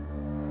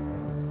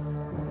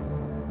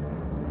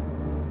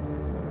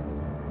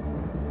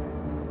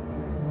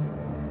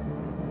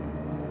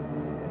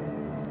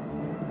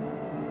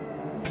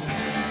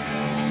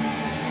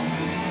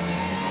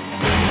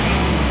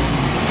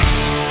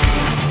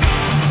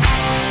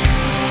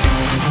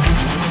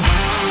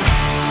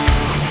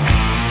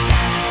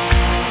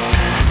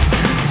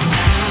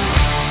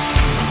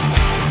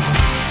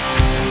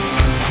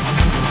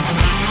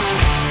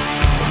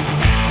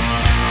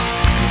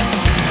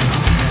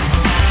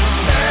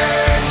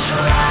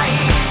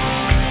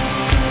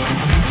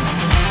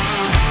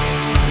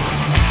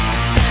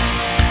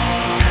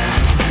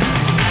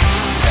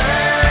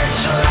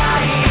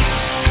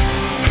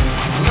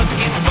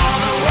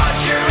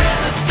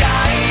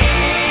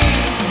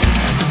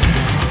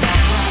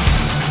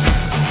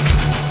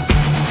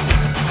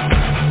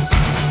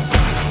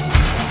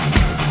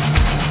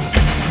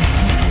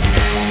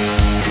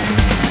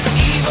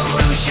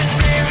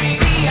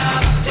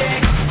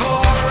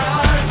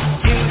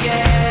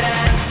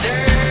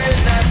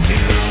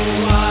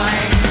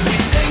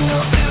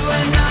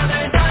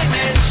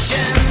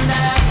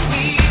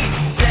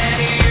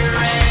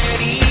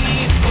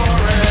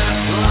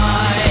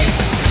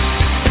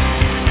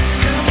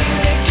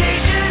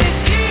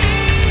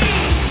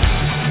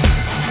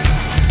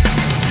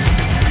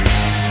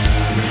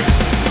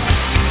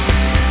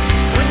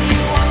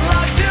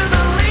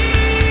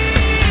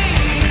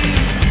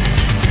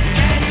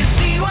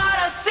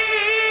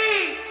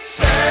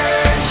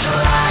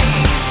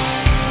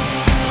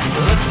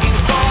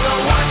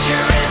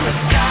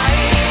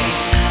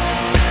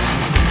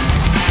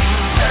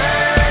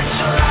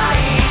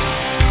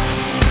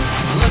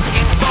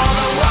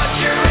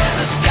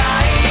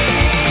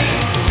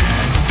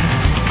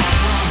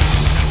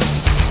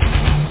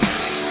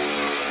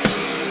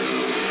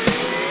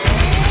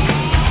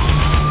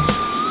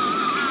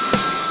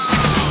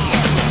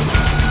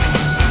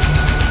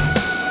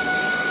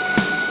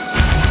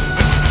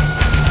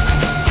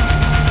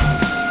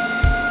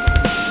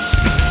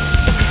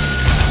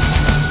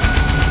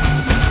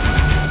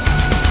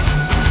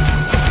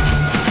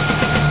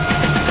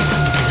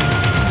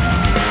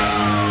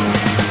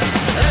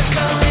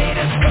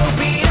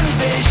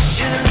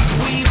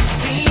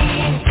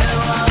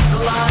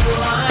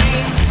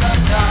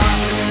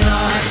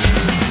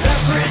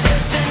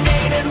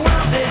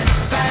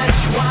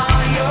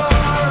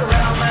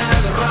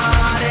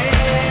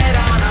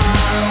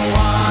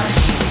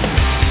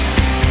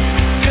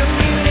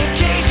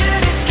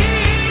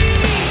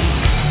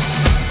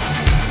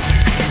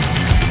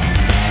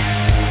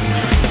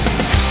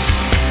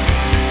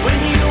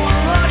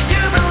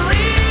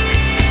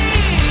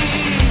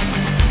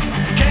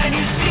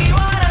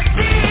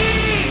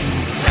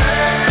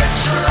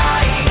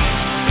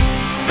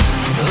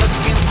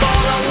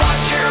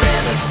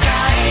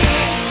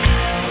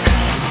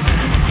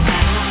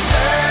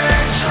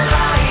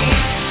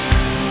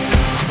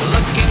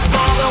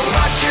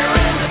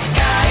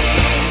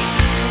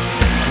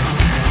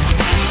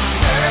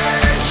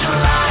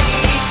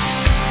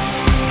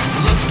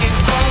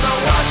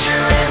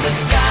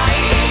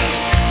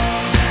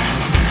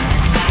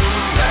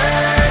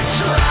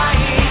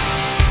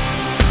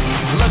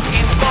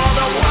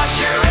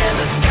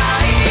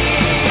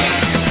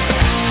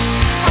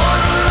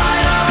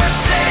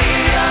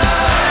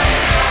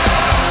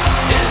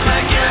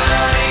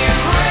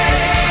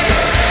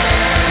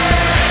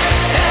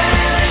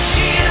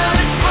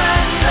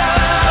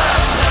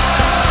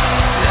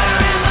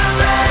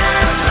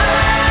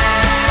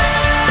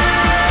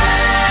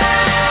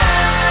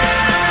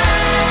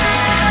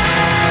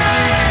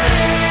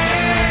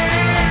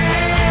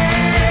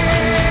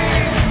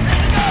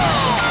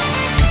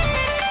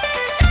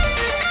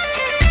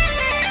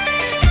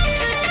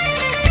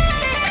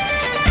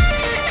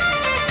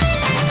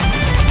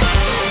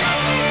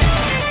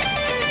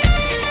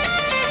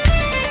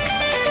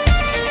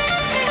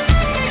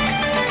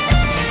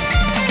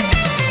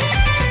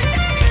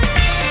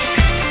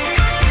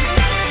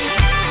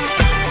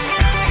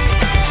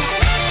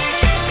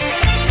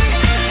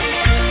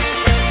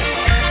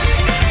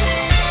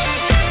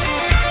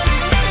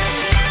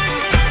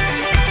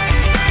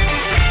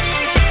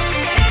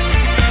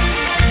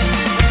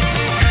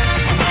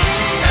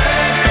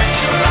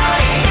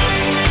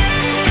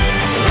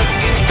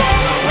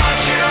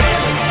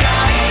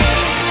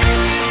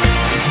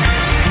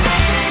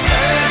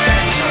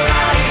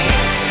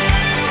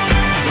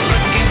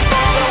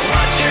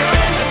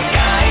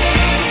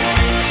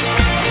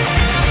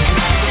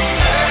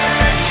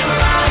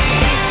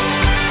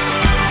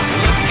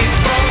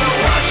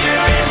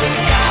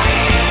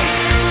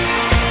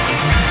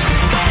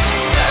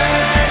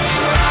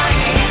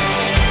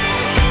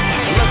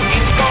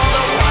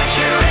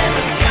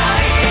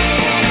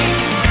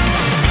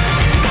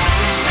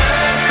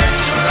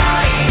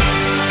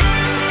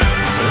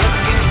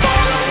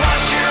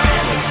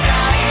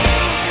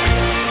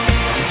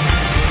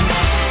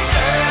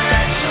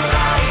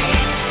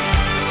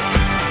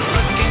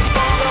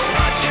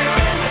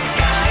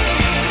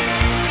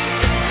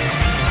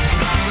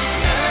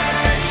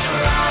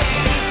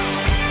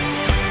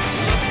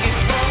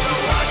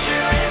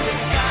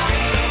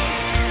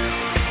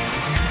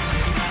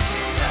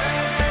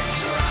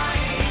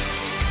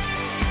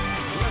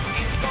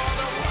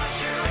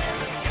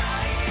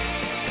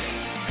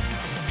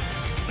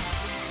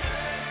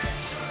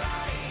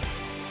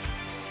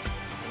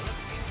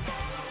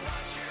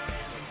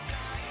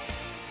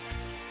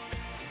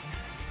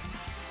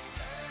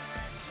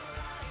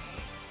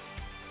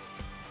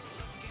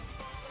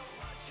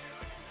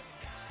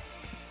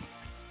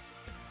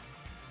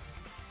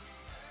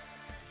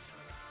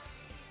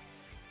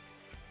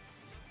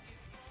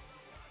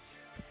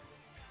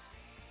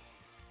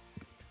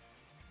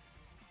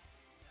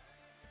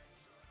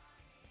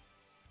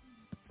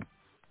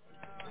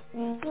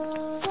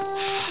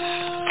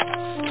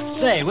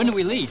 Say, when do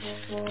we leave?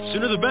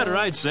 Sooner the better,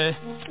 I'd say.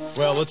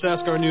 Well, let's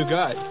ask our new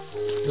guide.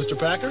 Mr.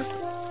 Packer?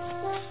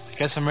 I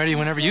guess I'm ready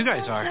whenever you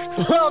guys are.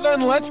 Well,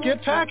 then let's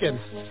get packing.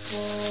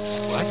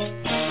 What?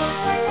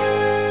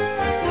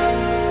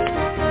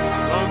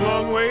 Long,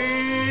 long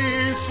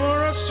way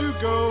for us to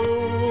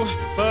go,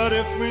 but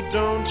if we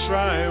don't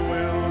try,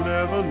 we'll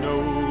never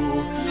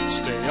know.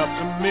 Stay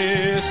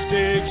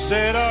optimistic,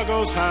 set our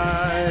goals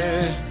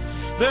high.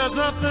 There's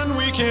nothing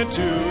we can't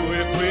do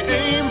if we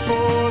aim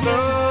for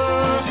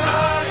the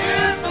sky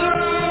is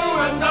blue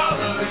and all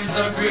the leaves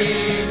are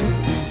green.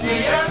 The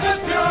air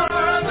is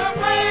pure, the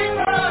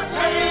vapor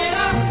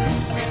clear.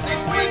 We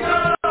think we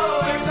know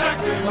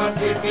exactly what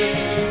we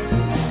mean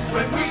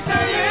when we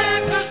say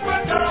it's a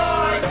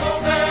SHPADOINKLE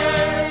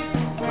day.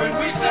 When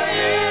we say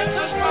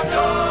it's a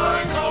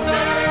SHPADOINKLE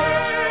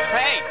day.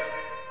 Hey!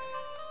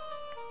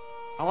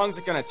 How long's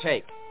it gonna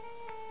take?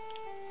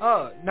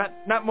 Oh,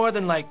 not more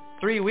than like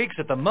 3 weeks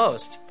at the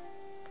most.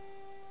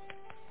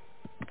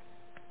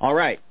 All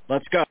right,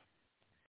 let's go.